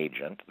for an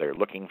agent. They're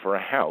looking for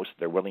a house.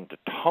 They're willing to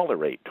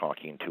tolerate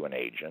talking to an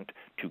agent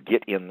to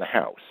get in the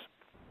house.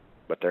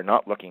 But they're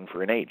not looking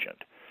for an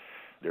agent.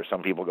 There's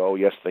some people go, oh,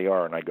 yes, they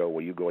are. And I go,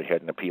 well, you go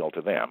ahead and appeal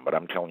to them. But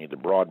I'm telling you, the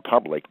broad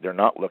public, they're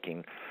not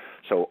looking.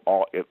 So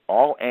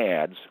all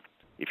ads,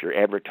 if you're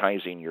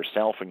advertising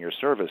yourself and your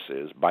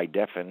services, by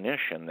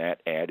definition,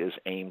 that ad is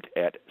aimed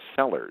at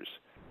sellers.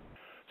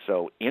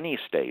 So any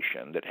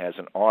station that has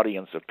an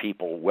audience of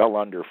people well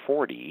under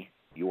 40,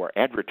 you are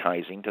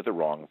advertising to the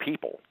wrong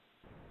people.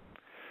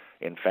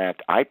 In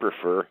fact, I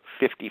prefer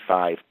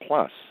 55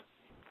 plus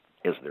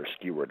as their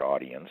skewered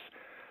audience.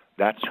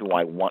 That's who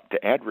I want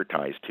to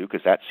advertise to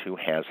because that's who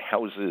has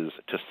houses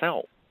to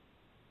sell.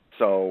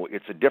 So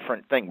it's a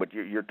different thing, but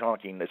you're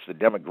talking, it's the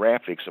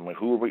demographics. I mean,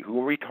 who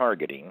are we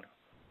targeting?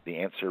 The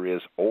answer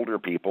is older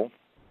people.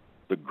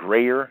 The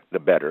grayer, the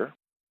better.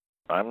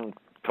 I'm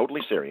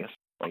totally serious.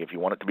 Like if you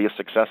want it to be a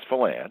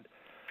successful ad,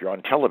 if you're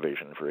on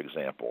television, for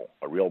example,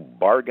 a real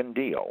bargain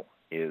deal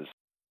is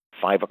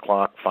 5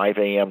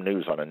 a.m.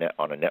 news on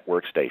a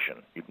network station.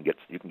 You can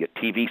get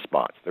TV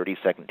spots,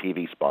 30-second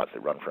TV spots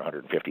that run for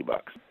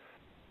 $150.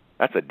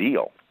 That's a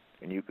deal.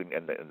 And you can,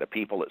 and the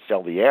people that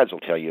sell the ads will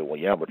tell you, well,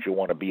 yeah, but you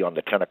want to be on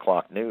the 10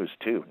 o'clock news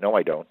too. No,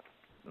 I don't.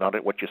 Not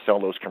at what you sell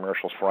those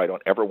commercials for. I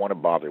don't ever want to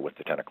bother with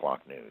the 10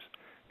 o'clock news.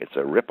 It's a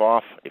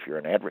ripoff. If you're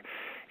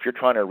if you're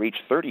trying to reach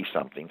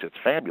 30-somethings, it's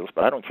fabulous,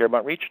 but I don't care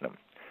about reaching them.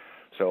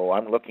 So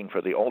I'm looking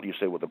for the old. You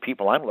say, well, the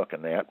people I'm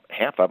looking at,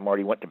 half of them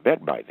already went to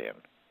bed by then.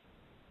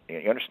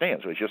 You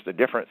understand? So it's just a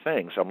different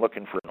thing. So I'm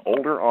looking for an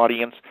older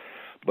audience,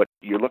 but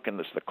you're looking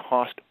at the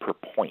cost per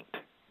point,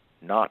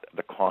 not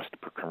the cost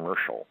per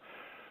commercial.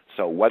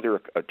 So whether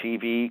a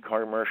TV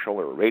commercial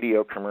or a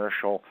radio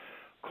commercial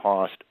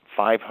cost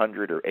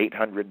 $500 or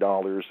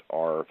 $800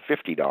 or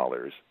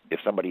 $50, if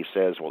somebody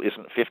says, well,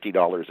 isn't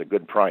 $50 a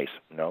good price?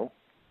 No,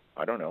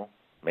 I don't know.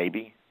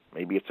 Maybe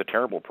it's a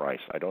terrible price.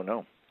 I don't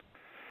know.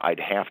 I'd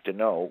have to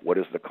know what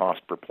is the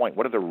cost per point.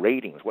 What are the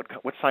ratings? What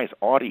size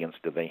audience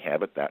do they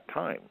have at that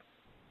time?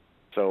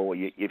 So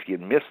if you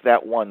miss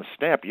that one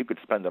step, you could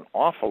spend an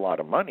awful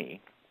lot of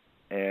money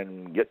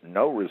and get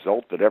no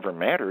result that ever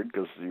mattered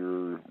because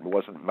there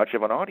wasn't much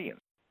of an audience.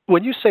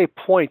 When you say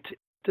point,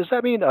 does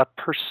that mean a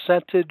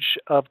percentage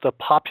of the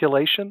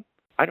population?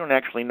 I don't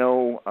actually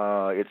know.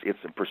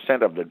 It's a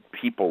percent of the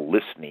people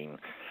listening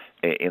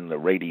in the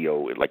radio,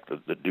 like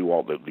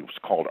it's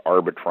called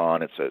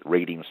Arbitron. It's a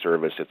rating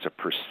service. It's a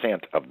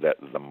percent of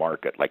the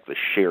market, like the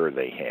share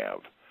they have.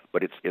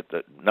 But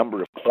the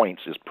number of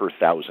points is per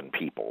 1,000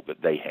 people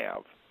that they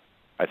have.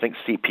 I think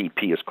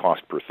CPP is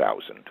cost per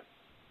 1,000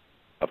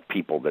 of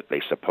people that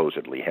they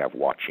supposedly have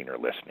watching or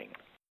listening.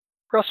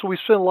 Russell, we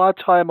spent a lot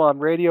of time on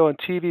radio and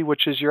TV,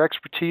 which is your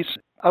expertise.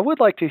 I would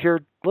like to hear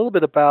a little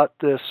bit about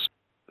this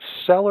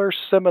seller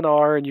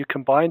seminar, and you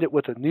combined it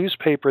with a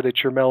newspaper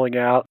that you're mailing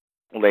out.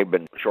 Well, they've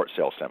been short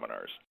sale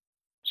seminars.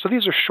 So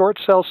these are short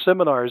sale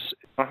seminars.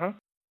 Uh-huh.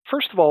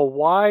 First of all,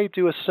 why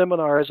do a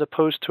seminar as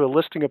opposed to a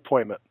listing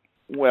appointment?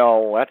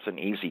 Well, that's an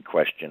easy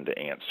question to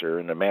answer.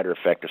 And as a matter of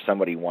fact, if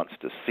somebody wants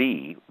to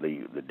see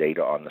the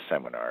data on the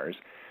seminars,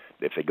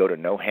 if they go to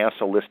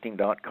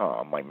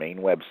nohasslelisting.com, my main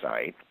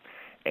website,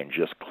 and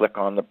just click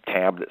on the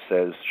tab that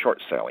says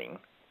short selling,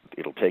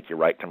 it'll take you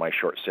right to my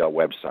short sale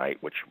website,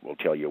 which will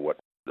tell you what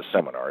the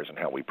seminars and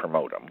how we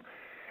promote them.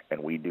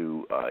 And we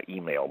do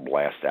email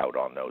blasts out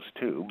on those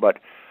too. But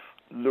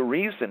the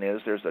reason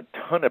is there's a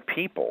ton of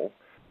people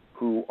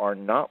who are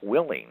not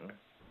willing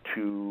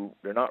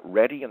they're not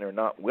ready and they're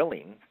not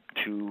willing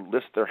to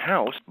list their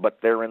house, but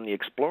they're in the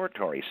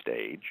exploratory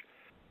stage,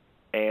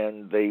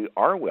 and they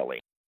are willing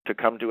to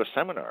come to a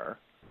seminar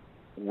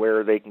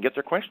where they can get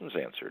their questions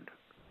answered.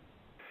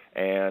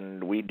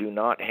 And we do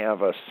not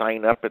have a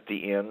sign up at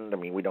the end. I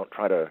mean, we don't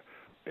try to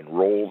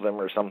enroll them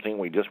or something.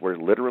 We're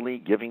literally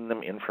giving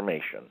them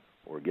information.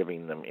 We're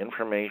giving them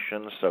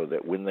information so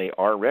that when they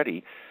are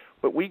ready,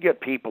 but we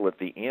get people at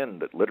the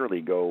end that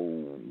literally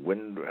go,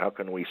 how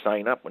can we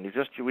sign up? When we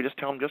just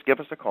tell them, just give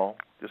us a call.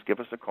 Just give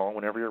us a call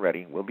whenever you're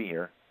ready. We'll be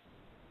here.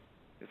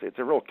 It's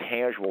a real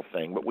casual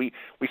thing, but we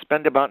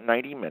spend about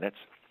 90 minutes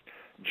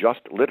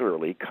just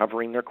literally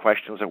covering their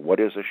questions of what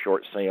is a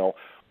short sale,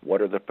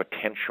 what are the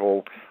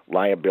potential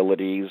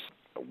liabilities,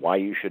 why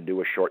you should do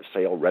a short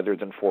sale rather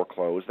than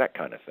foreclose, that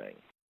kind of thing.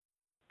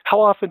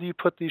 How often do you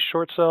put these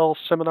short sale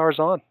seminars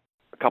on?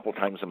 A couple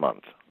times a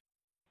month.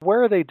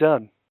 Where are they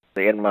done?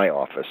 In my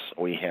office.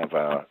 We have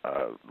a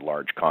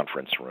large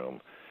conference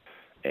room,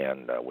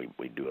 and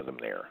we do them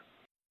there.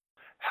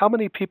 How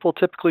many people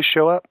typically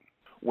show up?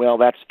 Well,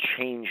 that's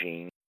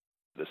changing.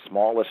 The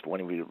smallest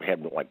one we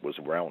had was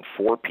around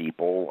 4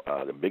 people.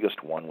 The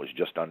biggest one was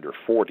just under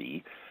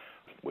 40,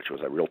 which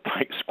was a real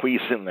tight squeeze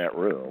in that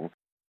room.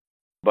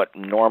 But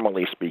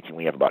normally speaking,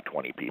 we have about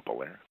 20 people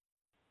there.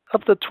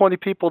 Of the 20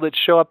 people that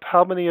show up,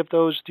 how many of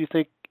those do you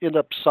think end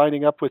up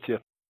signing up with you?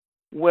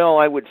 Well,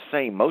 I would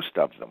say most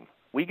of them.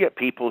 We get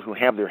people who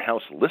have their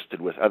house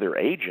listed with other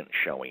agents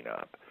showing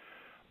up.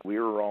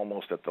 We're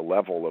almost at the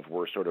level of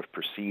we're sort of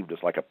perceived as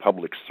like a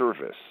public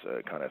service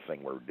kind of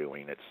thing we're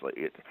doing.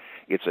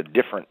 It's a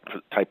different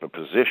type of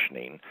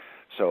positioning.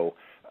 So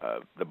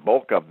the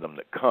bulk of them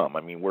that come,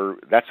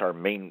 that's our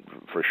main,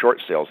 for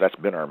short sales, that's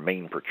been our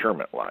main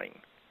procurement line.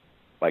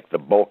 Like the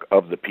bulk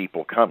of the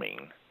people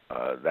coming,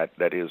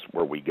 that is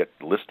where we get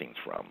listings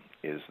from,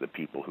 is the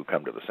people who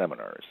come to the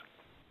seminars.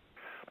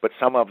 But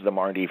some of them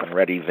aren't even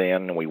ready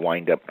then, and we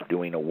wind up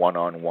doing a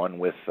one-on-one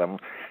with them.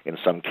 In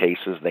some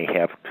cases,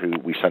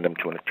 we send them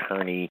to an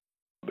attorney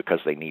because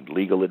they need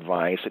legal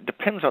advice. It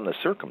depends on the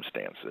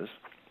circumstances,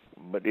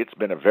 but it's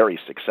been a very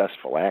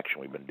successful action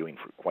we've been doing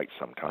for quite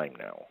some time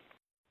now.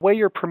 The way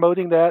you're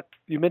promoting that,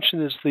 you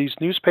mentioned, is these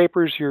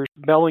newspapers you're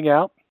mailing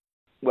out?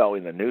 Well,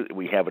 in the news,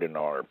 we have it in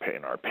our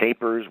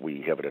papers,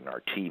 we have it in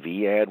our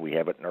TV ad, we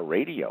have it in our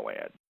radio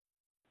ad.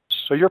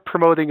 So you're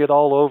promoting it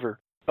all over?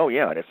 Oh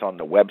yeah, and it's on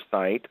the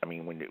website.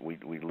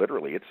 We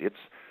literally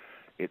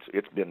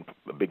it's been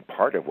a big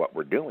part of what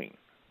we're doing.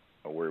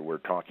 We're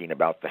talking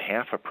about the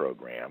HAFA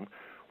program.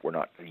 We're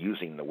not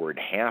using the word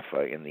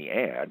HAFA in the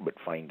ad, but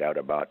find out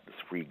about this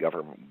free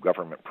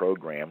government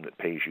program that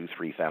pays you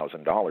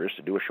 $3,000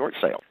 to do a short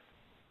sale.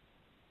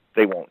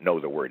 They won't know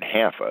the word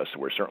HAFA, so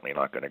we're certainly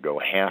not going to go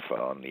HAFA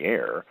on the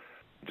air,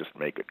 just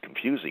make it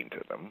confusing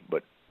to them,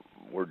 but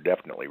we're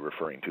definitely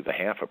referring to the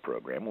HAFA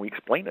program. We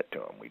explain it to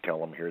them. We tell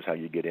them, here's how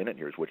you get in it,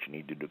 here's what you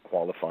need to do to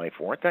qualify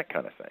for it, that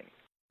kind of thing.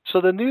 So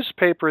the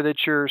newspaper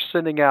that you're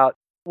sending out,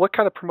 what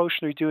kind of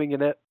promotion are you doing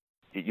in it?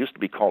 It used to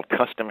be called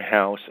Custom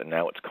House, and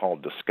now it's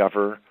called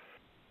Discover.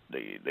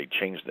 They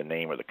changed the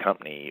name of the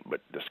company,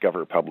 but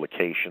Discover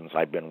Publications,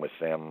 I've been with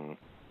them,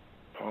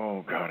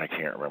 I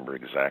can't remember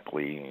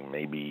exactly,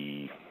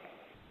 maybe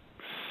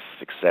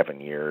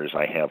 6-7 years.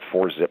 I have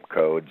 4 zip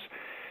codes,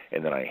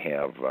 and then I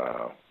have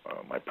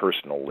my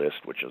personal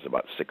list, which is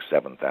about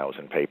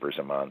 7,000 papers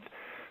a month.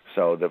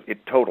 So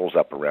it totals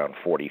up around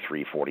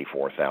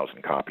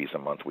 44,000 copies a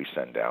month we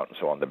send out. And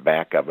so on the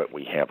back of it,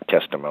 we have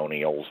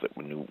testimonials that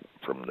we knew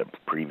from the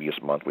previous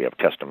month. We have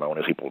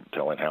testimonials, people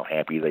telling how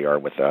happy they are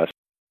with us.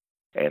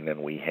 And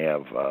then we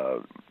have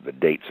the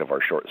dates of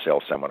our short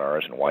sale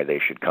seminars and why they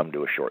should come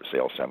to a short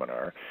sale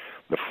seminar.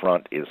 The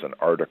front is an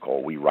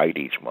article we write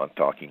each month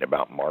talking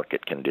about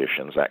market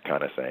conditions, that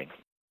kind of thing.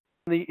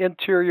 The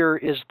interior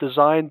is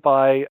designed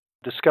by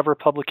Discover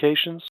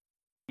Publications?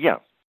 Yeah.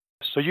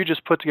 So you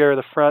just put together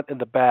the front and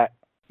the back?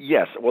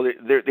 Yes. Well,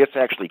 it's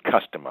actually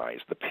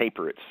customized. The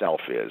paper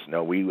itself is.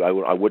 No,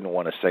 I wouldn't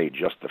want to say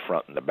just the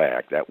front and the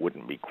back. That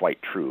wouldn't be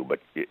quite true, but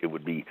it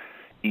would be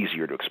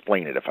easier to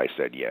explain it if I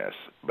said yes.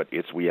 But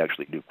we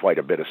actually do quite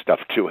a bit of stuff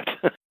to it.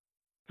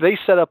 They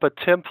set up a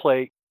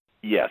template.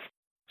 Yes.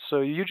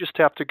 So you just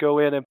have to go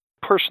in and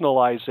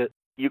personalize it.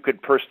 You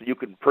could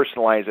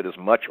personalize it as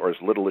much or as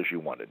little as you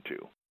wanted to.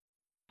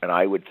 And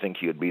I would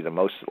think you'd be the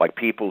most, like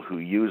people who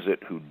use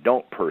it who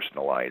don't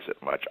personalize it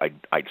much,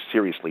 I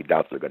seriously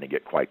doubt they're going to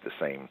get quite the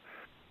same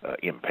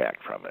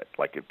impact from it.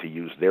 Like to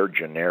use their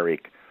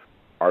generic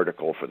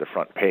article for the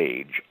front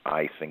page,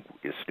 I think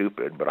is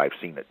stupid, but I've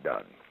seen it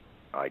done.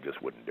 I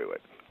just wouldn't do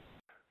it.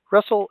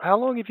 Russell, how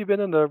long have you been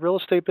in the real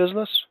estate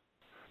business?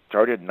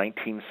 Started in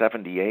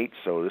 1978,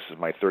 so this is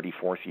my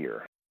 34th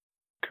year.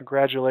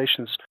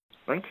 Congratulations.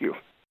 Thank you.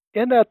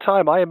 In that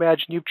time, I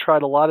imagine you've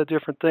tried a lot of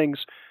different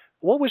things.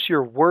 What was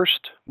your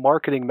worst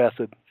marketing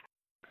method?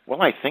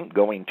 Well, I think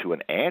going to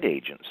an ad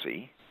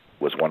agency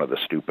was one of the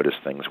stupidest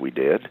things we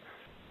did.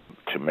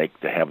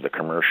 To have the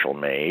commercial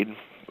made,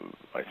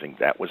 I think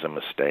that was a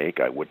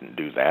mistake. I wouldn't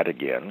do that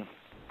again.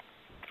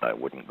 I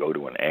wouldn't go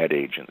to an ad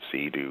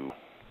agency to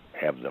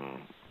have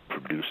them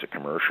produce a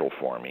commercial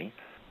for me.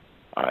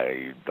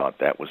 I thought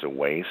that was a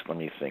waste. Let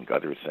me think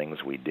other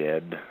things we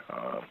did.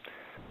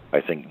 I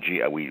think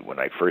when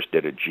I first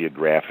did a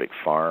geographic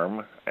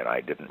farm and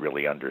I didn't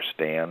really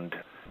understand,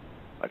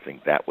 I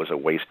think that was a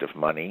waste of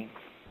money.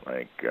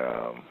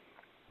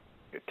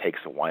 it takes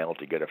a while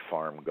to get a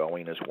farm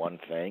going is one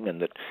thing,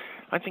 and that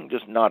I think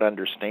just not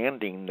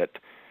understanding that,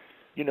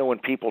 when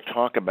people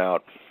talk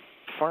about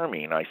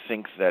farming, I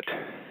think that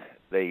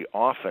they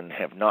often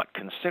have not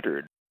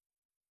considered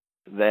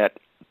that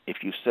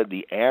if you said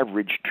the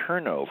average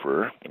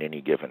turnover in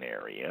any given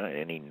area, at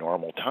any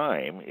normal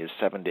time, is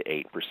 7 to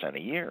 8% a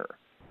year.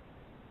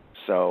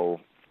 So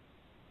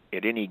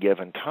at any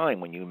given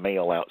time when you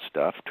mail out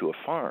stuff to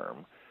a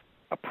farm,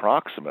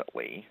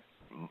 approximately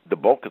the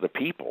bulk of the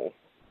people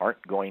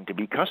aren't going to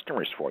be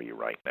customers for you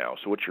right now.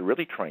 So what you're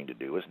really trying to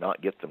do is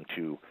not get them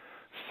to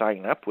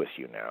sign up with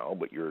you now,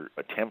 but you're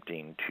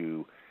attempting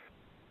to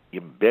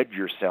embed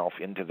yourself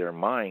into their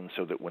mind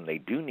so that when they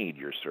do need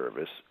your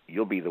service,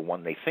 you'll be the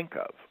one they think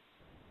of.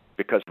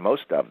 Because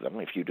most of them,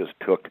 if you just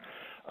took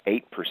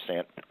 8%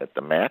 at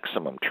the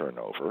maximum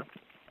turnover,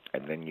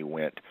 and then you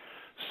went,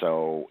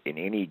 so in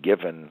any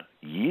given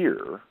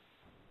year,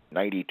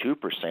 92%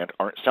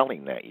 aren't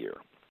selling that year,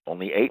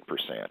 only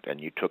 8%.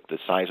 And you took the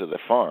size of the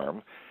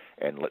farm,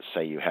 and let's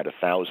say you had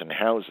 1,000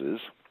 houses,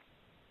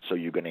 so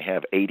you're going to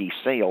have 80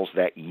 sales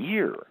that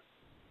year.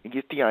 You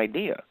get the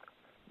idea.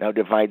 Now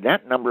divide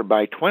that number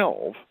by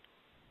 12,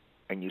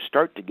 and you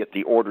start to get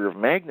the order of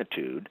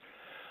magnitude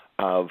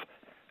of,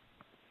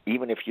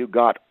 even if you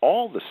got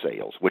all the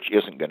sales, which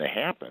isn't going to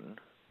happen,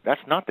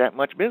 that's not that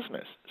much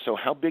business. So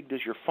how big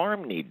does your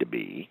farm need to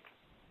be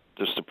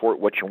to support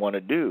what you want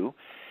to do?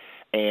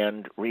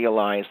 And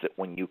realize that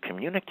when you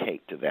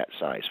communicate to that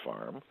size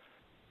farm,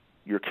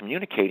 you're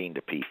communicating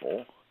to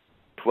people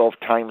 12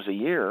 times a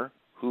year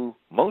who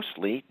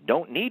mostly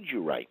don't need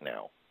you right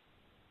now.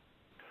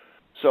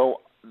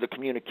 So the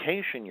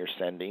communication you're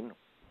sending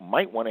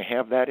might want to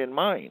have that in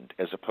mind,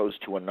 as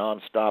opposed to a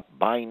nonstop,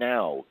 buy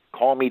now,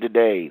 call me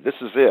today, this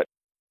is it,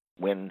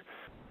 when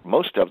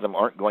most of them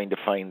aren't going to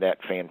find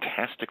that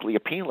fantastically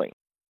appealing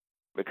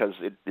because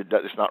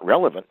it's not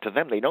relevant to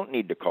them. They don't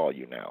need to call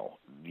you now.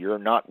 You're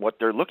not what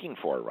they're looking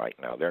for right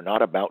now. They're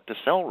not about to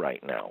sell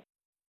right now.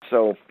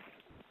 So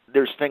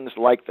there's things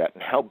like that.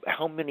 And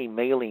how many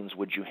mailings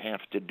would you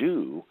have to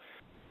do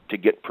to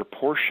get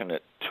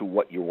proportionate to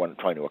what you're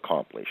trying to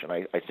accomplish? And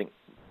I think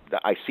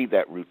that I see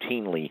that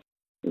routinely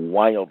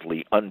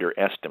wildly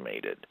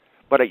underestimated.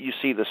 But you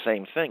see the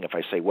same thing if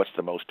I say, what's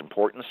the most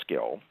important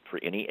skill for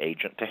any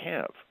agent to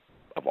have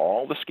of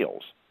all the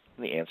skills?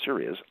 And the answer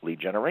is lead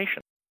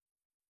generation.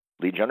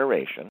 Lead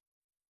generation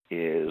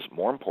is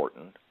more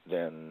important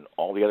than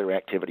all the other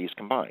activities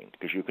combined,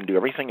 because you can do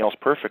everything else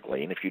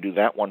perfectly, and if you do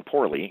that one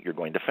poorly, you're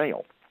going to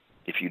fail.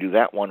 If you do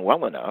that one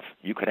well enough,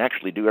 you can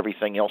actually do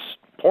everything else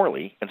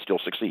poorly and still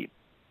succeed.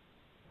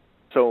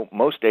 So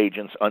most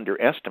agents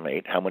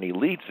underestimate how many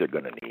leads they're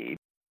going to need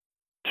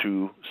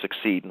to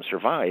succeed and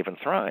survive and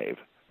thrive,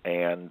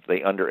 and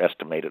they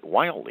underestimate it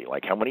wildly.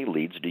 Like, how many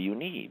leads do you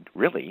need,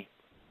 really?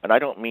 And I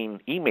don't mean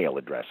email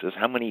addresses.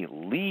 How many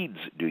leads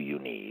do you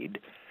need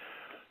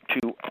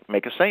to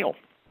make a sale?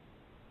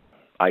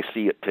 I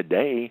see it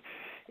today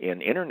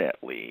in internet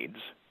leads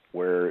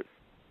where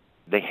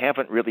they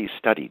haven't really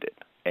studied it,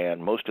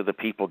 and most of the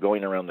people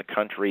going around the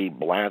country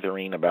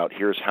blathering about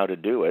here's how to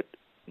do it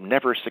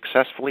never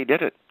successfully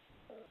did it,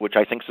 which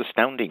I think is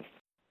astounding.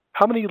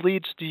 How many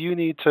leads do you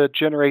need to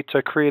generate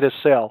to create a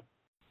sale?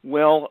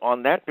 Well,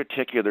 on that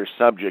particular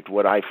subject,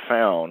 what I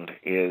found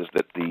is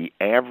that the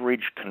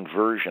average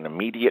conversion,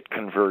 immediate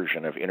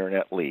conversion of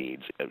internet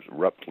leads is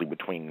roughly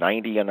between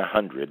 90 and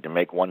 100 to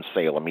make one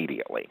sale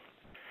immediately.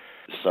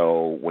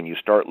 So when you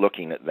start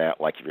looking at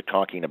that, like if you're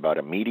talking about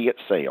immediate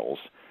sales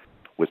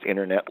with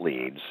internet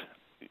leads,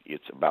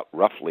 it's about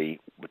roughly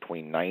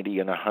between 90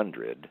 and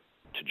 100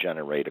 to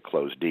generate a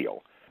closed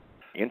deal.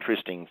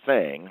 Interesting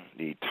thing,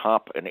 the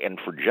top, and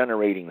for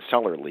generating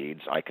seller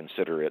leads, I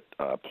consider it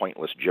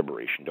pointless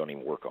gibberish and don't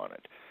even work on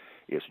it.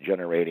 It's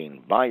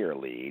generating buyer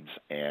leads,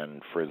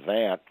 and for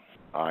that,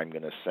 I'm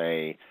going to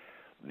say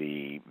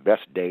the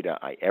best data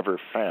I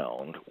ever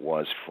found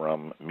was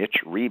from Mitch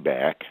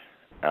Reback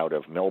out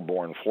of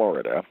Melbourne,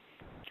 Florida.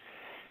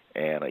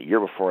 And a year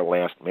before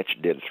last,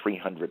 Mitch did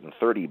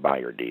 330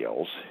 buyer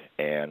deals,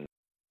 and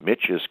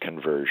Mitch's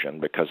conversion,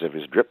 because of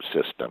his drip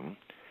system,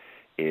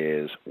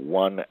 is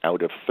 1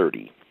 out of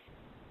 30.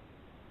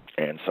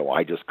 And so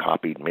I just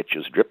copied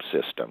Mitch's drip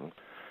system,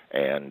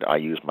 and I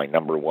used my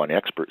number one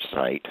expert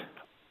site,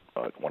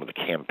 one of the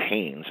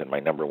campaigns in my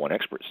number one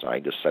expert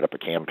site, just set up a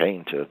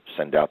campaign to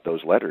send out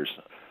those letters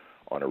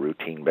on a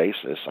routine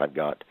basis. I've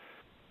got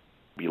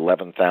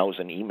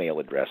 11,000 email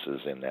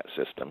addresses in that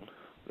system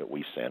that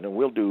we send, and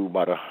we'll do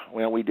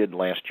we did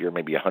last year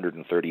maybe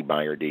 130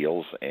 buyer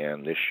deals,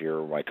 and this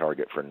year my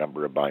target for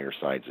number of buyer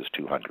sides is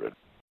 200.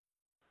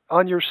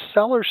 On your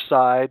seller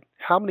side,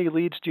 how many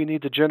leads do you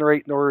need to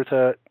generate in order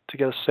to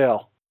get a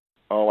sale?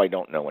 Oh, I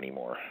don't know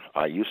anymore.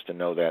 I used to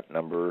know that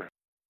number,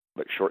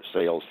 but short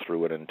sales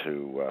threw it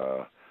into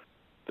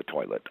the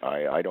toilet.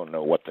 I don't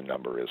know what the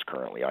number is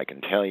currently. I can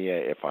tell you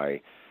if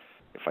I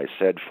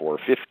said for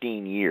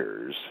 15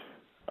 years,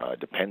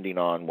 depending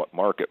on what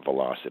market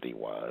velocity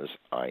was,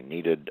 I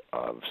needed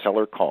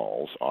seller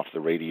calls off the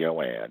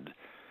radio ad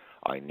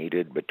I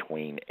needed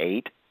between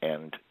 8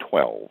 and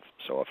 12.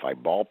 So if I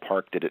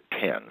ballparked it at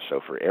 10, so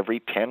for every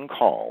 10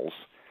 calls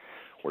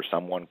where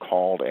someone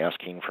called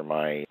asking for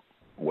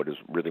what is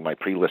really my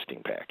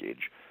pre-listing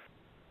package,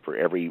 for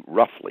every,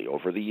 roughly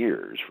over the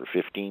years, for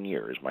 15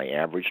 years, my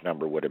average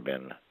number would have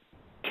been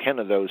 10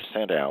 of those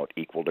sent out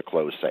equal to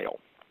closed sale.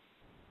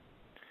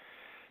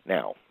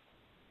 Now,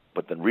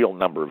 but the real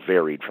number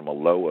varied from a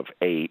low of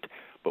 8,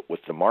 but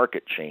with the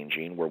market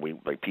changing,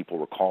 where people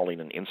were calling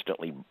and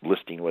instantly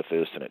listing with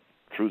us, and it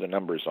threw the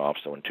numbers off.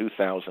 So in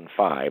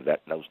 2005,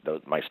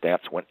 my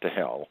stats went to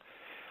hell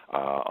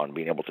on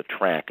being able to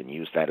track and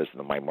use that as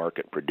my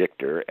market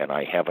predictor, and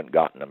I haven't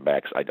gotten them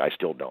back. I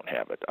still don't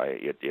have it.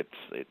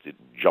 It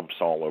jumps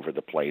all over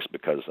the place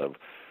because of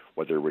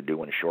whether we're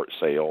doing short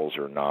sales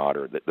or not,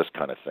 or this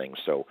kind of thing.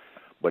 So,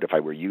 but if I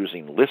were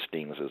using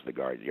listings as the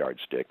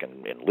yardstick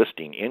and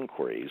listing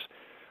inquiries,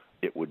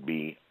 it would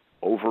be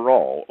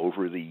overall,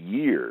 over the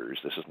years,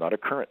 this is not a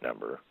current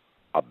number,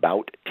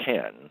 about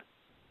 10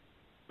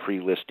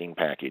 pre-listing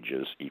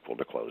packages equal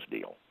to closed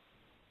deal.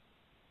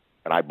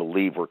 And I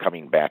believe we're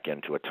coming back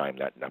into a time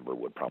that number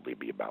would probably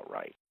be about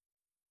right.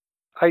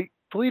 I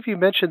believe you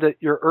mentioned that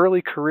your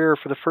early career,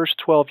 for the first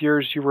 12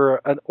 years, you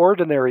were an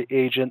ordinary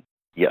agent.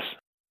 Yes.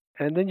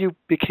 And then you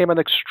became an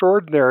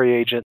extraordinary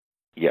agent.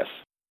 Yes.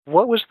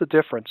 What was the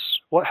difference?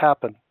 What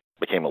happened?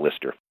 Became a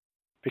lister.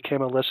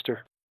 Became a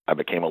lister. I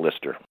became a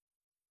lister.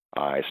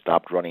 I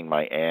stopped running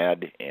my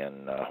ad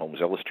in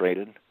Homes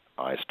Illustrated.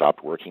 I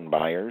stopped working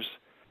buyers.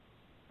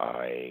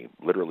 I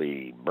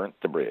literally burnt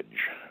the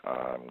bridge.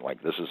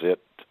 Like, this is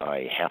it.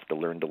 I have to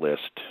learn to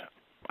list.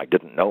 I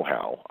didn't know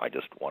how. I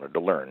just wanted to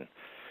learn,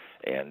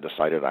 and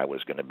decided I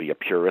was going to be a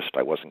purist.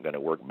 I wasn't going to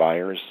work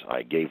buyers.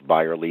 I gave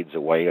buyer leads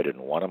away. I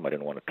didn't want them. I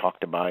didn't want to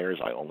talk to buyers.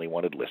 I only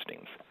wanted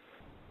listings.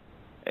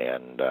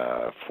 And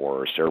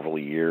for several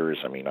years,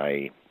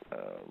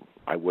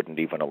 I wouldn't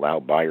even allow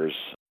buyer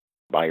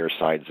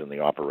sides in the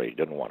operation.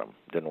 Didn't want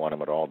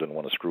them at all. Didn't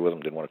want to screw with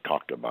them. Didn't want to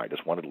talk to a buyer.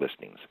 Just wanted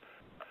listings.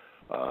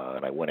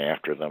 And I went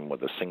after them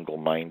with a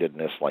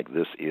single-mindedness, like,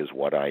 this is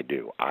what I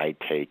do. I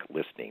take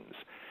listings.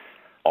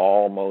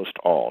 Almost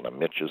all, now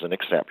Mitch is an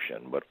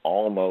exception, but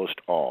almost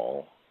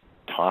all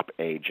top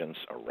agents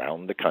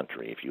around the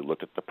country, if you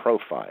look at the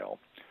profile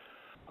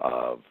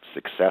of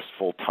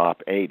successful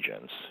top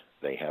agents,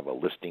 they have a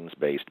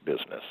listings-based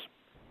business.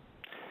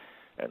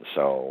 And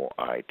so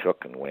I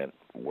took and went,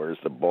 where's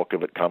the bulk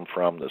of it come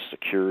from? The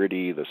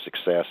security, the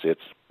success,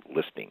 it's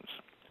listings.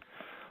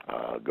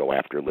 Go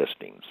after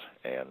listings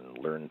and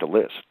learn to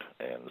list.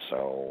 And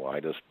so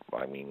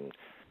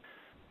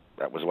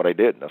that was what I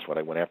did. That's what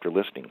I went after,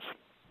 listings.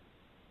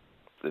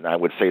 And I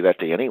would say that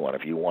to anyone.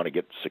 If you want to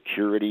get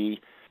security,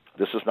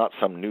 this is not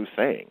some new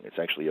thing. It's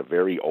actually a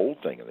very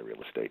old thing in the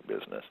real estate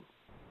business.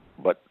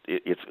 But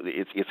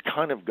it's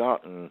kind of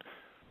gotten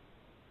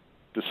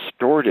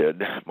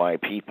distorted by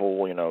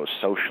people,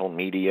 social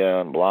media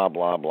and blah,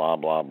 blah, blah,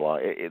 blah, blah.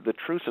 The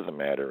truth of the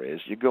matter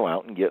is you go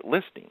out and get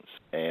listings.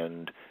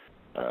 And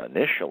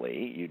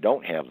initially, you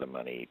don't have the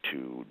money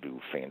to do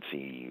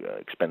fancy,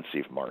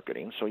 expensive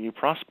marketing, so you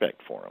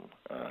prospect for them.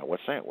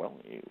 What's that? Well,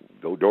 you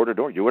go door to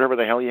door, do whatever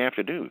the hell you have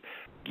to do.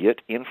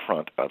 Get in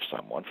front of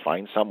someone,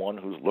 find someone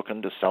who's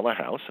looking to sell a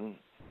house, and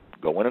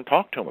go in and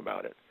talk to them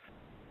about it.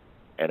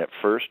 And at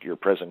first, your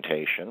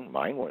presentation,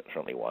 mine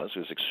certainly was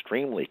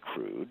extremely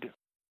crude,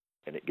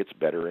 and it gets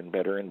better and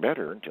better and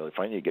better until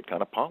finally you get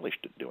kind of polished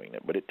at doing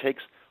it. But it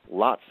takes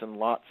lots and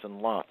lots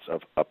and lots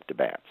of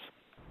up-to-bats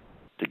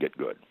to get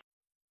good.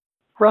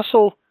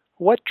 Russell,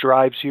 what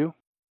drives you?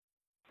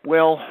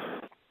 Well,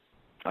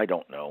 I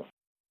don't know.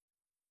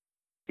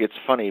 It's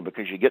funny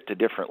because you get to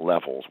different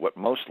levels. What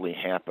mostly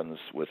happens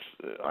with,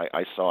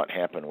 I saw it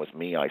happen with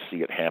me, I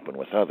see it happen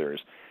with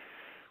others.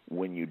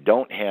 When you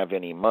don't have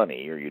any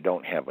money or you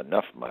don't have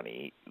enough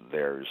money,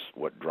 there's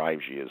what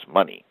drives you is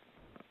money.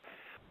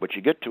 But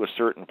you get to a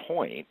certain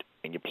point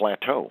and you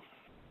plateau.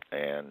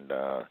 And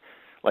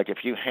like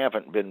if you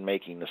haven't been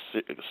making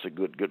a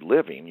good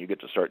living, you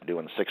get to start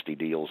doing 60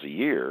 deals a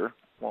year.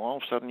 Well, all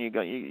of a sudden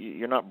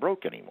you're not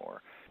broke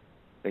anymore.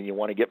 Then you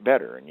want to get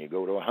better, and you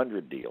go to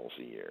 100 deals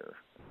a year.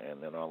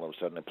 And then all of a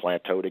sudden it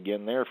plateaued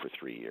again there for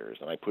 3 years.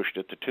 And I pushed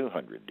it to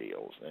 200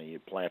 deals. And you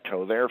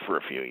plateau there for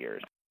a few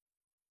years.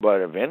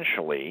 But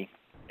eventually,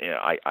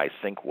 I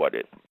think what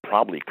it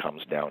probably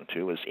comes down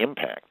to is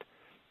impact,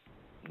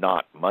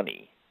 not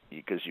money,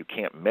 because you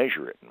can't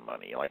measure it in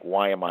money. Like,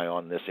 why am I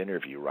on this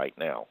interview right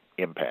now?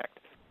 Impact.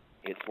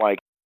 It's like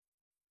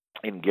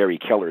in Gary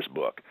Keller's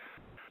book.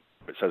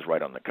 It says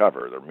right on the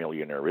cover, The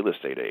Millionaire Real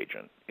Estate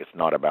Agent. It's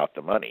not about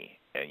the money.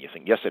 And you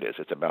think, yes, it is.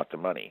 It's about the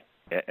money.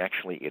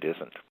 Actually, it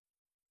isn't.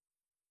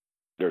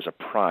 There's a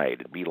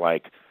pride. It'd be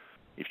like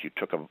if you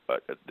took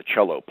the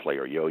cello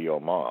player, Yo-Yo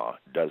Ma.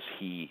 Does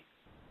he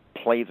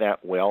play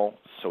that well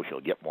so he'll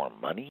get more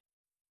money?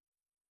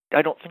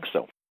 I don't think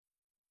so.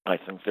 I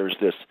think there's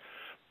this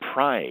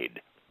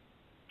pride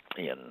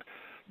in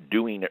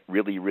doing it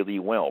really, really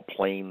well,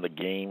 playing the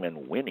game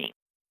and winning.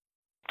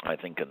 I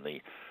think in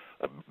the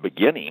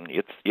beginning,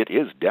 it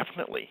is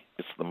definitely,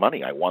 it's the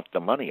money. I want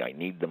the money. I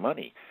need the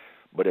money.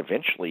 but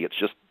eventually it's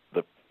just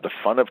the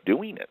fun of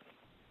doing it.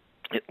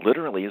 It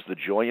literally is the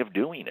joy of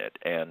doing it.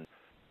 And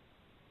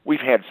we've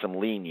had some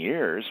lean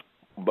years,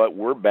 but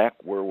we're back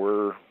where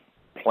we're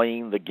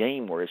playing the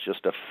game, where it's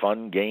just a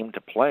fun game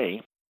to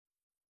play,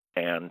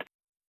 and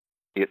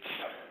it's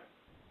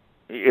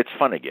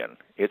fun again.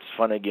 It's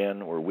fun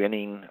again. We're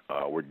winning.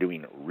 We're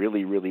doing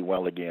really, really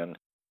well again.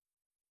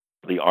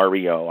 The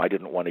REO, I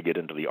didn't want to get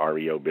into the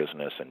REO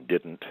business and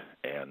didn't,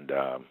 and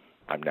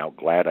I'm now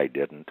glad I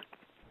didn't.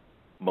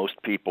 Most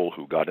people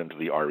who got into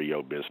the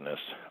REO business,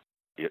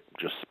 it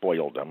just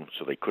spoiled them,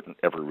 so they couldn't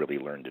ever really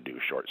learn to do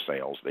short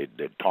sales.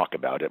 They'd talk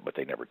about it, but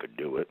they never could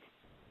do it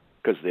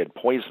because they had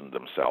poisoned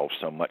themselves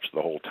so much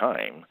the whole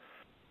time.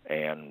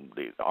 And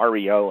the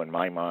REO, in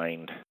my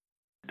mind,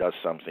 does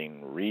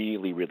something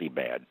really, really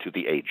bad to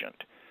the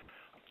agent.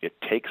 It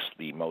takes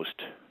the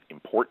most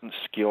important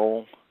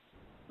skill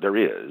there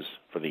is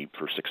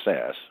for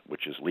success,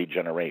 which is lead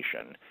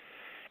generation,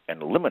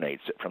 and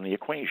eliminates it from the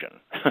equation.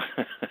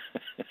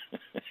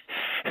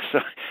 So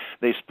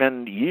they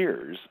spend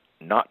years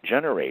not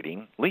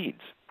generating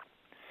leads.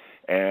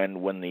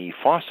 And when the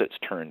faucet's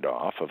turned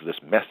off of this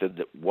method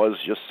that was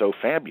just so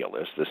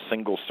fabulous, this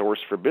single source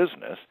for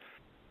business,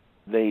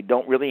 they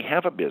don't really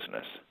have a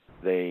business.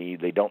 They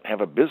don't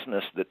have a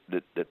business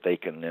that they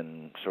can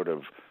then sort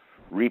of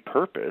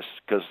repurpose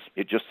because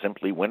it just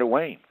simply went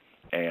away.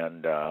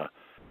 And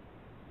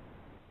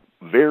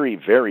very,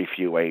 very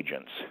few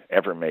agents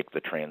ever make the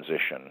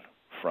transition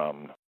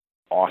from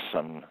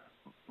awesome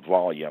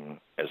volume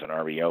as an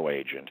REO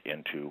agent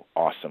into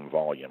awesome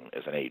volume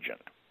as an agent.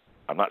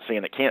 I'm not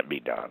saying it can't be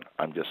done.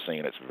 I'm just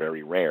saying it's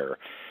very rare.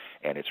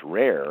 And it's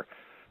rare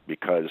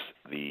because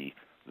the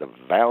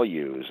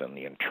values and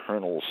the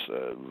internal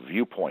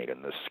viewpoint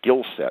and the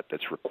skill set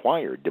that's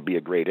required to be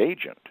a great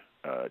agent,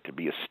 to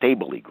be a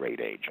stably great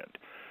agent,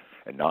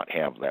 and not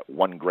have that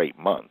one great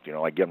month. You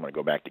know, again, when I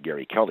go back to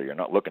Gary Keller, you're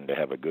not looking to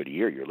have a good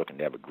year. You're looking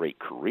to have a great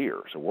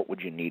career. So what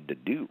would you need to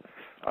do?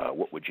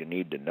 What would you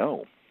need to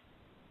know?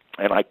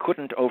 And I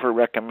couldn't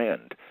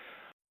over-recommend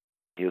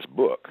his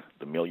book,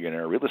 The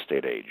Millionaire Real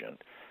Estate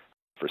Agent,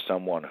 for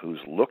someone who's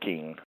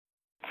looking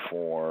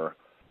for,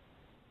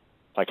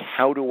 like,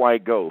 how do I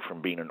go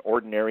from being an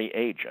ordinary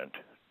agent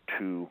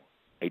to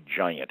a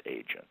giant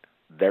agent?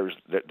 There's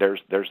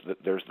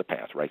the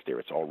path right there.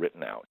 It's all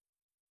written out.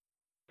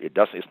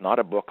 It's not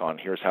a book on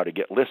here's how to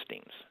get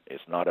listings.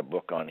 It's not a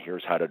book on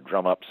here's how to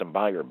drum up some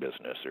buyer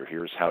business or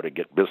here's how to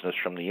get business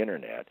from the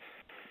internet.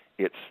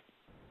 It's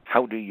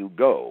how do you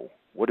go?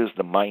 What is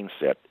the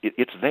mindset?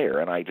 It's there,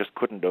 and I just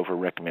couldn't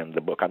over-recommend the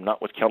book. I'm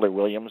not with Keller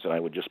Williams, and I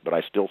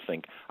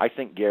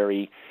think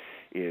Gary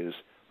is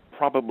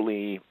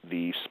probably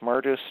the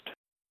smartest,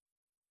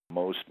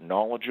 most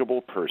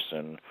knowledgeable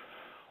person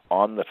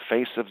on the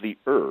face of the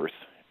earth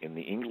in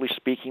the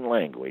English-speaking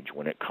language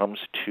when it comes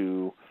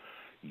to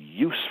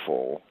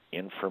useful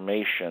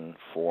information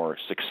for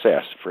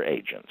success for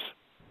agents.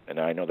 And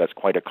I know that's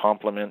quite a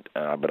compliment,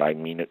 but I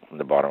mean it from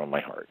the bottom of my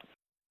heart.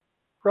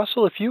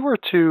 Russell, if you were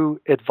to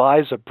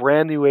advise a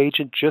brand new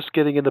agent just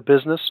getting into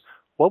business,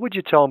 what would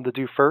you tell them to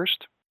do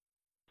first?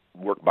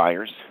 Work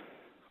buyers.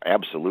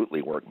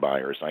 Absolutely work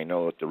buyers. I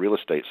know at the real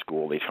estate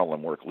school they tell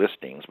them work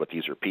listings, but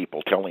these are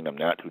people telling them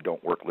that who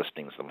don't work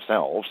listings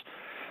themselves.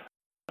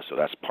 So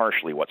that's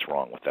partially what's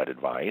wrong with that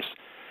advice.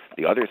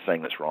 The other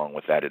thing that's wrong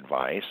with that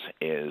advice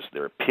is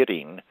they're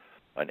pitting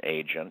an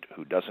agent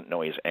who doesn't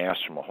know his ass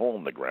from a hole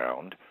in the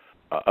ground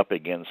up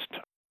against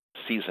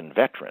seasoned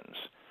veterans.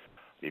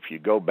 If you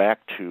go back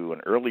to an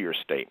earlier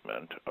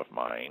statement of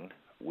mine,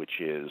 which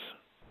is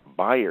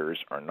buyers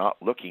are not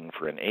looking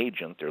for an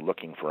agent, they're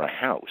looking for a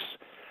house.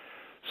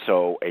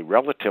 So a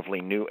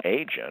relatively new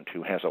agent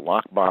who has a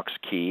lockbox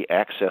key,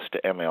 access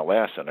to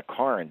MLS, and a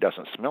car and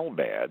doesn't smell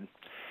bad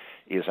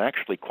is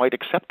actually quite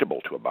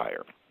acceptable to a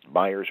buyer.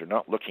 Buyers are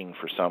not looking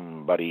for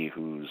somebody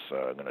who's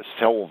going to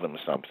sell them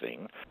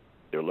something.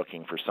 They're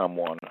looking for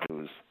someone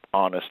who's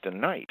honest and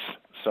nice.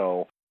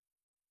 So,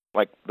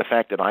 like the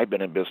fact that I've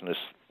been in business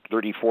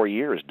 34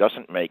 years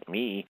doesn't make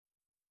me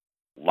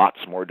lots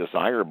more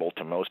desirable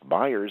to most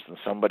buyers than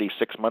somebody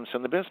 6 months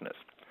in the business.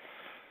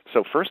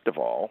 So first of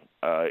all,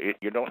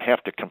 you don't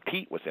have to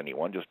compete with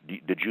anyone. Just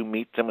did you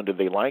meet them and did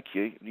they like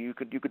you? You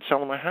could sell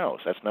them a house.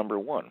 That's number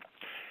one.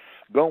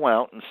 Go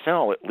out and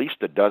sell at least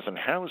a dozen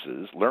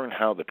houses. Learn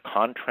how the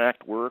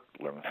contract works.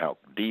 Learn how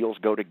deals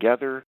go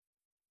together.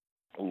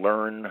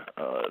 Learn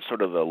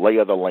sort of the lay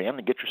of the land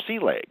and get your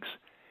sea legs.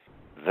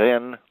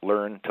 Then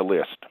learn to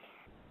list.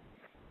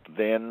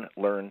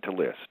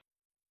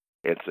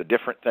 It's a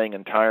different thing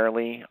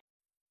entirely.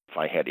 If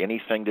I had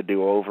anything to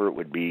do over, it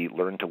would be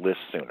learn to list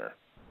sooner.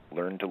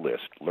 Learn to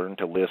list.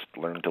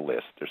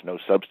 There's no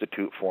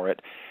substitute for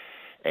it.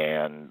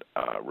 And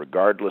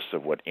regardless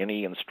of what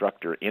any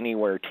instructor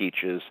anywhere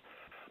teaches,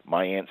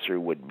 my answer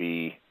would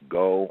be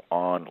go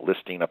on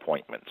listing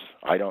appointments.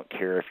 I don't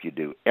care if you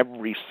do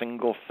every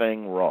single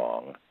thing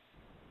wrong.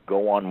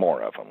 go on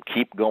more of them.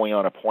 Keep going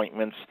on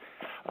appointments.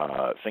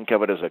 Think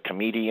of it as a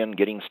comedian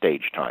getting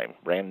stage time,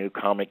 brand new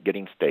comic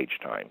getting stage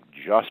time.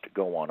 Just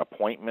go on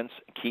appointments.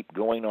 Keep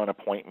going on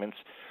appointments.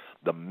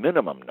 The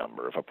minimum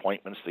number of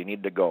appointments they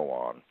need to go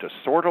on to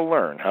sort of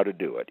learn how to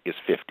do it is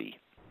 50.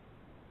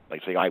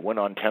 Like say, I went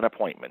on 10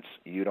 appointments.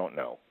 You don't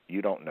know.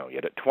 You don't know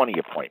yet. At 20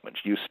 appointments,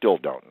 you still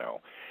don't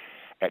know.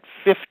 At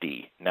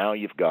 50, now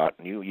you've got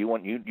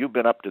you've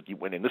been up to,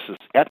 and this is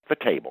at the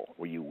table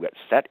where you get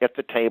set at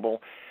the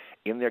table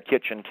in their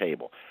kitchen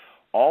table.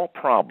 All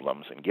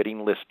problems in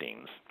getting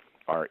listings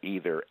are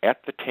either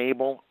at the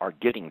table or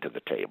getting to the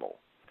table.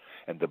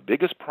 And the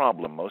biggest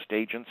problem most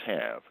agents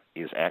have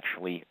is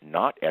actually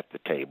not at the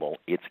table,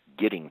 it's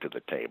getting to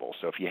the table.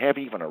 So if you have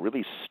even a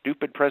really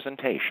stupid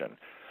presentation,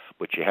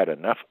 but you had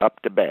enough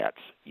up to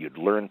bats, you'd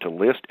learn to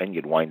list and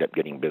you'd wind up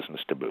getting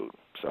business to boot.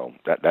 So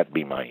that'd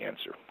be my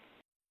answer.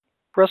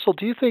 Russell,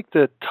 do you think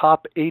that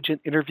top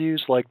agent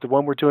interviews like the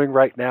one we're doing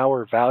right now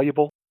are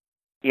valuable?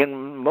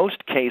 In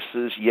most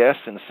cases, yes.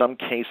 In some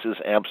cases,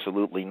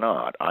 absolutely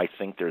not. I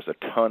think there's a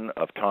ton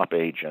of top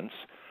agents.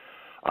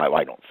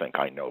 I don't think,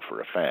 I know for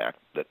a fact,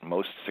 that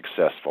most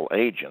successful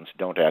agents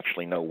don't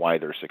actually know why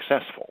they're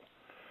successful.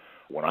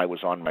 When I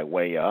was on my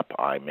way up,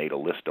 I made a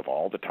list of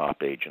all the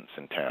top agents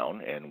in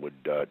town and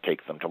would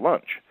take them to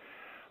lunch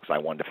because I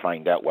wanted to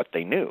find out what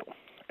they knew.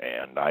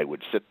 And I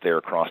would sit there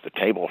across the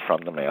table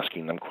from them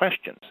asking them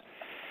questions.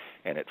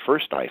 And at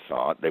first I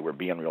thought they were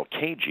being real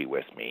cagey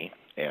with me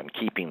and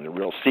keeping the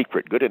real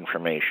secret good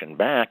information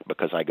back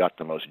because I got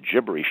the most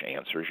gibberish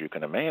answers you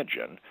can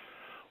imagine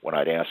when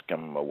I'd ask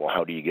them, well,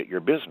 how do you get your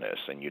business?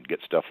 And you'd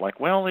get stuff like,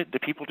 well, the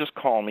people just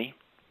call me.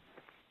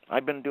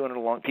 I've been doing it a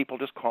long, people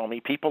just call me.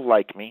 People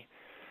like me.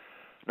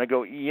 And I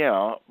go,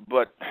 yeah,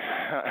 but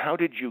how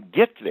did you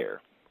get there?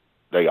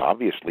 They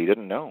obviously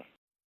didn't know.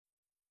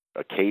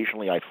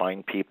 Occasionally I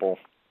find people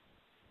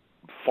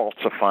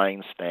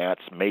falsifying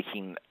stats,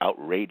 making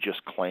outrageous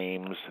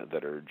claims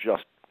that are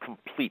just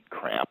complete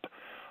crap.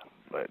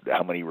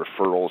 How many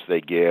referrals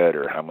they get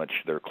or how much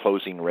their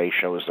closing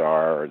ratios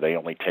are, or they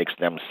only takes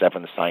them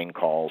 7 sign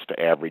calls to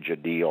average a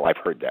deal. I've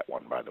heard that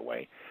one, by the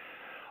way.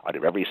 Out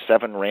of every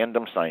 7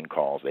 random sign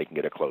calls, they can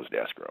get a closed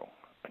escrow.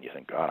 And you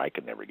think, God, I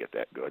could never get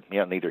that good.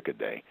 Yeah, neither could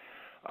they.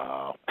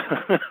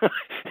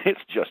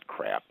 It's just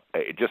crap.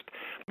 It just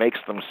makes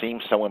them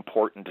seem so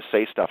important to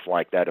say stuff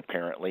like that,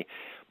 apparently,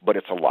 but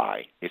it's a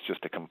lie. It's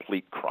just a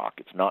complete crock.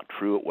 It's not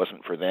true. It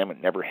wasn't for them.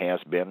 It never has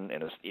been.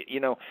 And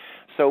it's,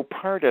 so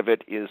part of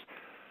it is,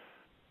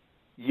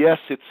 yes,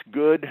 it's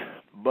good,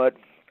 but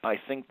I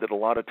think that a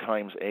lot of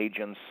times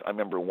agents, I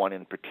remember one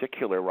in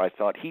particular where I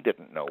thought he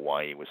didn't know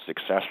why he was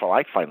successful.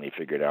 I finally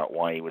figured out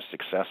why he was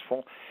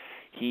successful.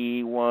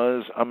 He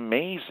was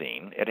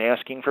amazing at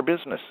asking for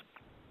business.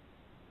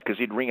 Because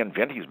he'd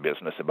reinvent his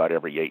business about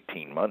every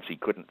 18 months.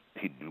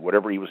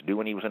 Whatever he was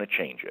doing, he was going to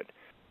change it.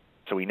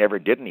 So he never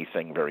did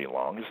anything very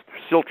long. It's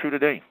still true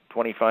today.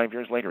 25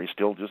 years later, he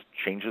still just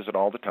changes it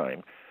all the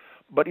time.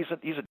 But he's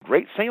a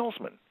great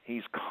salesman.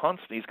 He's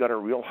constant. He's got a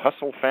real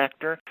hustle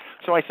factor.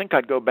 So I think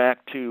I'd go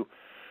back to,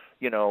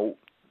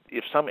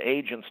 if some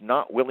agent's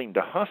not willing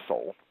to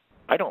hustle,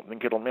 I don't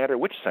think it'll matter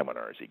which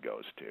seminars he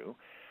goes to.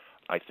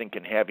 I think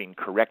in having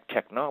correct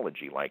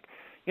technology, like,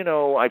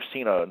 I've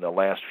seen in the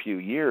last few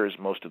years,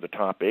 most of the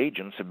top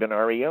agents have been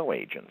REO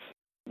agents.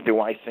 Do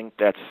I think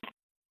that's,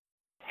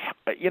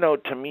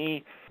 to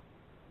me,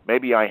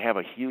 maybe I have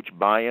a huge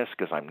bias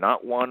because I'm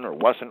not one or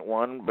wasn't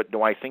one, but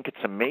do I think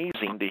it's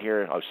amazing to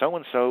hear,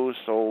 so-and-so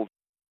sold?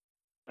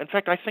 In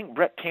fact, I think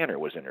Brett Tanner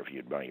was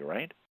interviewed by you,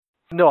 right?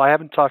 No, I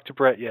haven't talked to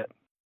Brett yet.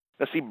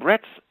 Now, see,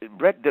 Brett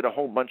did a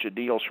whole bunch of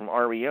deals from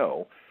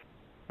REO.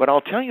 But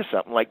I'll tell you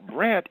something, like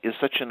Brett is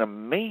such an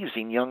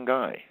amazing young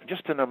guy,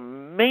 just an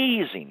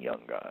amazing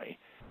young guy,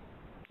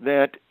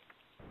 that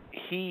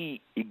he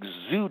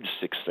exudes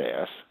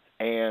success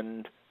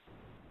and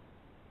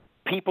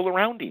people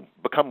around him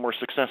become more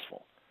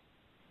successful.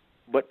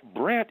 But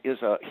Brett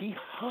he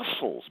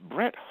hustles.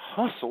 Brett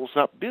hustles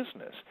up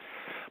business.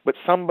 But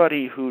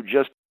somebody who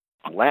just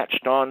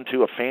latched on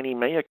to a Fannie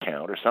Mae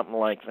account or something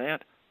like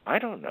that, I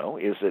don't know,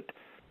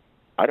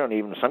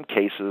 in some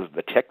cases,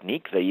 the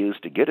technique they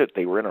used to get it,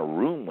 they were in a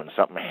room when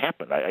something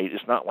happened.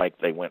 It's not like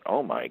they went,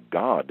 oh, my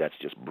God, that's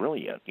just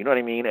brilliant. You know what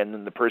I mean? And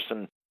then the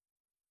person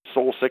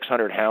sold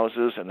 600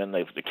 houses, and then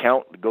the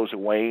count goes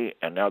away,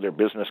 and now their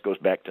business goes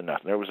back to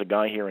nothing. There was a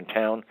guy here in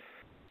town.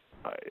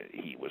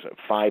 He was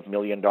a $5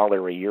 million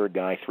a year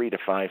guy, $3 to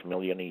 $5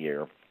 million a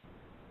year.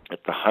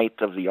 At the height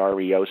of the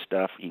REO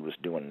stuff, he was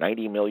doing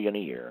 $90 million a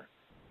year.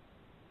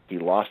 He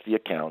lost the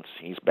accounts.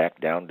 He's back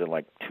down to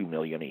like $2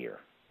 million a year.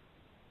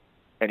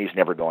 And he's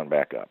never gone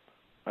back up.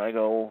 I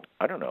go,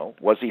 I don't know.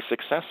 Was he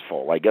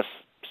successful? I guess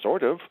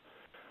sort of.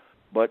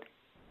 But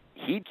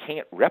he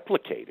can't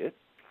replicate it.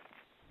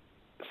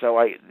 So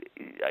I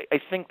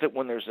think that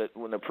when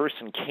the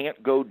person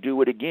can't go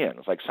do it again,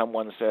 it's like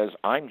someone says,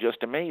 I'm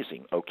just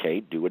amazing.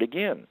 Okay, do it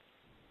again.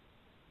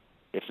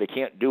 If they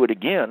can't do it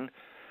again,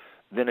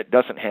 then it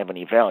doesn't have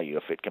any value.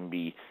 If it can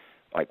be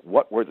Like,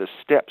 what were the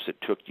steps it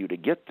took you to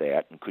get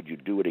that, and could you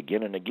do it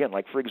again and again?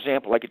 Like, for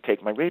example, I could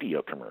take my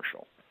radio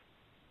commercial.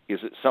 Is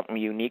it something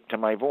unique to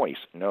my voice?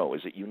 No.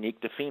 Is it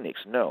unique to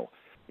Phoenix? No.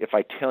 If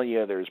I tell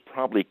you there's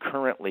probably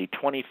currently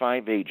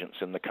 25 agents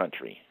in the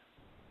country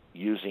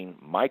using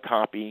my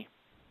copy,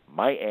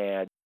 my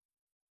ad,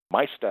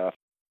 my stuff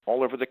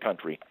all over the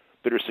country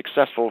that are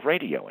successful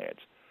radio ads.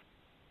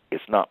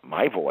 It's not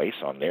my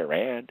voice on their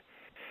ad.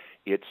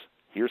 It's,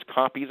 here's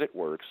copy that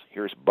works.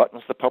 Here's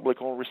buttons the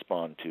public will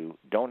respond to.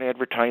 Don't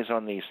advertise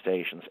on these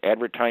stations.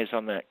 Advertise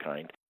on that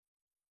kind.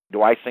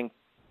 Do I think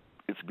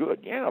it's good?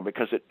 Yeah,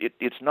 because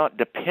it's not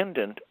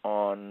dependent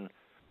on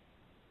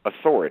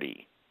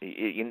authority.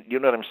 You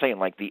know what I'm saying?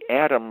 Like the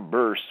atom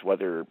bursts,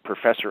 whether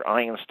Professor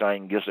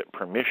Einstein gives it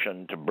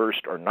permission to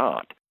burst or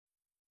not.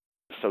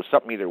 So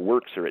something either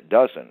works or it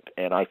doesn't.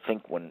 And I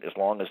think as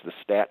long as the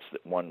stats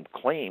that one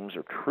claims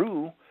are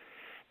true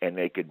and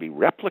they could be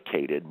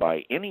replicated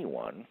by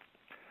anyone,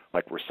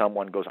 like where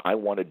someone goes, I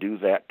want to do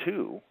that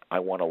too, I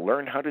want to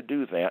learn how to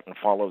do that and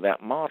follow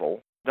that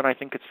model, then I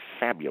think it's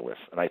fabulous.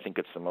 And I think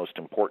it's the most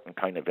important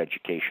kind of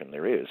education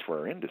there is for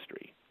our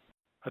industry.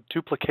 A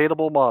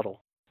duplicatable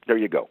model. There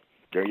you go.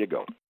 There you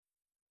go.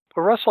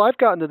 Well, Russell, I've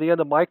gotten to the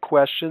end of my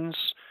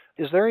questions.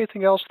 Is there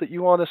anything else that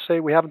you want to say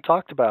we haven't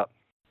talked about?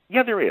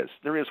 Yeah, there is.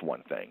 There is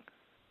one thing.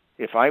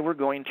 If I were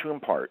going to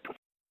impart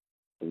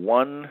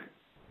one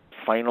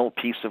final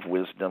piece of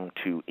wisdom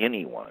to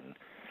anyone,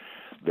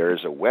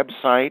 there's a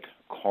website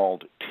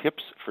called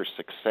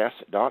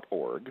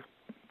tipsforsuccess.org.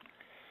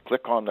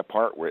 Click on the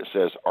part where it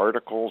says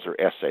articles or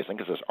essays. I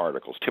think it says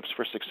articles.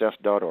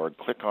 Tipsforsuccess.org.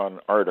 Click on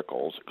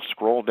articles.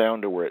 Scroll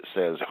down to where it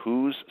says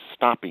Who's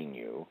Stopping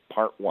You,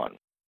 Part 1.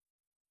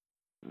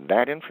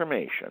 That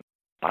information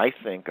I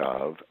think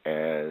of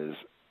as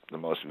the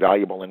most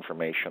valuable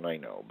information I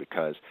know,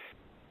 because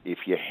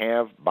if you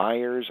have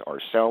buyers or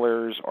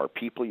sellers or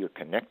people you're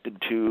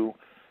connected to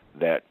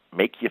that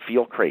make you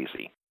feel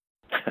crazy,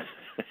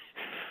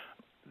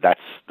 that's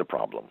the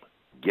problem.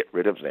 Get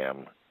rid of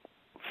them.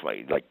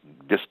 Like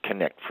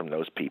disconnect from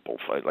those people.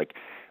 Like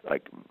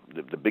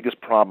the biggest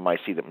problem I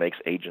see that makes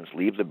agents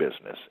leave the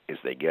business is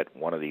they get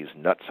one of these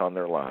nuts on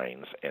their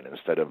lines, and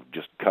instead of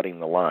just cutting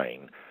the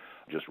line,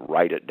 just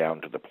write it down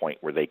to the point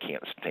where they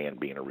can't stand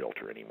being a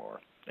realtor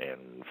anymore.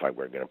 And if I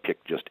were going to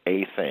pick just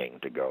a thing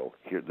to go,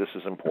 here, this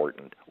is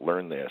important,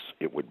 learn this,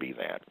 it would be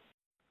that.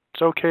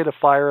 It's okay to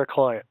fire a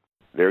client.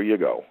 There you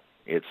go.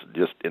 It's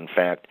just, in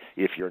fact,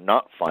 if you're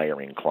not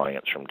firing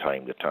clients from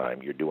time to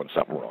time, you're doing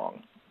something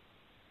wrong.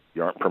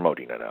 You aren't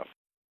promoting enough.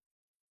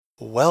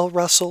 Well,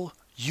 Russell,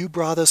 you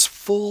brought us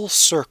full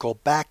circle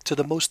back to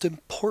the most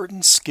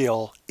important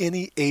skill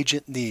any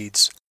agent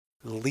needs,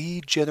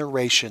 lead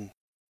generation.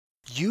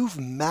 You've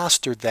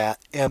mastered that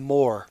and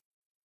more.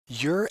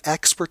 Your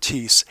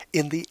expertise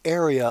in the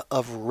area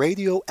of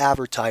radio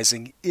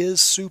advertising is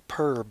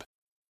superb.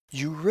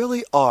 You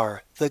really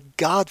are the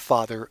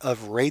godfather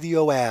of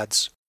radio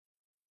ads.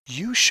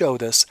 You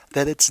showed us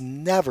that it's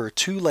never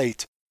too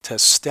late to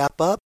step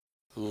up,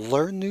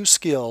 learn new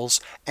skills,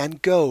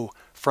 and go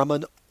from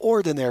an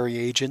ordinary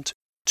agent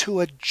to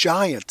a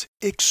giant,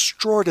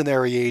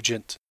 extraordinary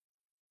agent.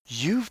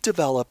 You've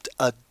developed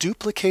a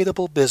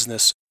duplicatable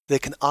business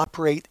that can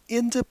operate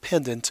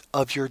independent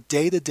of your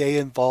day-to-day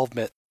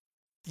involvement,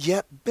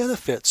 yet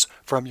benefits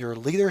from your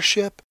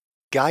leadership,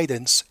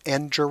 guidance,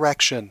 and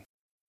direction.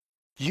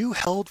 You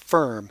held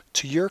firm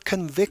to your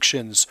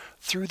convictions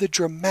through the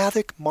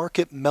dramatic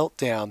market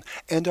meltdown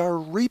and are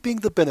reaping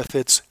the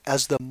benefits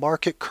as the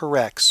market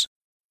corrects.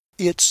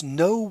 It's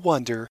no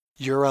wonder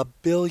you're a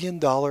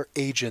billion-dollar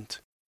agent.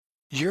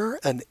 You're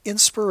an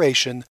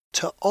inspiration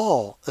to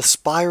all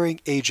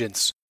aspiring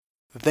agents.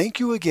 Thank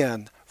you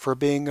again for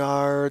being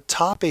our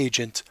top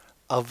agent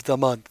of the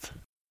month.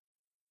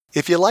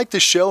 If you like the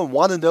show and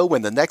want to know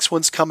when the next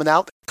one's coming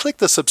out, click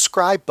the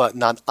subscribe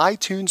button on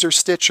iTunes or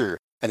Stitcher.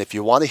 And if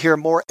you want to hear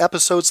more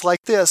episodes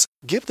like this,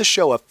 give the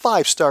show a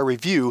 5-star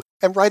review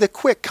and write a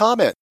quick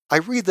comment. I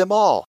read them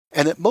all,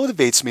 and it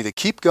motivates me to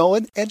keep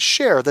going and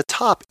share the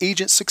top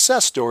agent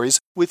success stories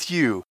with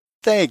you.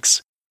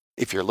 Thanks.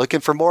 If you're looking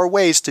for more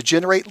ways to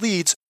generate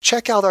leads,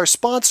 check out our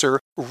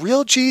sponsor,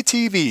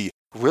 RealGTV,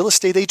 Real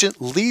Estate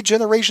Agent Lead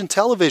Generation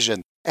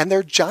Television, and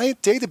their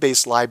giant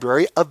database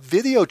library of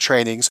video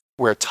trainings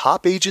where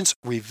top agents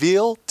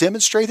reveal,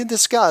 demonstrate, and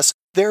discuss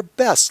their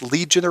best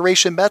lead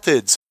generation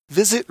methods.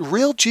 Visit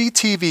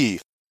RealGTV,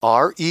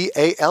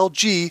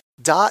 REALG.TV.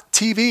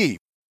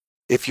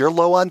 If you're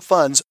low on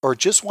funds or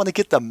just want to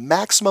get the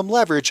maximum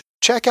leverage,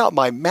 check out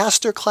my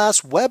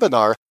masterclass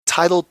webinar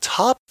titled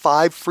Top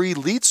 5 Free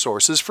Lead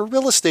Sources for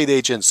Real Estate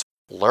Agents.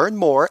 Learn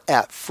more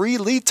at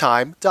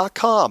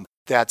freeleadtime.com.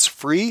 That's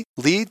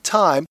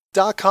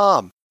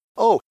freeleadtime.com.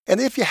 Oh,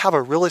 and if you have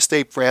a real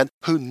estate friend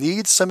who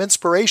needs some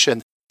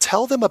inspiration,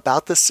 tell them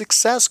about the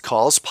Success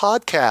Calls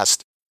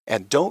podcast.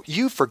 And don't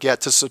you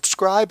forget to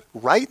subscribe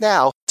right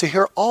now to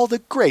hear all the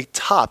great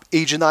top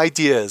agent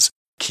ideas.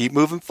 Keep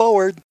moving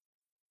forward.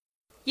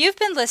 You've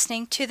been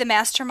listening to the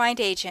Mastermind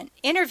Agent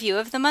Interview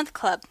of the Month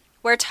Club.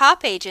 where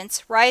top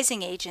agents,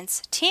 rising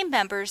agents, team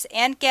members,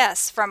 and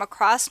guests from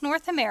across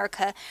North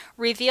America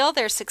reveal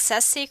their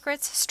success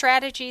secrets,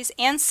 strategies,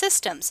 and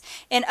systems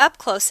in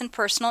up-close and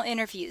personal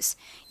interviews.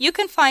 You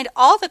can find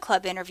all the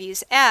club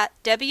interviews at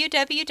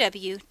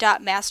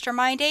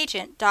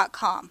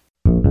www.mastermindagent.com.